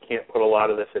think that you can't put a lot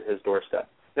of this at his doorstep.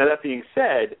 Now, that being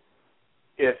said,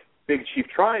 if Big Chief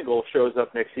Triangle shows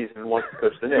up next season and wants to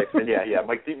coach the Knicks, then yeah,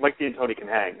 Mike D'Antoni can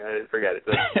hang. Forget it.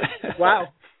 Wow.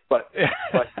 But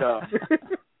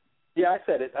yeah, I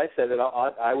said it.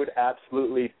 I would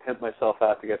absolutely pimp myself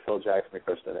out to get Phil Jackson to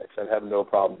coach the Knicks. I'd have no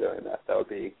problem doing that. That would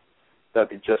be that'd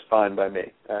be just fine by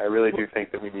me. I really do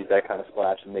think that we need that kind of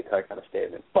splash and make that kind of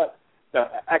statement. But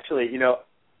actually,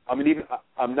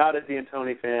 I'm not a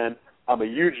D'Antoni fan. I'm a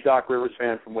huge Doc Rivers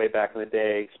fan from way back in the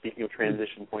day. Speaking of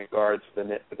transition point guards for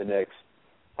the Knicks,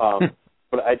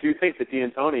 but I do think that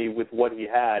D'Antoni, with what he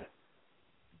had,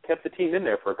 kept the team in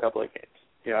there for a couple of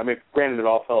games. Granted, it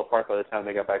all fell apart by the time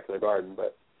they got back to the Garden,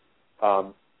 but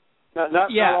not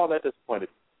all that disappointed.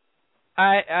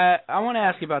 I want to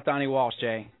ask you about Donnie Walsh,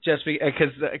 Jay, just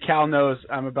because Cal knows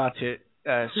I'm about to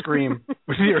scream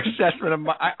with your assessment of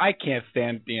I can't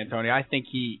stand D'Antoni. I think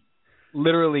he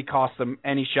literally cost them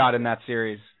any shot in that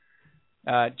series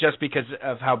just because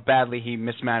of how badly he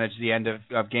mismanaged the end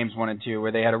of games 1 and 2,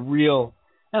 where they had a real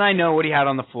 – and I know what he had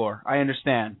on the floor. I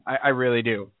understand. I really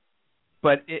do.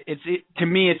 But to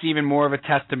me, it's even more of a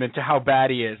testament to how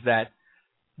bad he is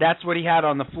that's what he had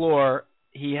on the floor.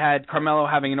 He had Carmelo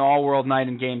having an all-world night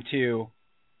in Game 2,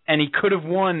 and he could have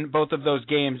won both of those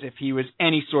games if he was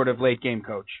any sort of late-game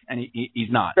coach, and he's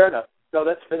not. Fair enough. No,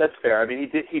 that's fair. I mean,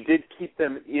 he did keep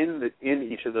them in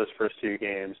each of those first 2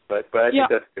 games, but I think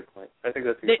that's a good point. I think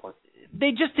that's a good point.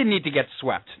 They just didn't need to get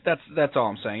swept. That's all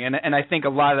I'm saying, and I think a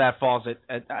lot of that falls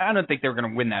at I don't think they were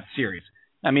going to win that series.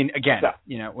 I mean, again,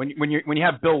 when you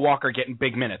have Bill Walker getting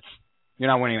big minutes, you're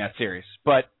not winning that series,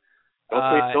 but.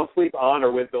 Don't sleep on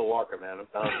or with Bill Walker, man. I'm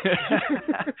telling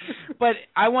you. But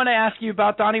I want to ask you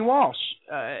about Donnie Walsh,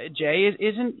 Jay.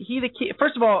 Isn't he the key?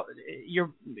 First of all,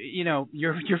 your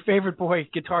favorite boy,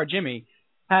 Guitar Jimmy,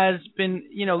 has been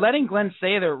letting Glenn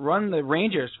Sather run the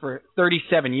Rangers for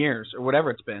 37 years or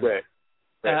whatever it's been. Right.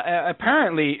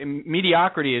 Apparently,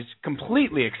 mediocrity is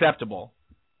completely acceptable.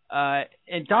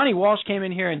 And Donnie Walsh came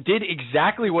in here and did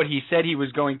exactly what he said he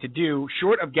was going to do,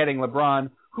 short of getting LeBron,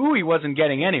 who he wasn't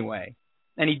getting anyway.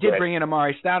 And he did bring in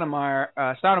Amari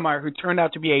Stoudemire, who turned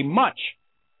out to be a much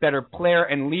better player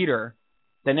and leader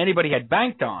than anybody had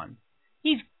banked on.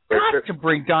 He's got to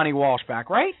bring Donnie Walsh back,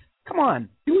 right? Come on.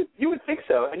 You would think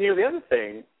so. And the other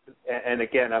thing, and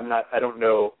again, I don't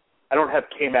know, I don't have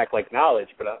KMac like knowledge,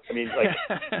 but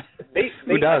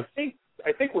who does?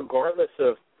 I think regardless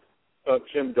of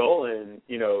Jim Dolan,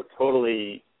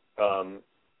 totally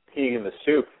peeing in the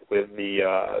soup with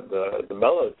the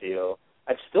Melo deal,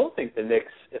 I still think the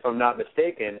Knicks, if I'm not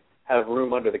mistaken, have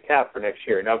room under the cap for next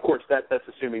year. Now, of course, that's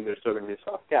assuming there's still going to be a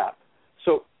soft cap.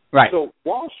 So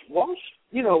Walsh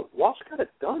got it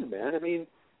done, man. I mean,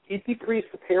 he decreased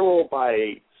the payroll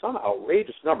by some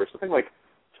outrageous number, something like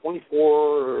 $24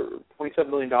 or $27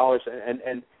 million,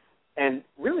 and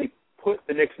really put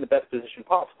the Knicks in the best position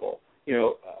possible.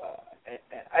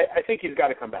 I think he's got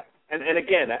to come back. And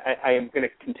again, I am going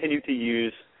to continue to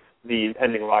use the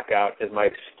impending lockout as my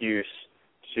excuse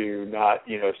to not,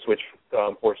 switch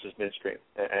horses midstream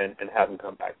and have him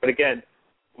come back. But again,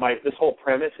 this whole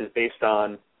premise is based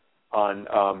on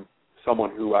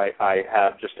someone who I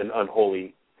have just an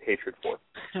unholy hatred for.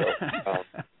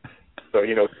 So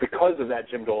because of that,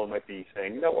 Jim Dolan might be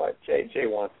saying, you know what, Jay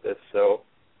wants this, so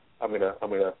I'm gonna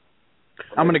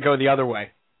go the other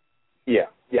way. Yeah.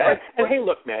 And hey,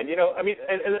 look, man,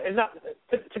 and not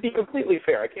to be completely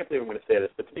fair, I can't believe I'm going to say this,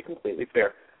 but to be completely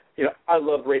fair, I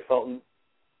love Ray Felton,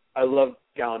 I love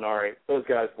Gallinari. Those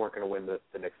guys weren't going to win the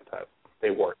Knicks title. They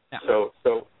weren't. Yeah.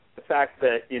 So the fact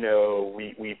that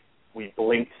we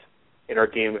blinked in our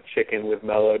game of chicken with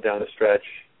Melo down the stretch,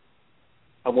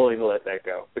 I'm willing to let that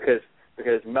go because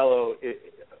Melo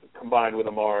combined with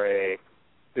Amare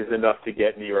is enough to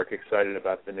get New York excited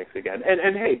about the Knicks again.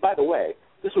 And hey, by the way,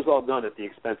 this was all done at the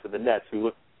expense of the Nets, who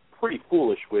looked pretty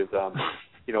foolish with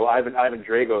Ivan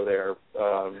Drago there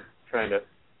trying to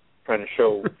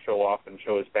show off and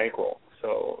show his bankroll.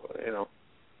 So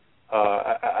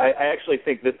I actually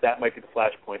think that might be the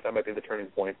flashpoint. That might be the turning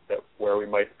point where we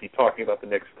might be talking about the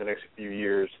Knicks for the next few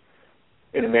years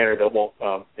in a manner that won't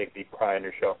make me cry on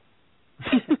your show.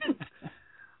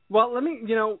 Well,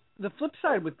 the flip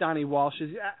side with Donnie Walsh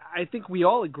is I think we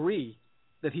all agree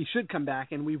that he should come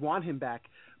back and we want him back.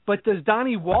 But does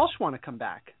Donnie Walsh want to come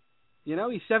back?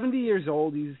 He's 70 years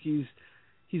old.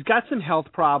 He's got some health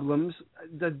problems.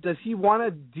 Does he want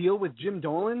to deal with Jim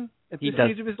Dolan at this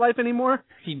stage of his life anymore?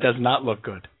 He does not look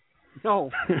good. No.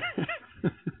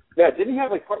 Yeah, didn't he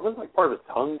have wasn't part of his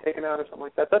tongue taken out or something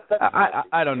like that?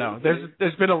 I don't know.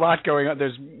 There's been a lot going on.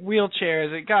 There's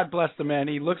wheelchairs. God bless the man.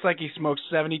 He looks like he smokes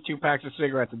 72 packs of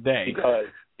cigarettes a day.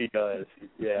 He does.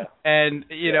 Yeah. And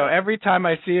every time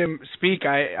I see him speak,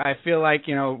 I feel like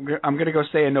I'm going to go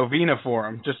say a novena for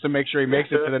him just to make sure he makes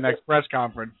it to the next press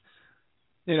conference.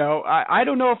 I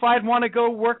don't know if I'd want to go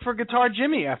work for Guitar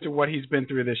Jimmy after what he's been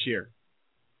through this year.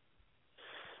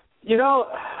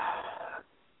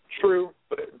 True,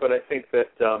 but I think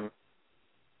that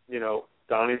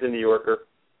Donnie's a New Yorker,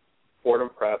 Fordham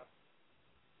Prep.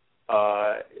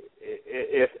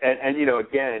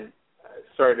 Again,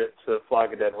 sorry to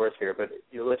flog a dead horse here, but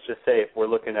let's just say if we're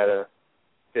looking at a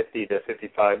 50 to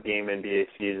 55 game NBA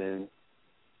season,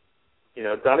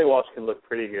 Donnie Walsh can look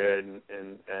pretty good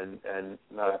and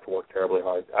not have to work terribly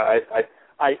hard. I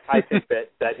think that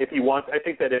if he wants, I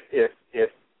think that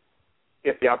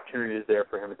if the opportunity is there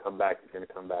for him to come back, he's going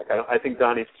to come back. I think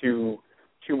Donnie's too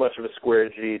much of a square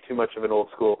G, too much of an old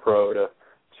school pro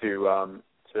to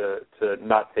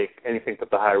not take anything but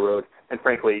the high road, and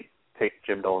frankly, take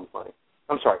Jim Dolan's money.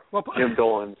 I'm sorry, Jim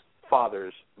Dolan's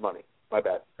father's money. My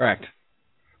bad. Correct.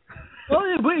 Well,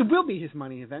 it will be his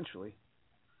money eventually,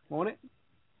 won't it?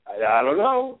 I don't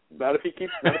know. Not if he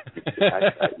keeps. Part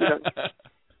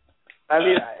of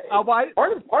me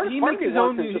wants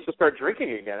him just to start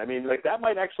drinking again. I mean, like that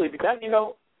might actually be that.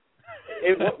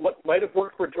 What might have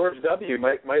worked for George W.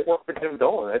 might work for Jim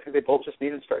Dolan. I think they both just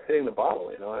need to start hitting the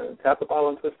bottle. Tap the bottle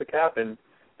and twist the cap, and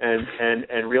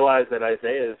realize that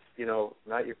Isaiah is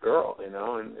not your girl. And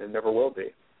never will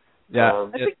be. Yeah.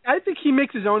 I think he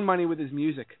makes his own money with his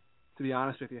music. To be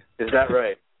honest with you. Is that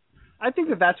right? I think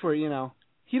that's where he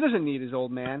doesn't need his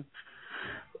old man.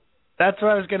 That's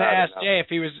what I was going to ask Jay,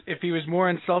 if he was more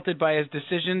insulted by his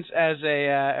decisions as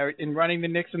in running the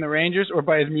Knicks and the Rangers, or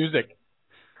by his music.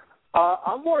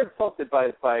 I'm more insulted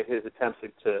by his attempts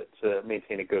to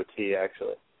maintain a goatee.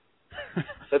 Actually,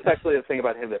 that's actually the thing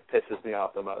about him that pisses me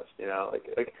off the most.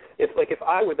 If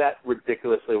I were that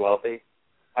ridiculously wealthy,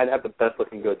 I'd have the best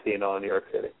looking goatee in all New York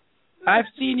City. I've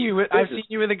seen you with a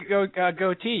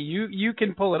goatee. You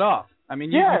can pull it off. I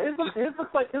mean, his looks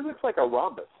like a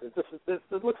rhombus. It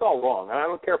looks all wrong. I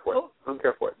don't care for it.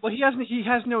 Well, he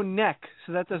has no neck,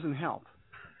 so that doesn't help.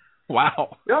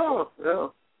 Wow. No.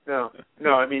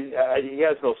 I mean, he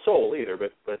has no soul either. But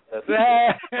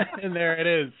and there it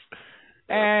is.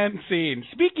 And scene.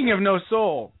 Speaking of no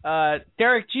soul,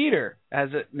 Derek Jeter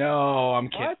has it. No, I'm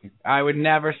kidding. What? I would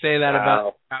never say that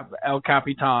about El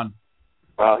Capitan.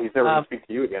 Well, he's never going to speak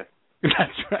to you again.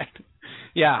 That's right.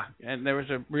 Yeah, and there was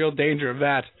a real danger of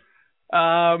that.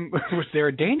 Was there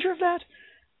a danger of that?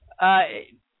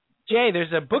 Jay,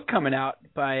 there's a book coming out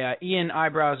by Ian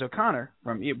Eyebrows O'Connor.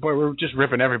 Boy, we're just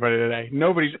ripping everybody today.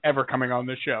 Nobody's ever coming on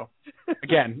this show.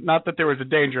 Again, not that there was a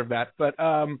danger of that, but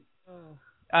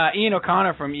Ian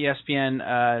O'Connor from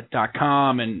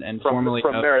ESPN.com and formerly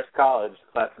from Marist College,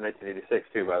 class of 1986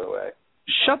 too, by the way.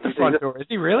 Shut the front door. Is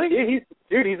he really?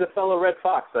 He's a fellow Red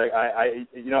Fox. I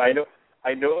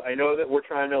know that we're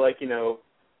trying to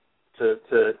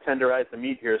to tenderize the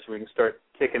meat here so we can start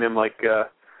kicking him like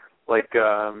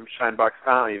Shinebox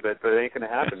Tommy, but it ain't gonna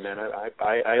happen, man.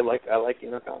 I like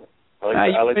Ian O'Connor.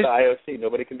 I like the IOC.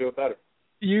 Nobody can do it better.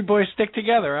 You boys stick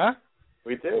together, huh?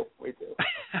 We do.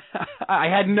 I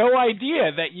had no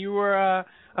idea that you were a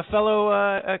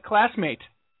fellow classmate.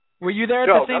 Were you there at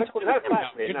the same time? Not a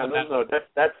classmate. No.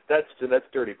 That's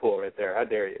dirty pool right there. How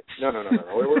dare you? No.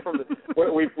 We're from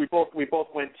we both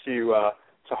went to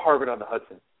Harvard on the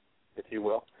Hudson, if you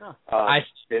will. I'm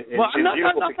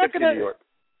not Poughkeepsie, New York.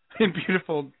 In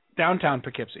beautiful downtown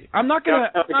Poughkeepsie. I'm not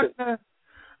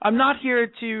here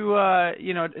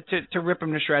to rip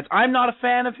him to shreds. I'm not a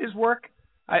fan of his work.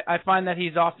 I find that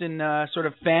he's often sort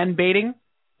of fan baiting,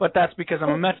 but that's because I'm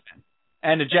a Mets fan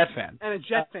and a Jet fan. And a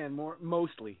Jet fan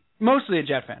mostly. Mostly a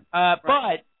Jet fan. Right.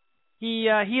 But he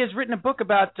has written a book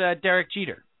about Derek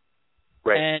Jeter.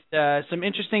 Right. And some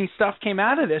interesting stuff came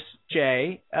out of this,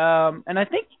 Jay. And I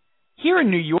think here in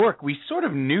New York we sort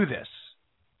of knew this.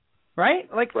 Right?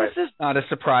 This is not a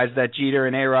surprise that Jeter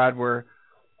and A-Rod were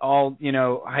all,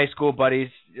 high school buddies,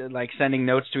 sending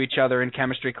notes to each other in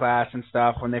chemistry class and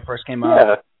stuff when they first came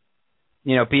up.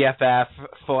 BFF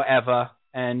forever.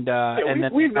 And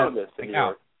we've known this in New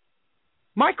York.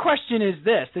 My question is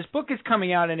this. This book is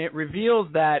coming out, and it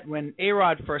reveals that when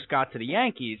A-Rod first got to the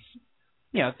Yankees,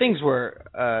 things were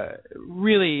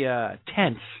really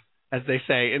tense, as they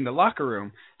say, in the locker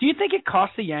room. Do you think it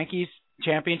cost the Yankees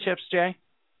championships, Jay?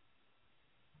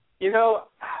 I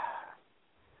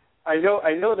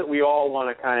know that we all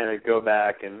want to kind of go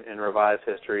back and revise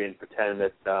history and pretend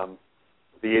that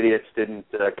the idiots didn't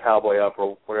cowboy up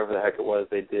or whatever the heck it was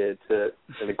they did to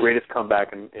the greatest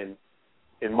comeback in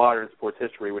modern sports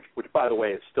history, which by the way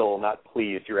is still not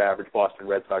pleased your average Boston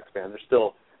Red Sox fan. They're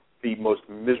still the most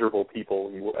miserable people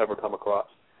you will ever come across.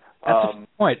 That's the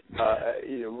point.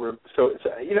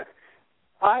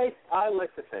 I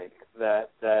like to think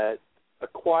that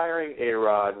acquiring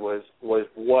A-Rod was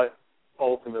what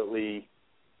ultimately,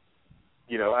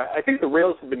 I think the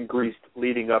rails have been greased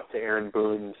leading up to Aaron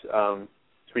Boone's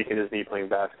tweaking his knee playing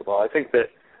basketball. I think that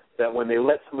that when they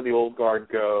let some of the old guard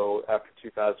go after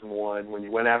 2001, when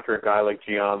you went after a guy like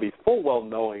Giambi, full well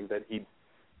knowing that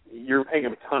you're paying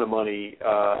him a ton of money,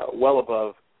 well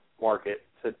above market,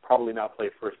 to probably not play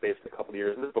first base in a couple of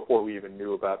years. And this is before we even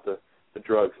knew about the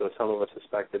drugs, so some of us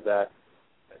suspected that.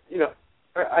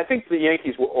 I think the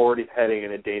Yankees were already heading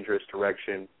in a dangerous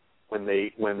direction when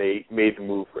they made the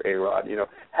move for A-Rod.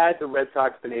 Had the Red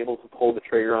Sox been able to pull the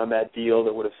trigger on that deal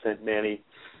that would have sent Manny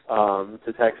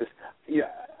to Texas,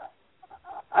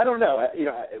 I don't know.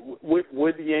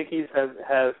 Would the Yankees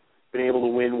have been able to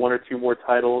win one or two more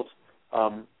titles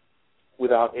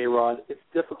without A-Rod? It's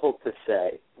difficult to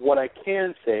say. What I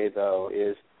can say, though,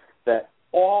 is that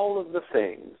all of the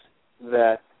things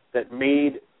that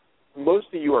made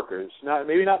most New Yorkers,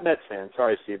 maybe not Mets fans,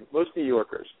 sorry, Steve, most New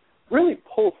Yorkers really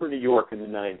pull for New York in the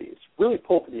 90s, really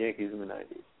pull for the Yankees in the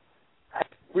 90s,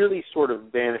 really sort of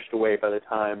vanished away by the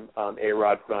time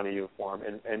A-Rod put on a uniform.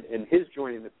 And his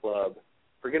joining the club,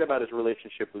 forget about his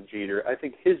relationship with Jeter, I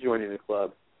think his joining the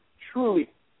club truly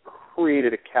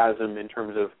created a chasm in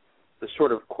terms of the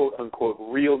sort of quote-unquote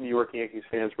real New York Yankees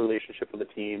fans' relationship with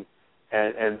the team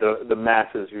and the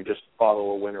masses who just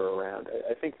follow a winner around.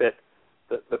 I think that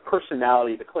the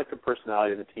personality, the collective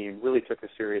personality of the team really took a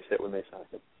serious hit when they signed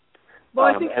him.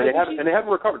 Well, they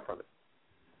haven't recovered from it.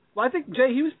 Well, I think,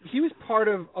 Jay, he was part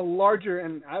of a larger,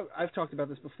 and I've talked about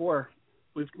this before.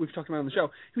 We've talked about it on the show.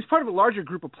 He was part of a larger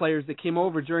group of players that came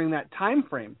over during that time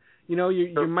frame.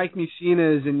 Your Mike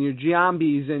Mussinas and your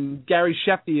Giambis and Gary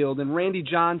Sheffield and Randy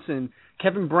Johnson,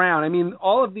 Kevin Brown. I mean,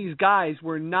 all of these guys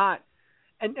were not.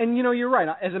 And you're right.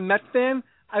 As a Mets fan,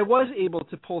 I was able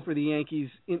to pull for the Yankees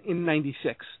in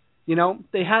 '96.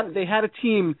 They had a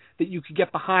team that you could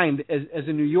get behind as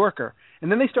a New Yorker,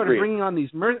 and then they started bringing on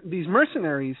these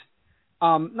mercenaries.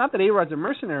 Not that A-Rod's a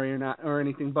mercenary or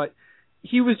anything, but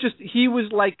he was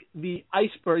like the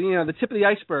iceberg, the tip of the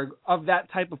iceberg of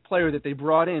that type of player that they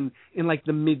brought in like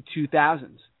the mid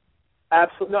 2000s.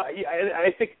 Absolutely, no,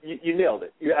 I think you nailed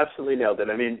it. You absolutely nailed it.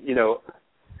 I mean,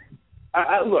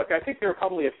 look, I think there are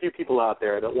probably a few people out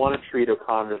there that want to treat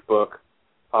O'Connor's book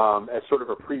as sort of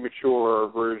a premature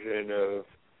version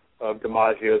of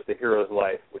DiMaggio's The Hero's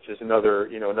Life, which is another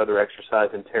exercise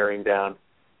in tearing down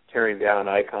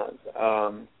icons.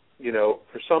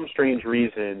 For some strange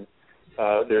reason,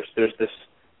 there's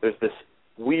this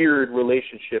weird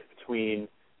relationship between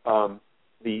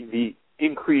the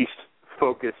increased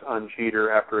focus on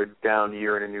Jeter after a down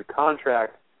year and a new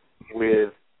contract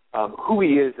with who he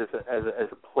is as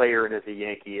a player and as a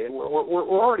Yankee. And we're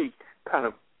already kind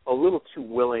of a little too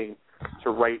willing to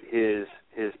write his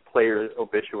player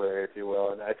obituary, if you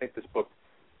will. And I think this book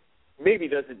maybe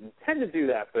doesn't intend to do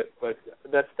that, but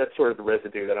that's sort of the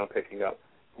residue that I'm picking up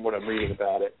from what I'm reading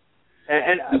about it.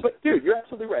 But dude, you're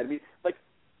absolutely right. I mean, like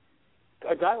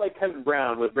a guy like Kevin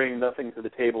Brown was bringing nothing to the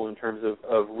table in terms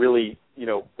of really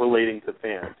relating to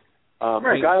fans.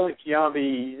 Right. A guy like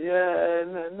Giambi,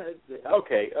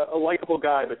 okay, a likable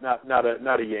guy, but not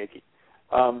a Yankee.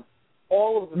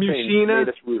 All of the things made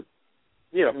us root.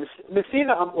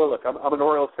 Messina. I'm an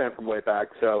Orioles fan from way back.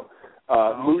 So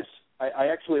Moose, I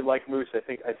actually like Moose. I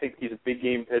think he's a big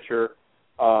game pitcher.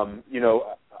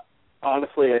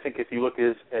 Honestly, I think if you look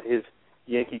at his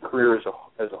Yankee career as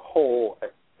a whole,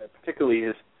 particularly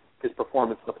his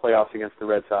performance in the playoffs against the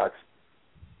Red Sox,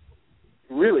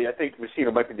 really, I think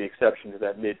Messina might be the exception to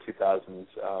that mid-2000s,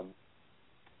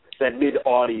 that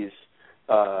mid-Aughties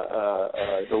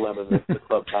dilemma that the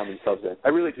club found themselves in. I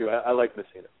really do. I like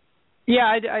Messina.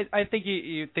 Yeah, I think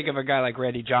you think of a guy like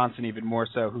Randy Johnson even more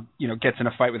so, who gets in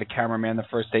a fight with a cameraman the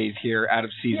first day he's here out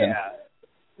of season. Yeah.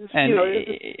 And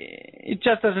it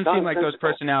just doesn't seem like those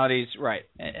personalities, right?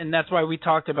 And that's why we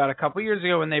talked about a couple years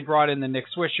ago when they brought in the Nick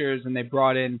Swishers and they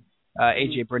brought in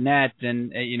A.J. Burnett,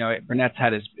 and Burnett's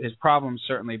had his problems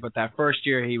certainly, but that first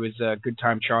year he was a good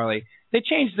time Charlie. They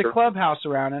changed the clubhouse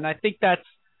around, and I think that's,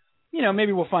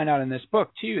 maybe we'll find out in this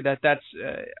book too that's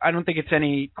I don't think it's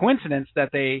any coincidence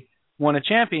that they won a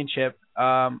championship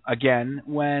again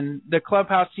when the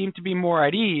clubhouse seemed to be more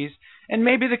at ease, and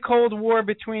maybe the Cold War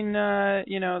between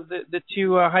the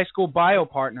two high school bio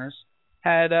partners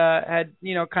had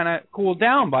kind of cooled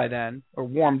down by then or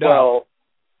warmed up. Well,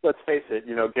 let's face it,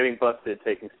 getting busted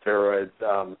taking steroids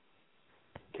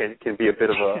can be a bit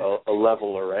of a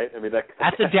leveler, right? I mean,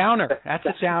 that's a downer. That's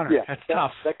a downer. Yeah, that's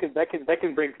tough. That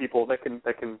can bring people. That can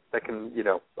add a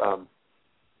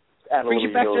brings little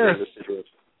you back to earth. To the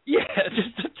situation. Yeah,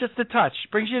 just a touch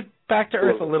brings you back to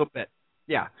earth a little bit.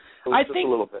 Yeah, just a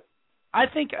little bit. I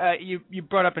think you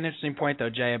brought up an interesting point though,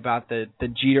 Jay, about the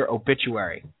Jeter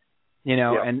obituary.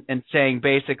 And saying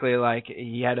basically like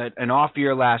he had an off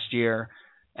year last year.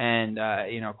 and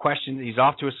questions. He's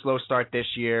off to a slow start this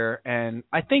year, and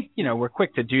I think we're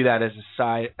quick to do that as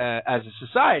a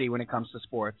society when it comes to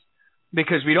sports,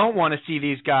 because we don't want to see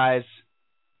these guys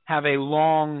have a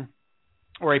long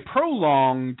or a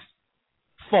prolonged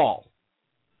fall.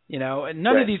 And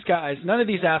none of these guys, none of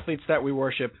these athletes that we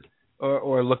worship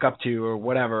or look up to or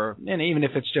whatever, and even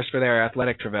if it's just for their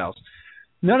athletic travails,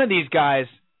 none of these guys,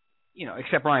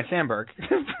 except Ryan Sandberg,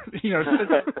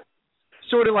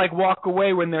 sort of like walk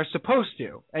away when they're supposed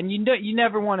to. And you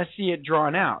never want to see it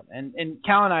drawn out. And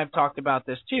Cal and I have talked about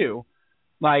this too,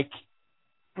 like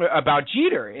about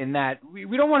Jeter, in that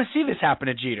we don't want to see this happen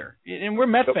to Jeter. And we're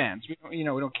Met fans. We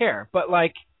don't care. But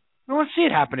like, we don't want to see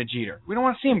it happen to Jeter. We don't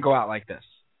want to see him go out like this.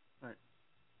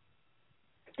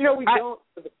 We don't.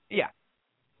 Yeah.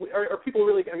 Are people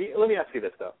really? I mean, let me ask you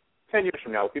this though: 10 years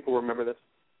from now, will people remember this?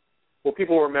 Will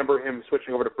people remember him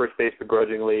switching over to first base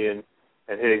begrudgingly and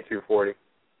hitting 240?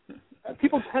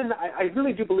 People tend. I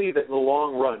really do believe that in the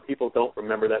long run, people don't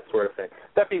remember that sort of thing.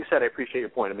 That being said, I appreciate your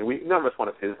point. I mean, none of us want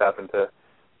to see this happen to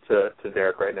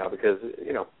Derek right now, because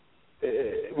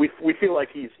we feel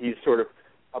like he's sort of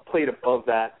played above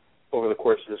that over the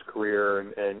course of his career,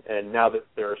 and now that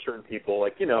there are certain people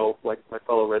like my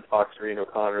fellow Red Sox or Ian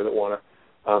O'Connor that want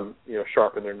to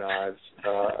sharpen their knives,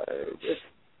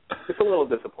 it's a little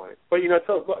disappointing. But it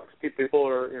sells books. People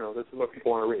are this is what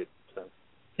people want to read. So.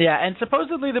 Yeah, and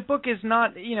supposedly the book is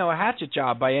not a hatchet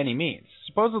job by any means.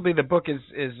 Supposedly the book is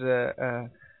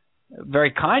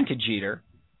very kind to Jeter,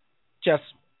 just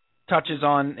touches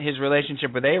on his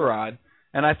relationship with A-Rod.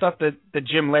 And I thought that the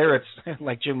Jim Leyritz,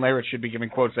 like Jim Leyritz should be giving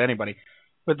quotes to anybody,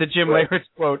 but the Jim Leyritz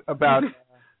quote about,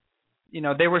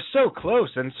 they were so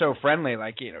close and so friendly.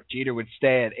 Like, Jeter would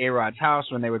stay at A-Rod's house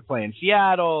when they would play in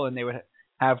Seattle, and they would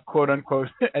have, quote unquote,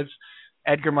 as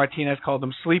Edgar Martinez called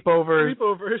them, sleepovers.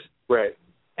 Right.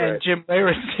 And Jim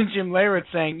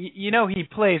Leyritz saying, he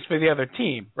plays for the other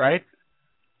team, right?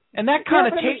 And that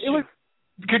connotation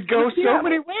could go so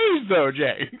many ways, though,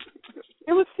 Jay.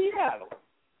 It was Seattle.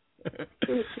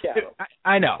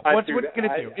 I know. What's it going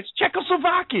to do? It's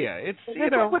Czechoslovakia. It's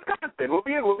Wisconsin. We'll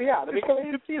be out. I mean, it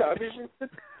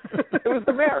was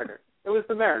the Mariners. It was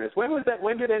the Mariners. When was that?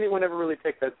 When did anyone ever really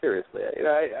take that seriously?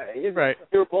 Right.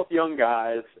 They were both young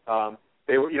guys.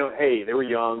 They were, they were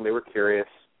young. They were curious.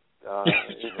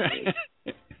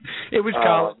 It was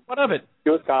college. What of it?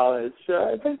 It was college.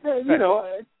 I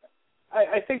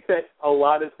think that a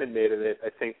lot has been made of it. I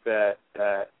think that.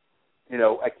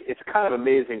 It's kind of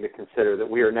amazing to consider that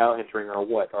we are now entering our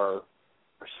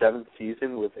seventh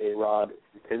season with A-Rod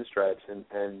and pinstripes, and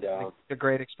it's a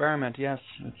great experiment. Yes,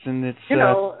 it's in its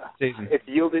season. It's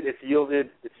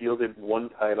yielded one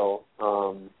title.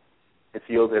 It's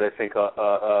yielded, I think,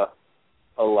 a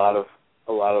lot of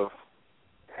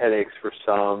headaches for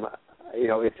some.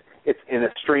 It's in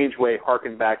a strange way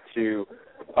harkened back to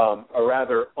a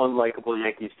rather unlikable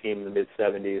Yankees team in the mid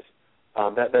 '70s.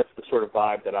 That's the sort of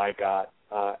vibe that I got.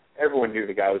 Everyone knew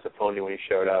the guy was a phony when he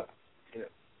showed up.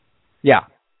 Yeah,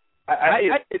 I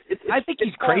think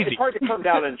he's crazy. It's hard to come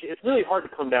down on. It's really hard to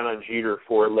come down on Jeter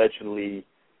for allegedly,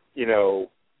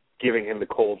 giving him the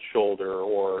cold shoulder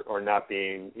or not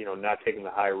being, not taking the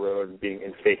high road and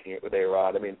faking it with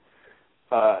A-Rod. I mean,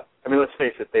 let's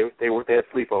face it. They had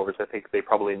sleepovers. I think they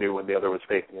probably knew when the other was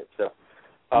faking it. So,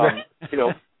 I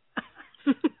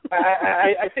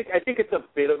think it's a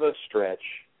bit of a stretch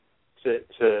to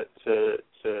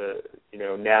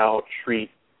now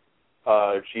treat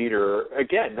Jeter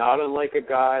again, not unlike a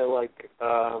guy like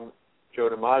Joe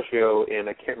DiMaggio, and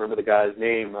I can't remember the guy's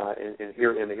name in the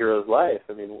Hero's Life.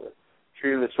 I mean,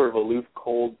 treat him as sort of aloof,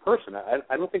 cold person.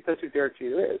 I don't think that's who Derek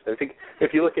Jeter is. I think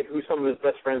if you look at who some of his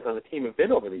best friends on the team have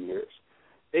been over the years,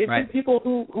 they've been people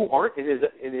who aren't in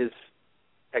his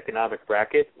economic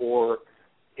bracket or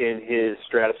in his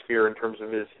stratosphere in terms of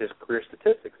his career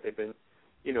statistics. They've been,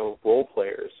 role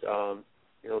players.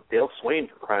 Dale Swain,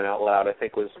 for crying out loud, I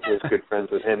think was good friends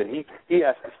with him, and he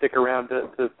asked to stick around to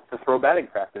throw batting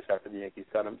practice after the Yankees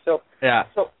cut him. So yeah.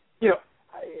 So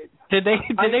did they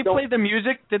play the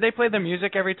music? Did they play the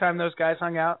music every time those guys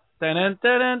hung out? Asking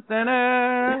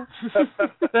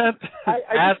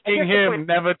him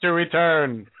never to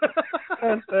return.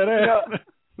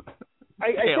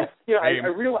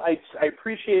 I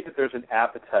appreciate that there's an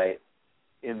appetite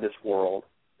in this world,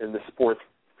 in the sports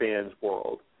fans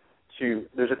world,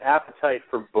 there's an appetite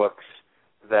for books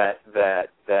that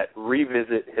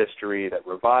revisit history, that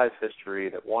revise history,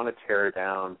 that want to tear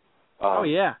down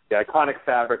the iconic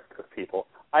fabric of people.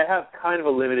 I have kind of a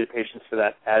limited patience for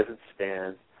that as it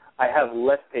stands. I have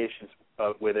less patience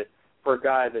with it for a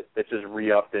guy that just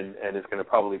re-upped and is going to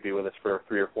probably be with us for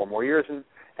 3 or 4 more years. And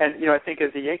I think as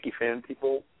a Yankee fan,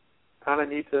 people kind of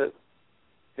need to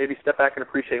maybe step back and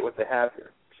appreciate what they have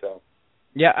here. So.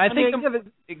 Yeah, I think.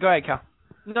 Go ahead, Cal.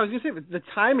 No, I was going to say, the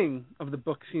timing of the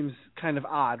book seems kind of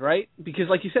odd, right? Because,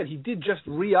 like you said, he did just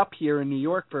re-up here in New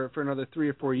York for another 3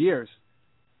 or 4 years.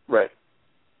 Right.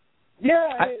 Yeah,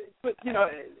 but,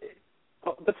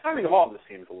 the timing of all of this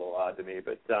seems a little odd to me,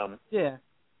 but... yeah.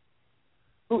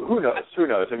 Who knows? Who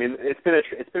knows? I mean, it's been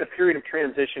a period of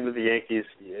transition with the Yankees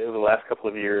over the last couple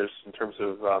of years in terms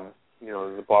of,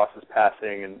 the bosses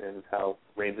passing and how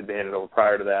reins had been handed over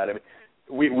prior to that. I mean,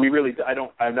 we really,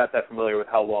 I'm not that familiar with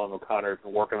how long O'Connor has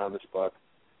been working on this book.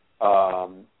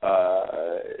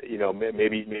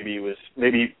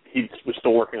 Maybe he was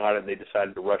still working on it and they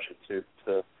decided to rush it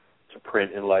to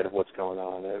print in light of what's going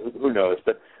on. Who knows?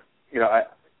 But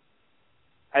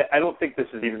I don't think this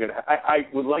is even going to. I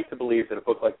would like to believe that a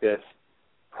book like this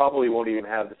probably won't even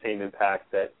have the same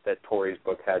impact that Torrey's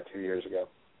book had 2 years ago.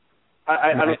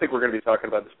 I don't think we're going to be talking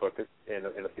about this book in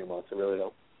a few months. I really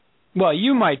don't. Well,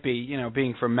 you might be,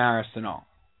 being from Marist and all.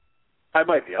 I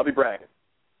might be. I'll be bragging.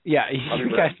 Yeah,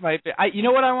 you guys might be. You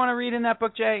know what I want to read in that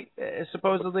book, Jay?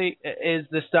 Supposedly, is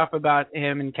the stuff about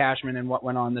him and Cashman and what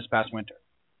went on this past winter.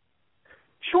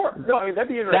 Sure. No, I mean that'd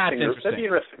be interesting. That's interesting. That'd be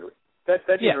interesting to read.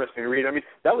 That'd be interesting to read. I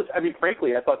mean,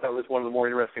 frankly, I thought that was one of the more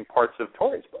interesting parts of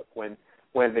Torrey's book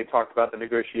when they talked about the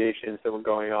negotiations that were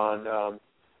going on,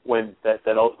 when that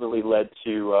ultimately led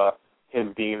to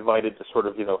him being invited to sort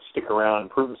of stick around and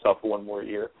prove himself for one more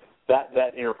year.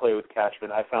 That interplay with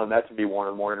Cashman, I found that to be one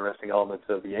of the more interesting elements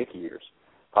of the Yankee years.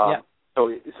 So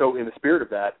in the spirit of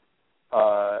that,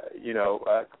 I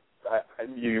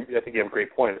think you have a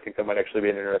great point. I think that might actually be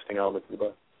an interesting element to the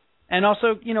book. And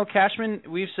also, Cashman,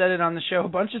 we've said it on the show a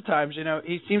bunch of times,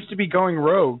 he seems to be going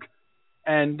rogue.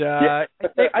 And I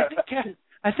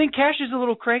think Cash is a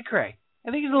little cray-cray.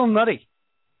 I think he's a little nutty.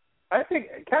 I think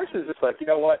Cash is just like, you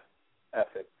know what? F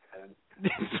it. And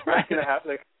that's right. What's going to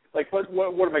happen? Like what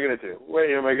am I going to do?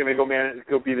 Am I going to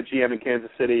go be the GM in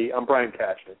Kansas City? I'm Brian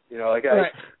Cashman. Right.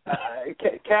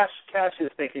 Cash is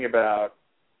thinking about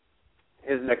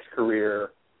his next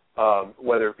career,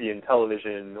 whether it be in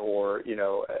television or,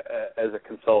 as a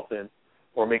consultant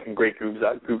or making great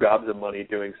gobs of money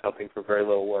doing something for very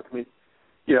little work. I mean,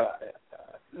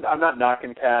 I'm not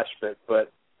knocking Cash,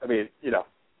 but I mean,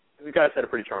 the guy's had a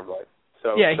pretty charmed life.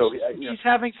 So he's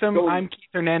having some I'm Keith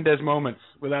Hernandez moments,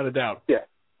 without a doubt. Yeah.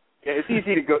 Yeah, it's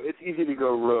easy to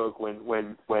go rogue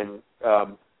when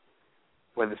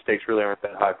the stakes really aren't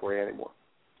that high for you anymore.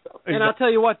 So. And I'll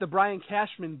tell you what, the Brian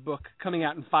Cashman book coming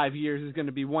out in 5 years is going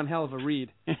to be one hell of a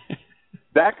read.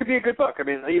 That could be a good book. I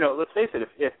mean, let's face it.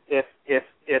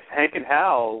 If Hank and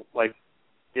Hal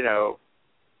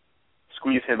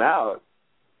squeeze him out,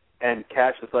 and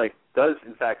Cash is does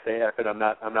in fact say, "F it, I'm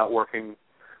not working."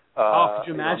 Could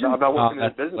you imagine? I'm not working in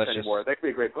this business delicious. anymore. That could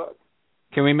be a great book.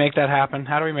 Can we make that happen?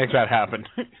 How do we make that happen?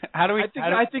 I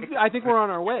think we're on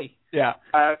our way. Yeah.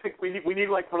 I think we need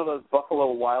one of those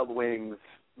Buffalo Wild Wings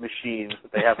machines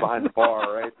that they have behind the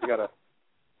bar, right? We gotta.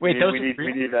 Wait,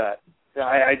 we need that. Yeah,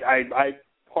 I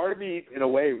part of me in a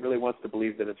way really wants to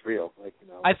believe that it's real.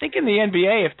 I think in the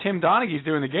NBA, if Tim Donaghy's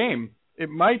doing the game, it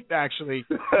might actually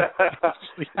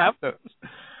have those.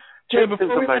 Jay, Tim's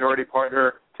a minority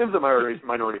partner. Tim's a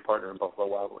minority partner in Buffalo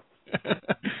Wild Wings.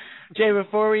 Jay,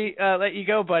 before we let you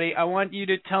go, buddy, I want you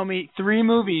to tell me 3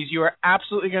 movies you are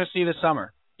absolutely going to see this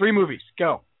summer. 3 movies.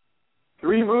 Go.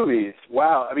 3 movies.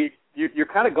 Wow. I mean, you're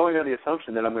kind of going on the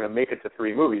assumption that I'm going to make it to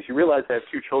 3 movies. You realize I have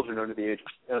 2 children under the ages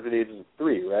of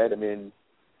 3, right? I mean,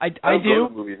 I don't do. go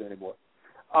to movies anymore.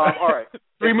 All right.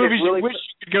 3 movies really you wish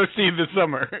you could go see this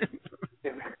summer.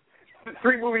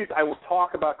 3 movies I will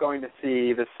talk about going to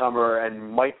see this summer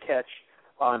and might catch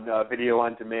on video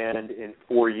on demand in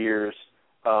 4 years.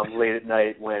 Late at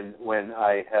night when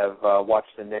I have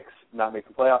watched the Knicks not make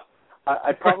the playoffs.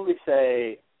 I'd probably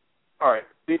say, all right,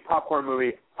 big popcorn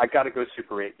movie, I got to go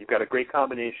Super 8. You've got a great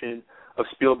combination of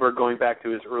Spielberg going back to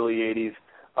his early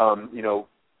 80s,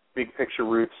 big picture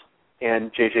roots,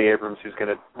 and J.J. Abrams who's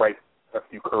going to write a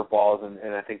few curveballs,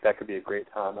 and I think that could be a great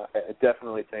time. I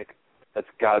definitely think that's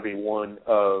got to be one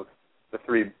of the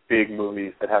 3 big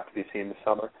movies that have to be seen this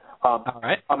summer. All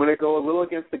right. I'm going to go a little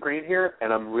against the grain here,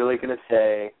 and I'm really going to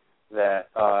say that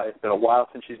it's been a while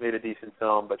since she's made a decent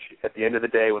film, but at the end of the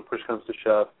day, when push comes to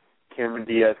shove, Cameron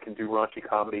Diaz can do raunchy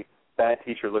comedy. Bad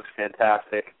Teacher looks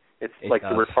fantastic. It like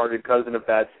does. The retarded cousin of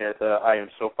Bad Santa. I am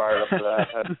so fired up for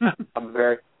that. I'm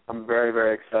very,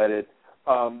 very excited.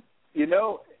 I'm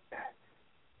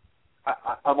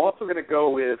also going to go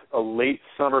with a late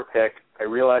summer pick. I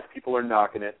realize people are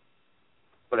knocking it.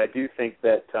 but I do think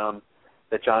that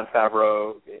that Jon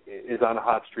Favreau is on a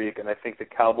hot streak, and I think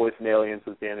that Cowboys and Aliens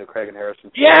with Daniel Craig and Harrison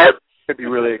Ford Yes! could be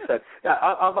really exciting. Yeah,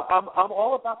 I'm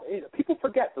all about. People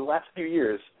forget the last few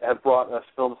years have brought us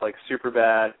films like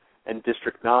Superbad and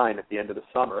District 9 at the end of the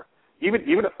summer. Even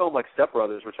a film like Step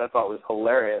Brothers, which I thought was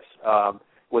hilarious,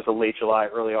 was a late July,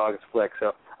 early August flick.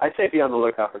 So I'd say be on the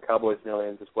lookout for Cowboys and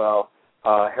Aliens as well.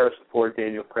 Harrison Ford,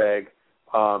 Daniel Craig,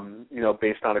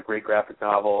 based on a great graphic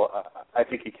novel. I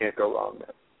think you can't go wrong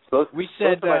there. So those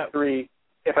are my three.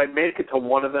 If I make it to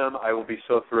one of them, I will be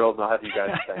so thrilled, and I'll have you guys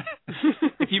say.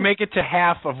 If you make it to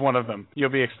half of one of them,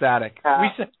 you'll be ecstatic.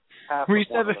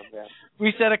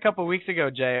 We said a couple of weeks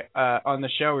ago, Jay, on the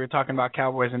show, we were talking about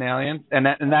Cowboys and Aliens, and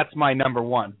that's my number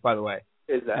one, by the way.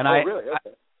 Is that? And really?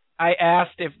 Okay. I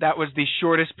asked if that was the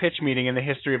shortest pitch meeting in the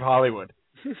history of Hollywood.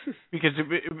 Because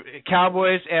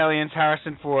Cowboys, Aliens,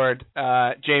 Harrison Ford,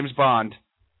 James Bond,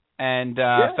 and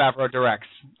Favreau directs.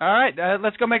 All right,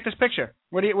 let's go make this picture.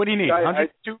 What do you need?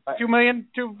 2 million?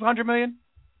 200 million?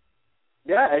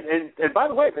 Yeah, and by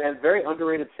the way, man, very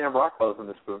underrated Sam Rockwell's in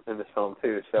this film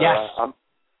too. So yes.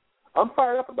 I'm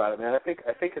fired up about it, man. I think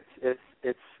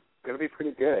it's going to be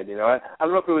pretty good. I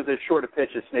don't know if it was as short a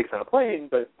pitch as Snakes on a Plane,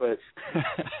 but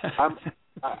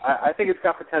I think it's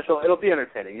got potential. It'll be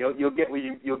entertaining. You'll get what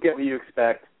you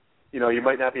expect. You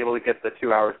might not be able to get the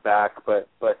 2 hours back, but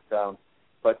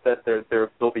that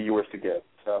they'll be yours to get.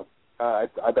 So I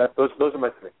bet those are my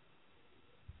three.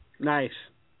 Nice.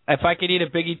 If I could eat a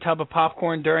biggie tub of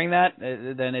popcorn during that,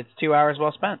 then it's 2 hours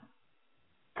well spent.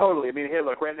 Totally. I mean, hey,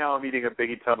 look, right now I'm eating a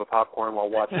biggie tub of popcorn while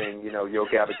watching, Yo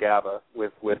Gabba Gabba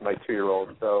with my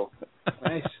 2-year-old. So,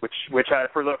 nice. Which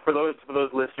for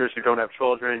those listeners who don't have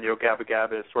children, Yo Gabba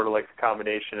Gabba is sort of like a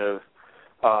combination of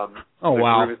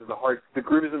Grooves in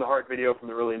the Heart video from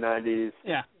the early '90s.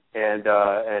 Yeah. And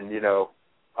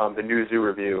the new Zoo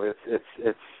review.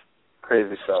 It's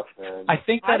crazy stuff, man. I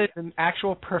think that is an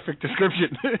actual perfect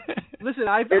description. Listen,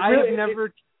 I have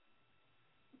never.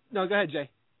 No, go ahead, Jay.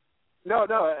 No.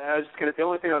 I was just gonna. The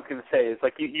only thing I was gonna say is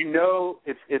like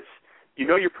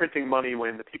you're printing money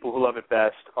when the people who love it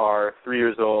best are 3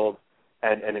 years old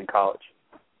and in college.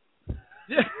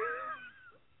 Yeah.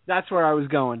 That's where I was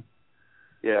going.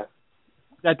 Yeah.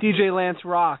 That DJ Lance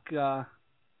Rock, man,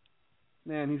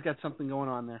 he's got something going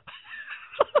on there.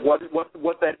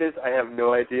 What that is, I have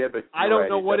no idea. But I don't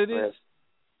know what it is.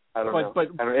 I don't know. But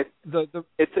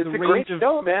it's a great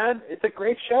show, man. It's a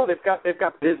great show. They've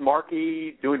got Biz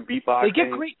Markie doing beatboxing. They get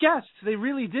great guests. They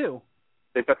really do.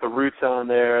 They've got the Roots on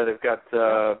there. They've got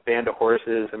Band of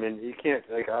Horses. I mean, you can't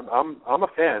like. I'm a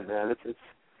fan, man.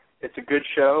 It's a good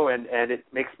show, and it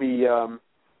makes me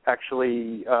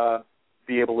actually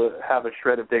be able to have a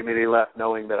shred of dignity left,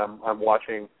 knowing that I'm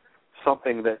watching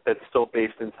something that's still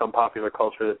based in some popular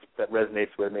culture that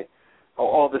resonates with me.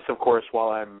 All this, of course, while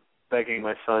I'm begging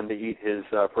my son to eat his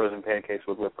frozen pancakes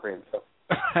with whipped cream. So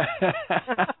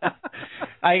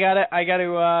I gotta.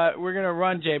 We're gonna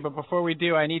run, Jay, but before we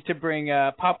do, I need to bring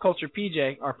Pop Culture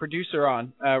PJ, our producer,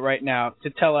 on right now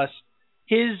to tell us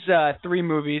his 3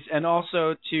 movies, and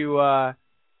also to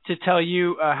tell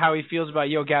you how he feels about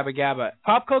Yo Gabba Gabba.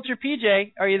 Pop Culture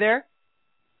PJ, are you there?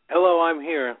 Hello, I'm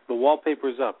here. The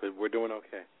wallpaper's up. We're doing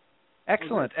okay.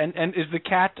 Excellent. And is the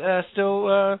cat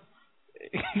still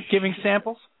giving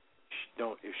samples?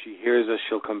 If she hears us,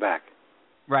 she'll come back.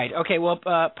 Right. Okay. Well,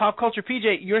 Pop Culture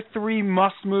PJ, your 3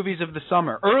 must movies of the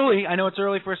summer. Early. I know it's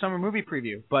early for a summer movie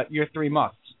preview, but your 3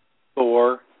 musts.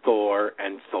 Thor,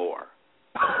 and Thor.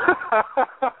 I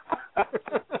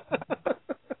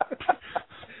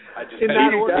just finished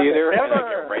the theater and I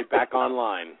get right back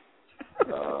online.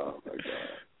 Oh my God.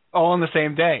 All on the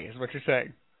same day is what you're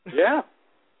saying. Yeah.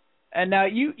 And now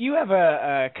you have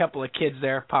a couple of kids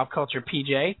there, Pop Culture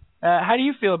PJ. How do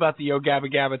you feel about the Yo Gabba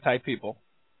Gabba type people?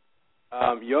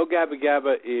 Yo Gabba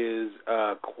Gabba is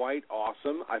quite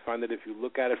awesome. I find that if you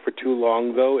look at it for too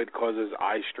long, though, it causes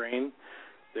eye strain.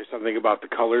 There's something about the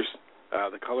colors.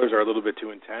 The colors are a little bit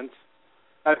too intense.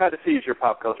 I've had to see your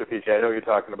Pop Culture PJ. I know what you're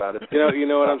talking about. You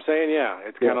know what I'm saying? Yeah.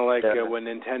 It's kind of like when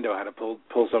Nintendo had to pull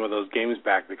some of those games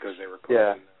back because they were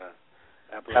causing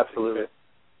absolutely.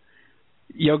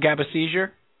 Yo Gabba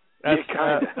Seizure? That's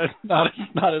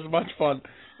not as much fun.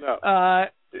 No.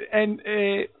 And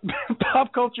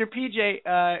Pop Culture PJ,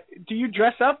 do you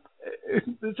dress up?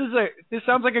 This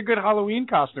sounds like a good Halloween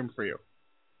costume for you.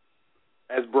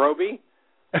 As Broby?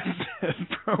 As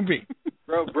Broby.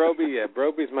 Broby, yeah.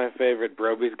 Broby's my favorite.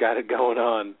 Broby's got it going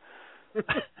on.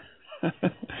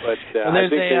 But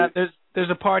there's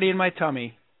a party in my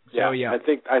tummy. So, yeah. I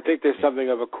think there's something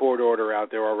of a court order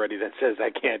out there already that says I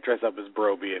can't dress up as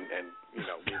Broby and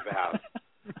leave the house.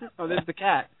 Oh, there's the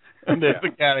cat. And there's the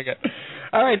cat again.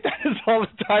 All right, that is all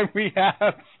the time we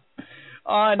have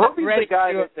on Brophy's Ready the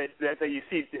guy to... that you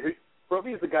see.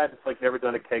 Brophy is the guy that's like never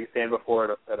done a keg stand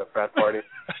before at a frat party.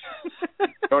 You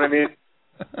know what I mean?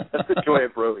 That's the joy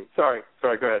of Brophy. Sorry, go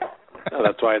ahead. No,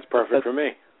 that's why it's perfect for me.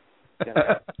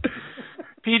 Yeah.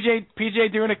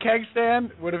 PJ doing a keg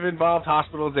stand would have involved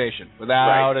hospitalization,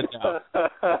 without a doubt.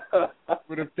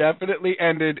 Would have definitely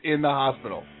ended in the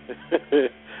hospital.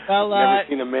 Well, never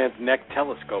seen a man's neck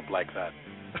telescope like that.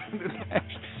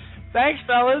 Thanks,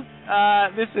 fellas.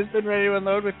 This has been Ready to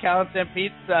Unload with Cal and Sam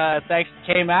Pete. Thanks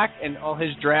to KMac and all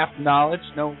his draft knowledge.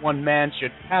 No one man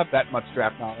should have that much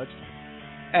draft knowledge.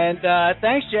 And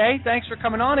thanks, Jay. Thanks for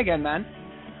coming on again, man.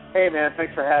 Hey, man,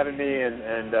 thanks for having me,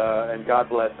 and God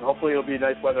bless. And hopefully it'll be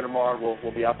nice weather tomorrow.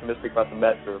 We'll be optimistic about the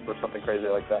Mets or something crazy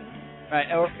like that. Right.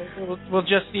 We'll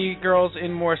just see girls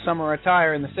in more summer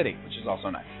attire in the city, which is also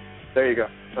nice. There you go.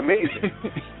 Amazing.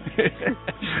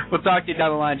 We'll talk to you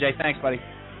down the line, Jay. Thanks, buddy.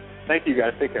 Thank you,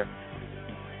 guys. Take care.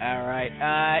 All right.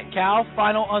 Cal,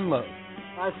 final unload.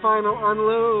 My final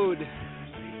unload.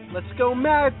 Let's go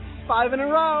Mets. 5 in a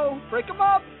row. Break them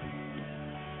up.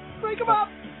 Break them up.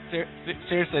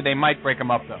 Seriously, they might break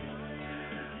them up, though.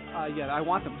 Yeah, I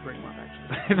want them to break them up,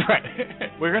 actually.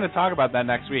 Right. We're going to talk about that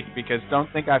next week, because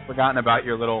don't think I've forgotten about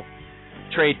your little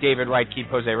trade David Wright, keep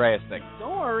Jose Reyes thing.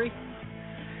 Don't worry.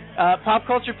 Pop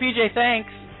Culture PJ, thanks.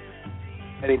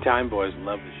 Anytime, boys.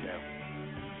 Love the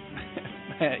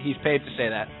show. He's paid to say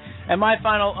that. And my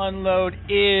final unload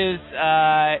is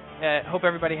hope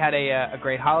everybody had a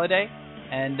great holiday.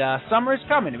 And summer is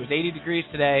coming. It was 80 degrees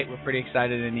today. We're pretty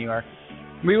excited in New York.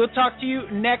 We will talk to you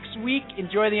next week.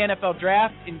 Enjoy the NFL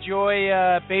draft. Enjoy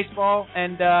baseball.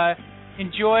 And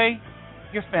enjoy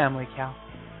your family, Cal.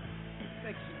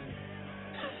 Thanks.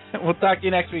 We'll talk to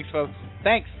you next week, folks.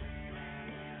 Thanks.